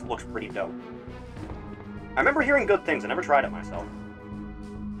 Freedom Wars looks pretty dope. I remember hearing good things. I never tried it myself.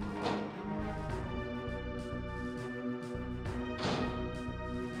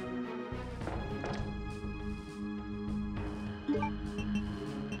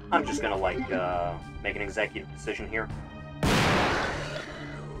 I'm just gonna, like, make an executive decision here.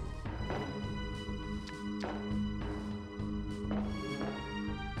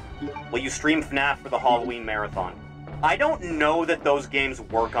 Will you stream FNAF for the Halloween Marathon? I don't know that those games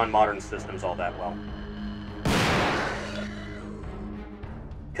work on modern systems all that well.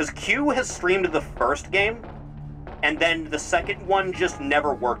 Because Q has streamed the first game, and then the second one just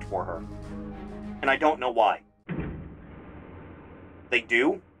never worked for her. And I don't know why. They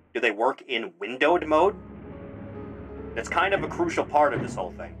do? Do they work in windowed mode? That's kind of a crucial part of this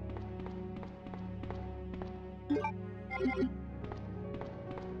whole thing.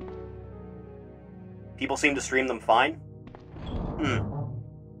 People seem to stream them fine. I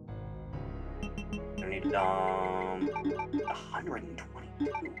need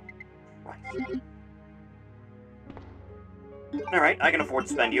 122. Right. Alright, I can afford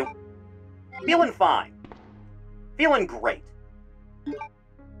to spend you. Feeling fine. Feeling great.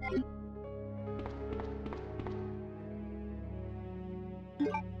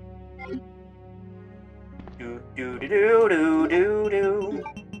 Do.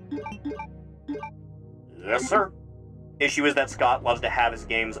 Yes, sir. Issue is that Scott loves to have his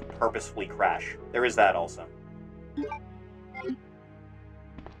games purposefully crash. There is that also.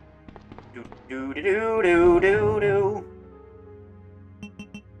 Do.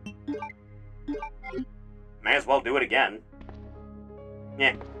 May as well do it again.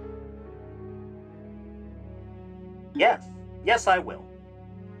 Yeah. Yes. Yes, I will.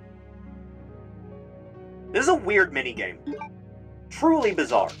 This is a weird minigame. Truly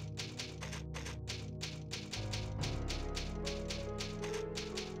bizarre.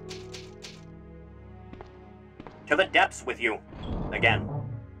 To the depths with you. Again.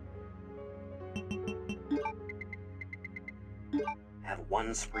 Have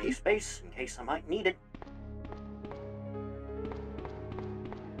one free space in case I might need it.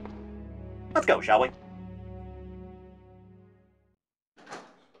 Let's go, shall we?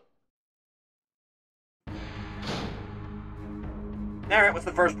 Alright, what's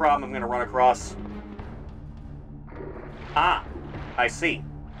the first problem I'm gonna run across? Ah, I see.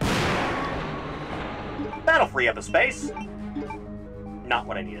 That'll free up a space. Not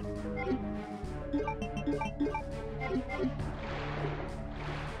what I needed.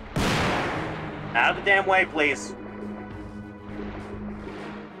 Out of the damn way, please.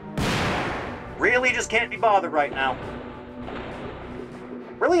 Really just can't be bothered right now.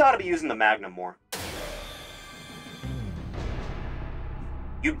 Really ought to be using the Magnum more.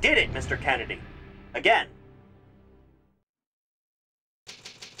 You did it, Mr. Kennedy. Again.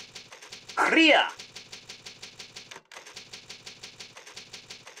 Clear.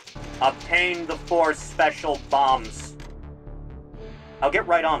 Obtain the 4 special bombs. I'll get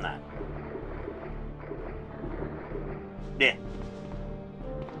right on that. Yeah.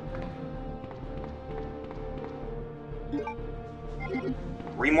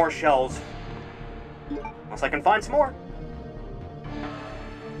 3 more shells. Unless I can find some more.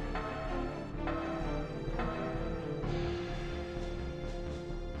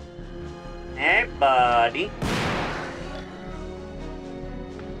 Hey, buddy.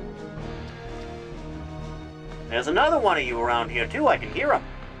 There's another one of you around here, too. I can hear him.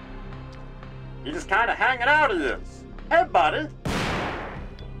 You're just kind of hanging out of this. Hey, buddy.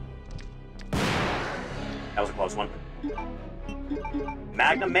 That was a close one.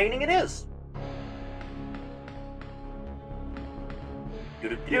 Magnum maining it is.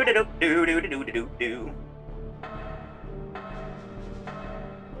 Do.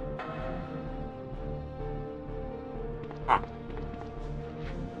 Huh.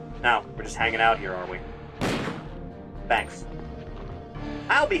 Now, we're just hanging out here, are we? Thanks.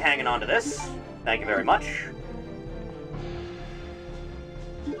 I'll be hanging on to this. Thank you very much.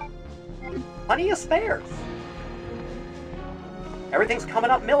 Plenty of spares. Everything's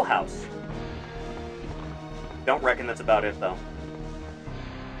coming up Millhouse. Don't reckon that's about it, though.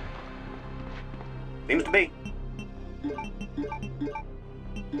 Seems to be.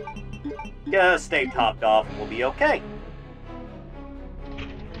 Just stay topped off and we'll be okay.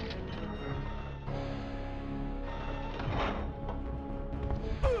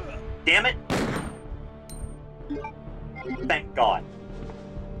 Damn it! Thank God.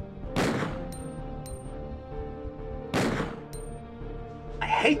 I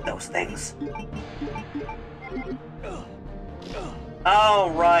hate those things.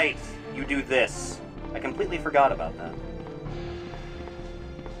 Oh, right. You do this. I completely forgot about that.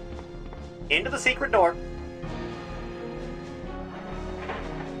 Into the secret door.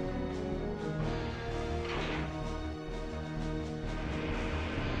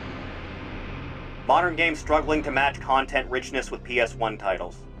 Modern games struggling to match content richness with PS1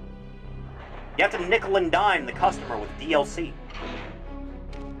 titles. You have to nickel and dime the customer with DLC.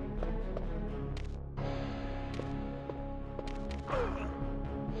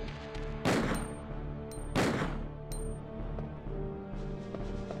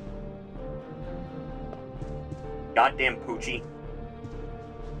 Goddamn Poochie.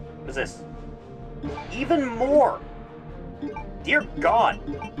 What is this? Even more! Dear God!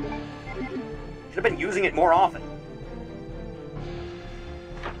 Should have been using it more often.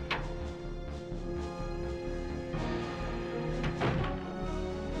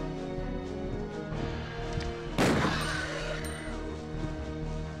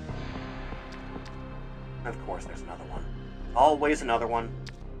 Of course there's another one. Always another one.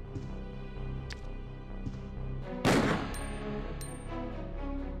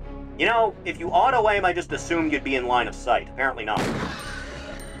 You know, if you auto-aim, I just assumed you'd be in line of sight. Apparently not.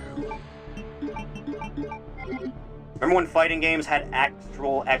 Remember when fighting games had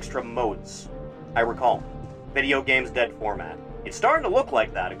actual extra modes? I recall. Video games dead format. It's starting to look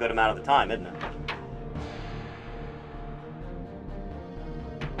like that a good amount of the time, isn't it?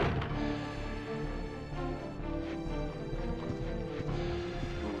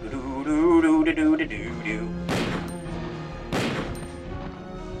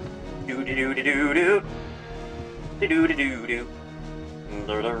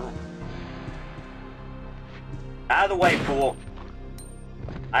 Out of the way, fool.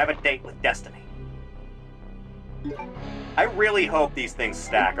 I have a date with destiny. I really hope these things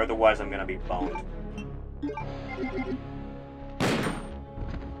stack, otherwise I'm gonna be boned.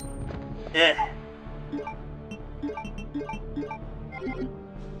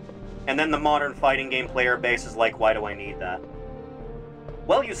 And then the modern fighting game player base is like, why do I need that?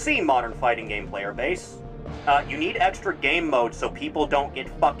 Well, you see, modern fighting game player base. You need extra game modes so people don't get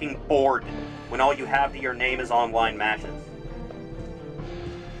fucking bored when all you have to your name is online matches.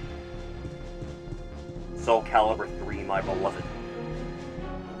 Soul Calibur 3, my beloved.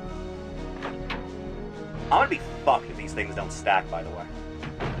 I'm gonna be fucked if these things don't stack, by the way.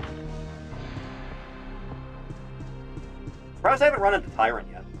 Surprised I haven't run into Tyrant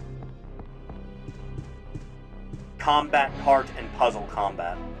yet. Combat cart and puzzle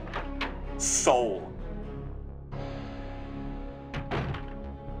combat. Soul.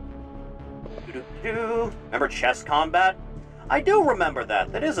 Remember chess combat? I do remember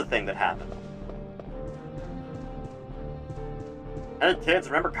that. That is a thing that happened. Hey kids,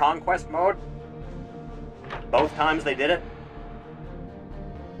 remember Conquest mode? Both times they did it?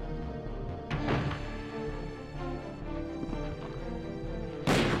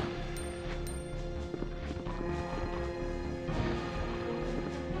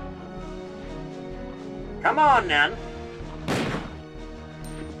 Come on, then.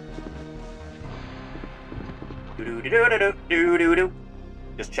 Do-do-do-do-do-do-do-do.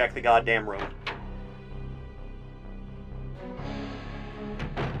 Just check the goddamn room.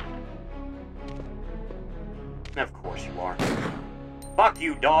 Of course you are. Fuck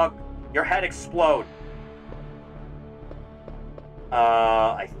you, dog. Your head explode.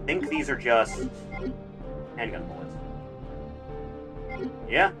 I think these are just handgun bullets.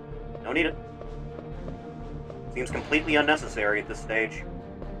 Yeah, don't need it. Seems completely unnecessary at this stage.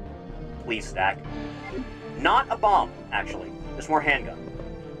 Please stack. Not a bomb, actually. Just more handgun.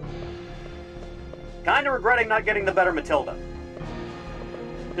 Kinda regretting not getting the better Matilda.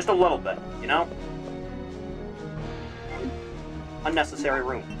 Just a little bit, you know? Unnecessary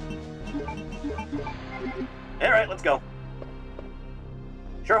room. Alright, let's go.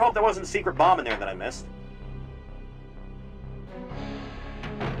 Sure hope there wasn't a secret bomb in there that I missed.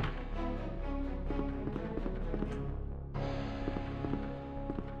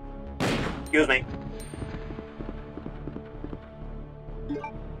 Excuse me.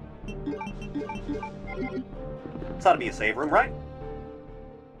 This ought to be a save room, right?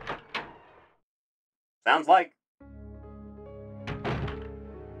 Sounds like.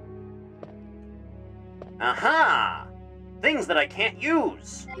 Aha! Things that I can't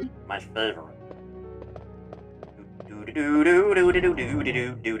use. My favorite. Do do do do do do do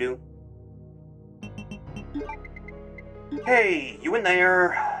do do do. Hey, you in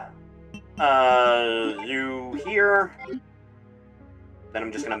there? You here? Then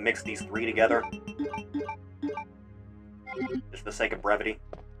I'm just gonna mix these three together. Just for the sake of brevity.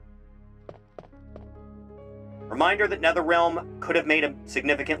 Reminder that NetherRealm could have made a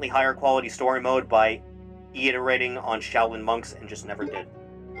significantly higher quality story mode by iterating on Shaolin monks and just never did.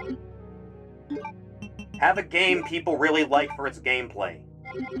 Have a game people really like for its gameplay.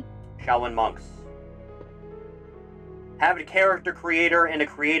 Shaolin monks. Have a character creator and a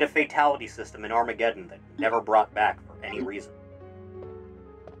creative fatality system in Armageddon that never brought back for any reason.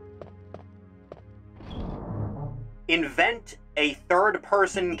 Invent a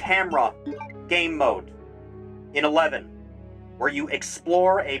third-person camera game mode in 11, where you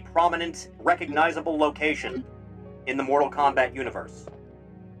explore a prominent, recognizable location in the Mortal Kombat universe.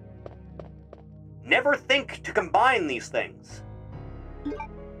 Never think to combine these things.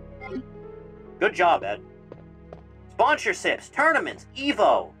 Good job, Ed. Sponsorships, tournaments,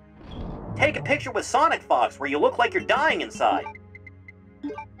 Evo. Take a picture with Sonic Fox where you look like you're dying inside.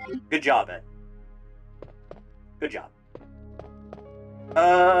 Good job, Ed. Good job.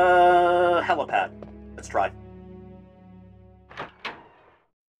 Helipad. Let's try.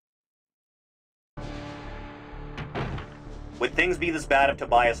 Would things be this bad if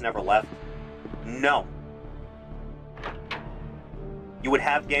Tobias never left? No. You would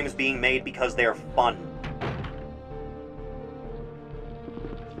have games being made because they're fun.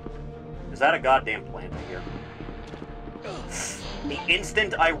 Is that a goddamn plant I hear? The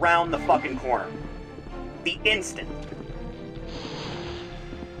instant I round the fucking corner. The instant.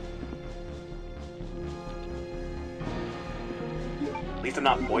 At least I'm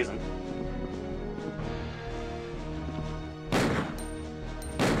not poisoned.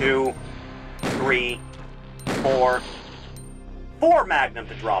 2, 3, 4. 4 Magnum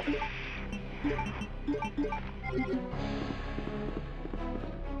to drop it.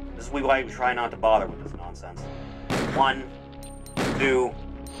 This is why we try not to bother with this nonsense. 1, 2,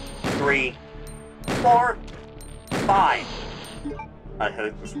 3, 4, 5. I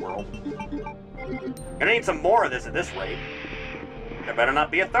hate this world. Gonna need some more of this at this rate. There better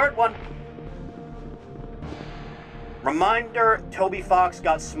not be a third one. Reminder, Toby Fox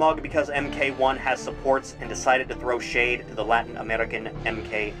got smug because MK1 has supports and decided to throw shade to the Latin American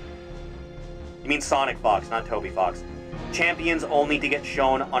MK. You mean Sonic Fox, not Toby Fox. Champions only to get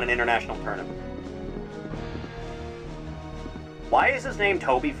shown on an international tournament. Why is his name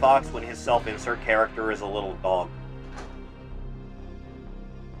Toby Fox when his self-insert character is a little dog?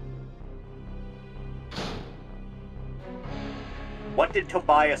 What did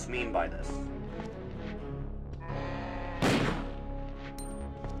Tobias mean by this?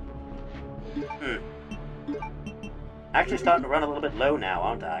 Actually starting to run a little bit low now,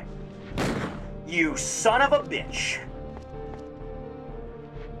 aren't I? You son of a bitch!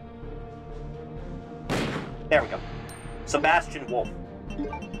 There we go. Sebastian Wolf.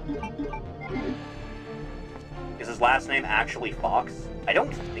 Is his last name actually Fox? I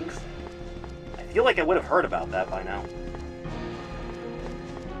don't think so. I feel like I would have heard about that by now.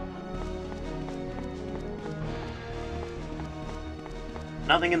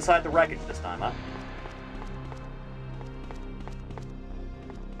 Nothing inside the wreckage this time, huh?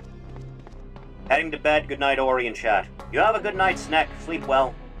 Heading to bed. Good night, Ori and chat. You have a good night's snack. Sleep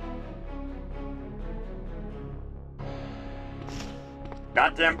well.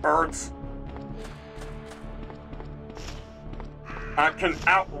 Goddamn birds. I can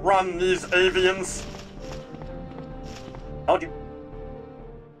outrun these avians. Told you.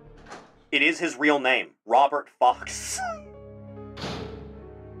 It is his real name, Robert Fox.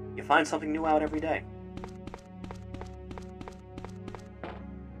 You find something new out every day.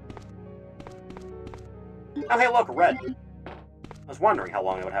 Oh, hey, look, a red. I was wondering how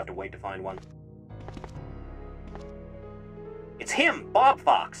long I would have to wait to find one. It's him, Bob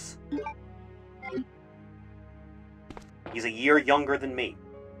Fox. He's a year younger than me.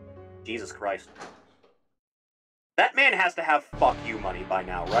 Jesus Christ. That man has to have fuck you money by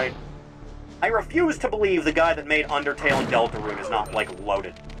now, right? I refuse to believe the guy that made Undertale and Deltarune is not, like,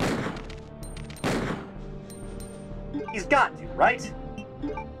 loaded. He's got to, right?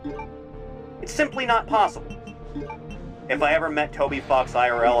 It's simply not possible. If I ever met Toby Fox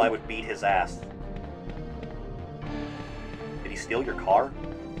IRL, I would beat his ass. Did he steal your car?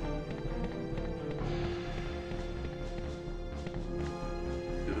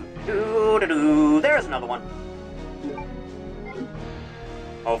 There's another one.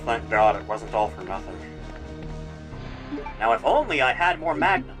 Oh, thank God, it wasn't all for nothing. Now, if only I had more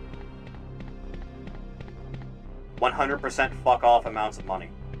Magnum. 100% fuck off amounts of money.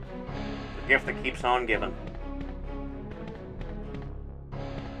 The gift that keeps on giving.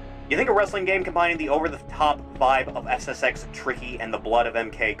 You think a wrestling game combining the over-the-top vibe of SSX Tricky and the blood of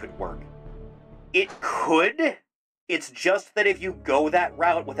MK could work? It could, It's just that if you go that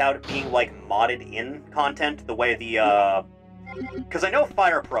route without it being, like, modded in content, the way the, because I know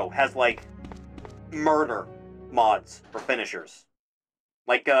Fire Pro has, like, murder mods for finishers.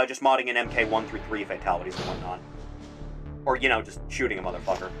 Like, just modding in MK1-3 fatalities and whatnot. Or, you know, just shooting a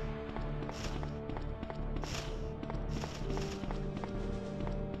motherfucker.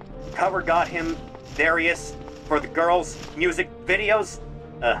 Cover got him Darius for the girls' music videos?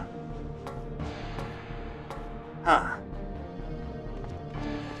 Huh.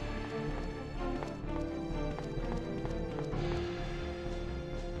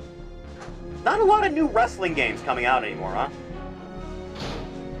 Not a lot of new wrestling games coming out anymore, huh?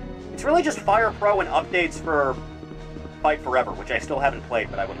 It's really just Fire Pro and updates for Fight Forever, which I still haven't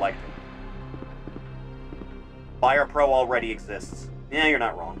played, but I would like to. Fire Pro already exists. Yeah, you're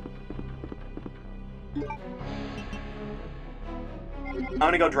not wrong. I'm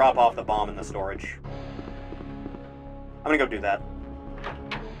gonna go drop off the bomb in the storage. I'm gonna go do that.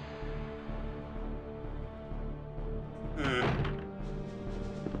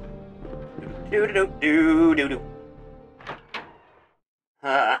 Do-do-do-do-do-do.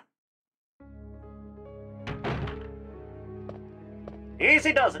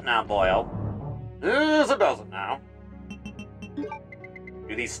 Easy does it now, boyo. Easy does it now.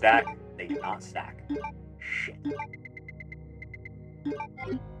 Do these stack? They do not stack. Shit.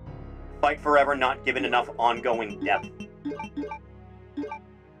 Fight Forever not given enough ongoing depth.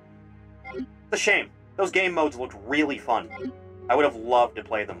 It's a shame. Those game modes looked really fun. I would have loved to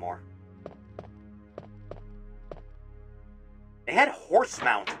play them more. They had horse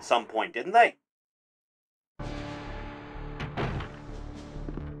mounts at some point, didn't they?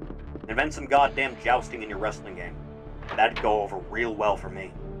 Invent some goddamn jousting in your wrestling game. That'd go over real well for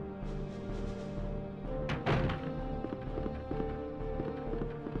me.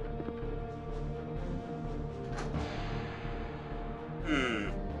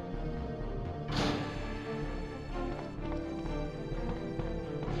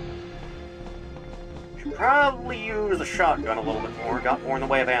 Should probably use the shotgun a little bit more. Got more in the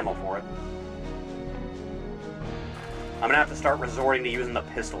way of ammo for it. I'm gonna have to start resorting to using the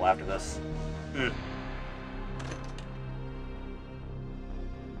pistol after this.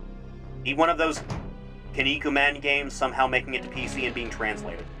 Need one of those Kinnikuman games somehow making it to PC and being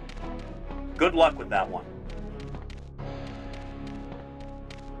translated. Good luck with that one.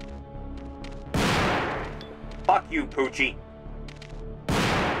 Fuck you, Poochie.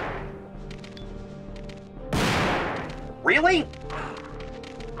 Really?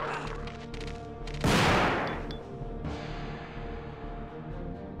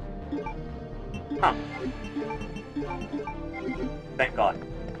 Huh. Thank God.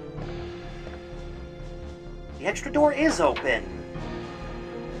 The extra door is open.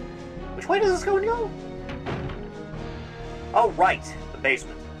 Which way does this go? Oh, right. The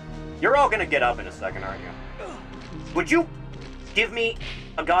basement. You're all gonna get up in a second, aren't you? Would you give me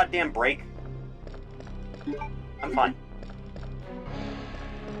a goddamn break? I'm fine.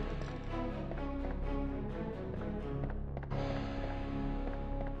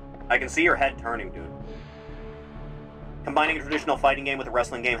 I can see your head turning, dude. Combining a traditional fighting game with a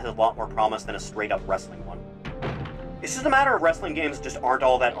wrestling game has a lot more promise than a straight-up wrestling one. It's just a matter of wrestling games just aren't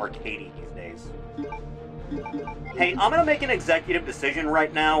all that arcadey these days. Hey, I'm gonna make an executive decision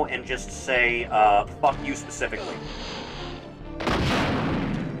right now and just say, fuck you specifically.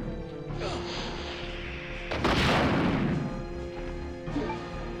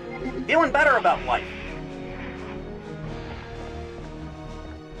 Feeling better about life.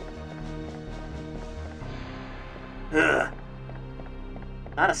 Ugh.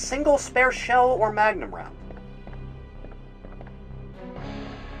 Not a single spare shell or magnum round.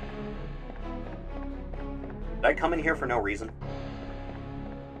 Did I come in here for no reason?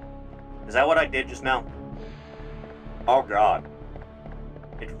 Is that what I did just now? Oh God.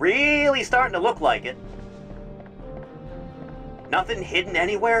 It's really starting to look like it. Nothing hidden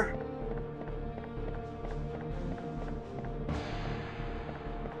anywhere?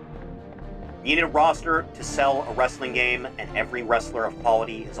 You need a roster to sell a wrestling game, and every wrestler of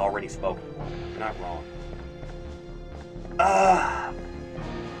quality is already spoken for. You're not wrong.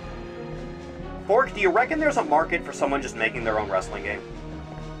 Fork, do you reckon there's a market for someone just making their own wrestling game?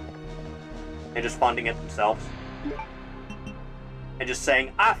 And just funding it themselves? And just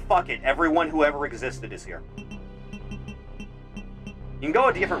saying, fuck it, everyone who ever existed is here. You can go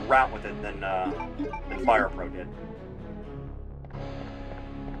a different route with it than Fire Pro did.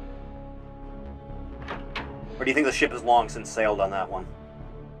 Or do you think the ship has long since sailed on that one?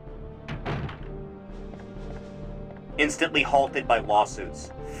 Instantly halted by lawsuits.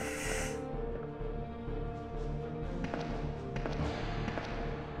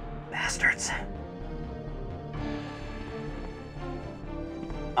 bastards.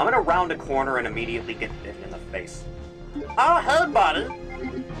 I'm gonna round a corner and immediately get bitten in the face. Oh, hey, buddy.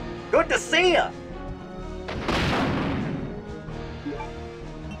 Good to see ya.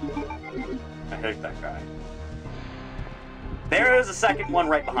 I hate that guy. There is a second one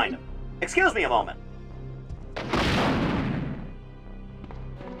right behind him. Excuse me a moment.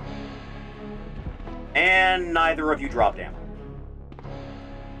 And neither of you dropped ammo.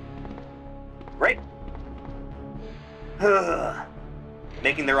 Great.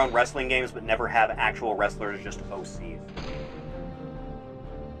 Making their own wrestling games but never have actual wrestlers, just OCs.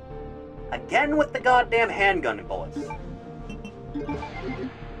 Again with the goddamn handgun bullets.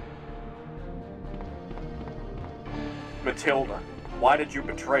 Matilda, why did you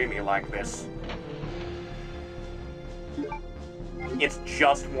betray me like this? It's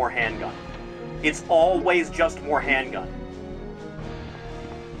just more handgun. It's always just more handgun.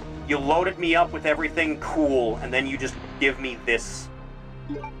 You loaded me up with everything cool, and then you just give me this.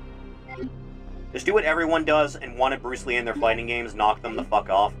 Just do what everyone does and wanted Bruce Lee in their fighting games, knock them the fuck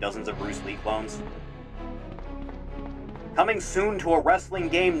off, dozens of Bruce Lee clones. Coming soon to a wrestling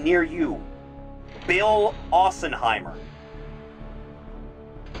game near you. Bill Ossenheimer.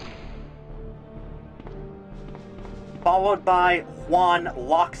 Followed by Juan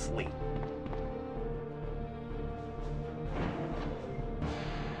Loxley.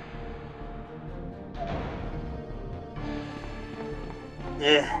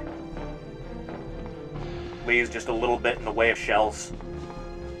 Please, just a little bit in the way of shells.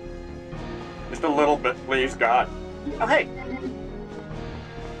 Just a little bit, please, God. Oh, hey.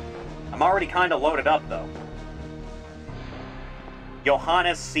 I'm already kind of loaded up, though.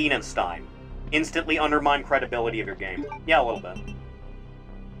 Johannes Sienenstein. Instantly undermine credibility of your game. Yeah, a little bit.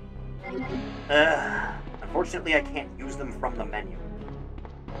 Unfortunately, I can't use them from the menu.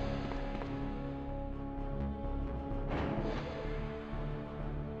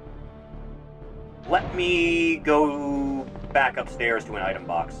 Let me go back upstairs to an item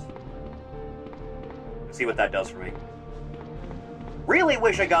box. And see what that does for me. Really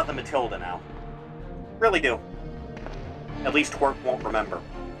wish I got the Matilda now. Really do. At least Twerk won't remember.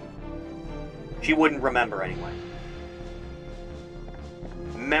 She wouldn't remember anyway.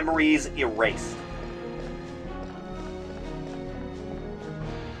 Memories erased.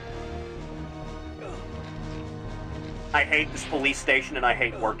 I hate this police station and I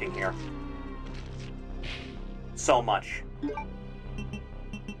hate working here. So much. The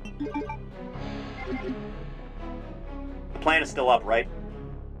plan is still up, right?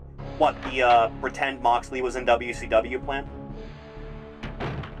 What, the, pretend Moxley was in WCW plan?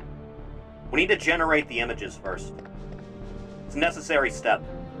 We need to generate the images first. It's a necessary step.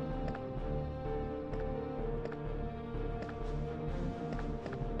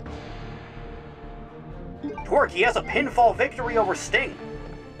 Twerk, he has a pinfall victory over Sting.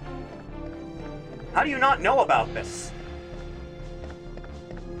 How do you not know about this?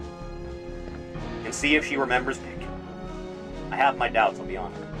 And see if she remembers Pick. I have my doubts, I'll be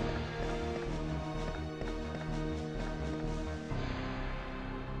honest.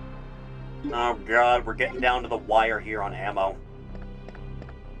 Oh god, we're getting down to the wire here on ammo.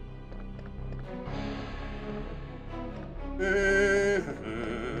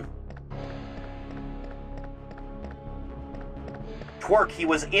 Twerk, he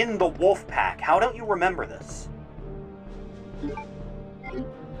was in the wolf pack. How don't you remember this?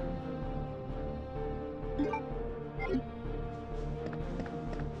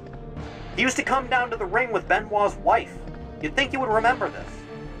 He used to come down to the ring with Benoit's wife. You'd think you would remember this.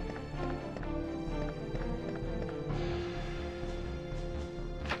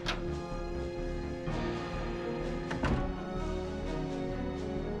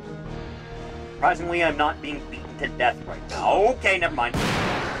 Surprisingly, I'm not being beaten to death right now. Okay, never mind. Of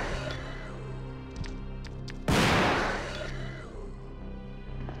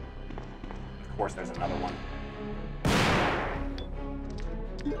course, there's another one.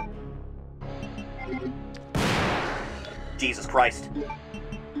 Jesus Christ.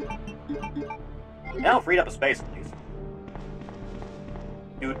 Now freed up a space, at least.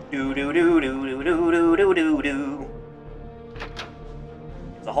 Do do do do do do do do do do.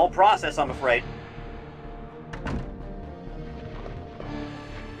 It's a whole process, I'm afraid.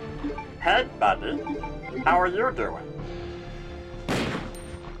 Hey, buddy. How are you doing?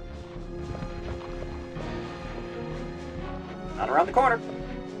 Not around the corner.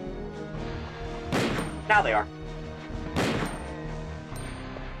 Now they are.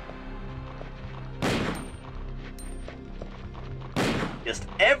 Just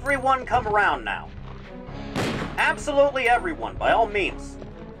everyone come around now. Absolutely everyone, by all means.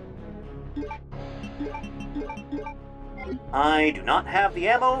 I do not have the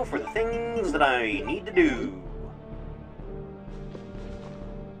ammo for the things that I need to do.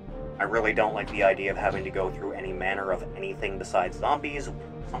 I really don't like the idea of having to go through any manner of anything besides zombies,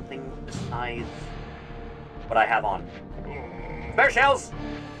 something besides what I have on. Spare shells!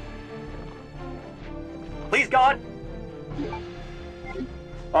 Please, God!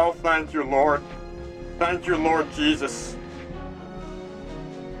 Oh, thank you, Lord. Thank you, Lord Jesus.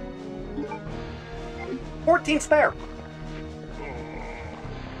 14 spare!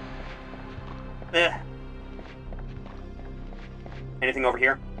 Eh. Anything over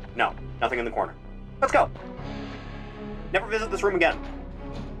here? No, nothing in the corner. Let's go! Never visit this room again.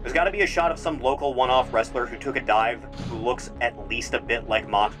 There's gotta be a shot of some local one-off wrestler who took a dive who looks at least a bit like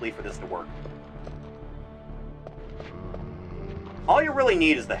Moxley for this to work. All you really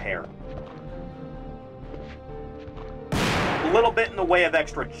need is the hair. A little bit in the way of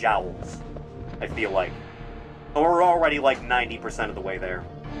extra jowls, I feel like. And we're already like 90% of the way there.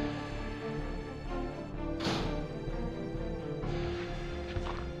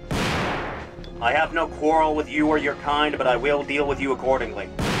 I have no quarrel with you or your kind, but I will deal with you accordingly.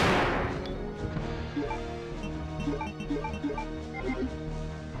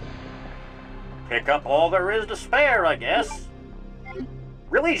 Pick up all there is to spare, I guess.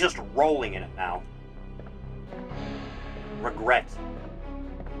 Really just rolling in it now. Regret.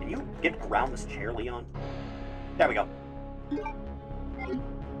 Can you get around this chair, Leon? There we go.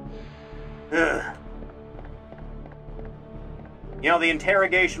 Ugh. You know, the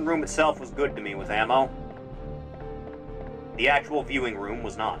interrogation room itself was good to me with ammo. The actual viewing room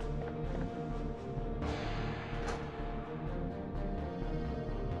was not.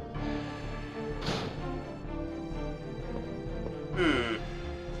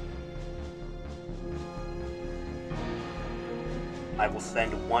 I will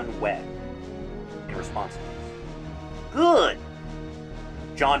send one web in response to this. Good!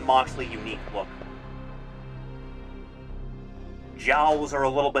 John Moxley unique look. Jowls are a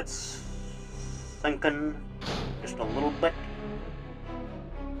little bit sunken. Just a little bit.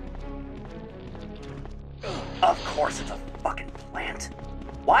 Of course it's a fucking plant.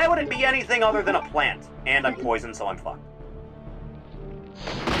 Why would it be anything other than a plant? And I'm poisoned, so I'm fucked.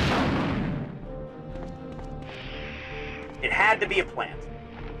 It had to be a plant.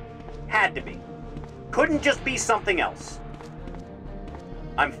 Had to be. Couldn't just be something else.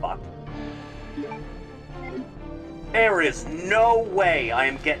 I'm fucked. There is no way I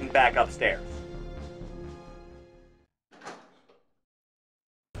am getting back upstairs.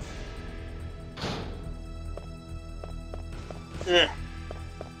 Ugh.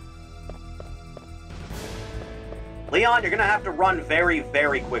 Leon, you're gonna have to run very,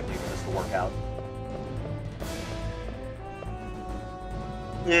 very quickly for this to work out.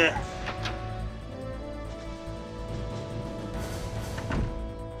 Ugh.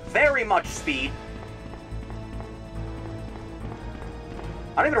 Very much speed.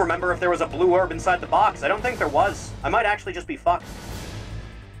 I don't even remember if there was a blue herb inside the box. I don't think there was. I might actually just be fucked.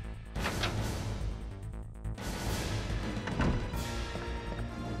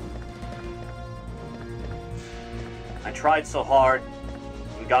 I tried so hard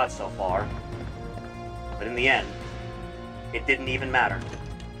and got so far, but in the end, it didn't even matter.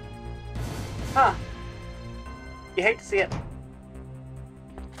 Huh. You hate to see it.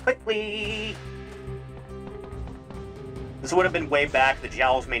 Quickly! This would have been way back. The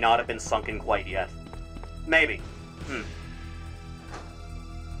jowls may not have been sunken quite yet. Maybe.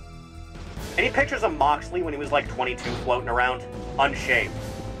 Any pictures of Moxley when he was like 22 floating around? Unshaved.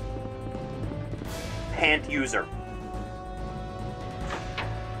 Pant user.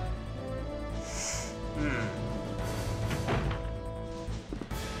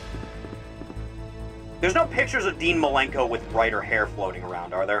 There's no pictures of Dean Malenko with brighter hair floating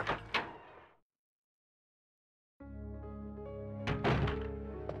around, are there?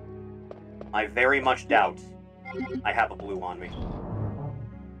 I very much doubt I have a blue on me.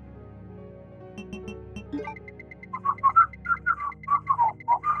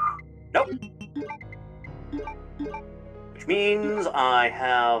 Nope. Which means I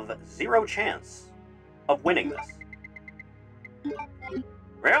have 0 chance of winning this.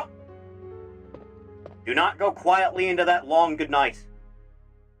 Well, do not go quietly into that long goodnight.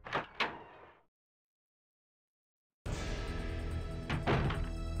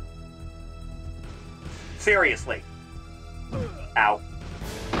 Seriously. Ow.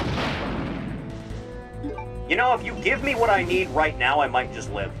 You know, if you give me what I need right now, I might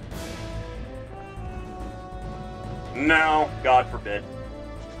just live. No, God forbid.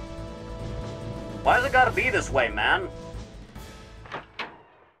 Why's it gotta be this way, man?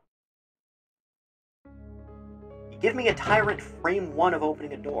 Give me a tyrant frame 1 of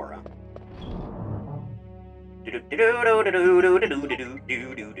opening a door, huh?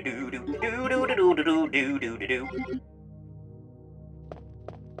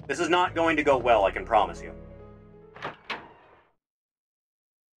 This is not going to go well, I can promise you.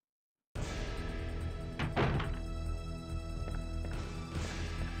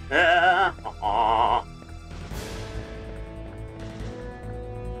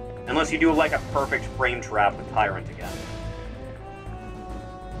 Unless you do like a perfect frame trap with Tyrant again.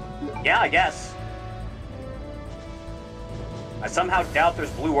 Yeah, I guess. I somehow doubt there's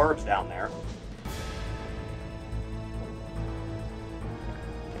blue herbs down there.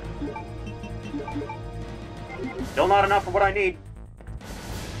 Still not enough for what I need.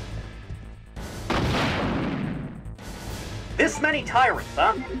 This many tyrants,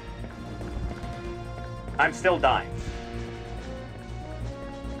 huh? I'm still dying.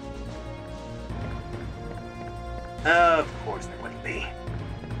 Of course there wouldn't be.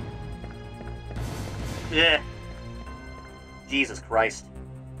 Yeah. Jesus Christ.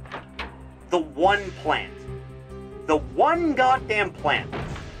 The one plant. The one goddamn plant.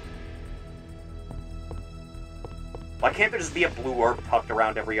 Why can't there just be a blue herb tucked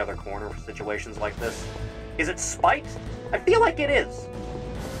around every other corner for situations like this? Is it spite? I feel like it is.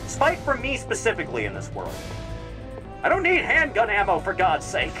 Spite for me specifically in this world. I don't need handgun ammo, for God's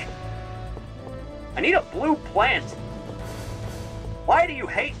sake. I need a blue plant. Why do you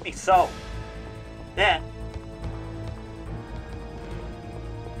hate me so? Yeah.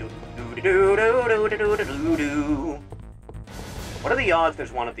 What are the odds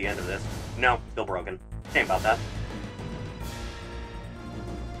there's one at the end of this? No, still broken. Shame about that.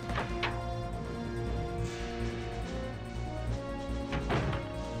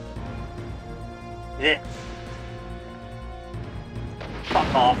 Yeah.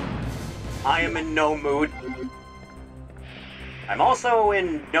 Fuck off. I am in no mood. I'm also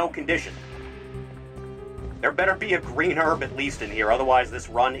in no condition. There better be a green herb at least in here, otherwise this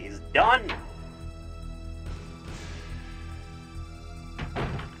run is done.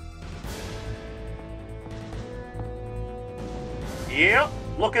 Yep,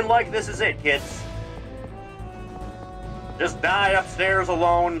 looking like this is it, kids. Just die upstairs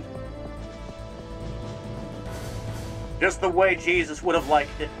alone. Just the way Jesus would have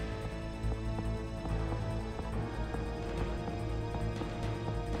liked it.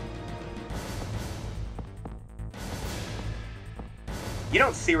 You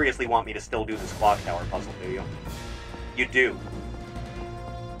don't seriously want me to still do this clock tower puzzle, do you? You do.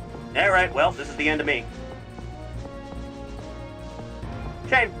 Alright, well, this is the end of me.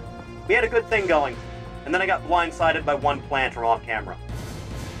 Shame. We had a good thing going, and then I got blindsided by one plant from off camera.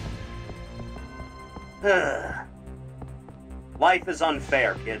 Life is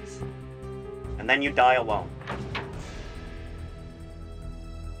unfair, kids. And then you die alone.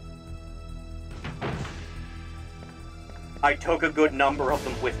 I took a good number of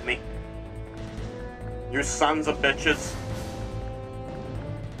them with me. You sons of bitches.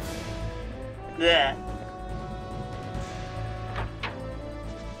 Yeah.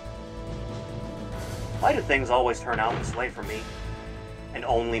 Why do things always turn out this way for me? And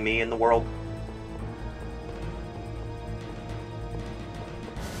only me in the world?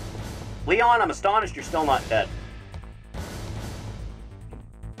 Leon, I'm astonished you're still not dead.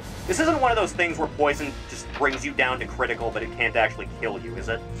 This isn't one of those things where poison just brings you down to critical, but it can't actually kill you, is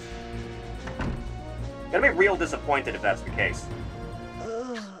it? Gonna be real disappointed if that's the case.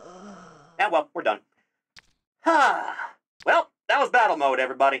 Yeah, well, we're done. Well, that was battle mode,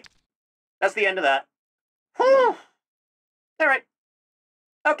 everybody. That's the end of that. Whew. Alright.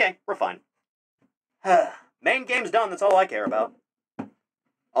 Okay, we're fine. Main game's done, that's all I care about.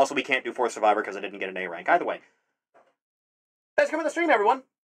 Also, we can't do 4th Survivor because I didn't get an A rank. Either way. Thanks for coming to the stream, everyone.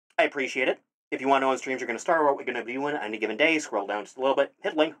 I appreciate it. If you want to know when streams are going to start or what we're going to be doing on any given day, scroll down just a little bit,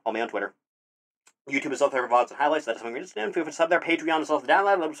 hit link, follow me on Twitter. YouTube is all favorite VODs and highlights. That's something we're interested in. Feel free to sub there. Patreon is also the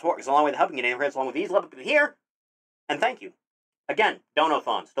download. Love support is a long way to helping you neighborhoods along with these levels here. And thank you. Again,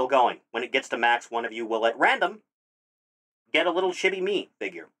 Donathon still going. When it gets to max, one of you will at random get a little chibi me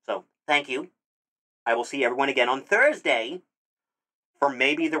figure. So, thank you. I will see everyone again on Thursday for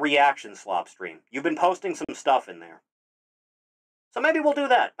maybe the reaction slop stream. You've been posting some stuff in there. So maybe we'll do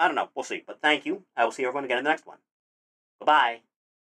that. I don't know. We'll see. But thank you. I will see everyone again in the next one. Bye-bye.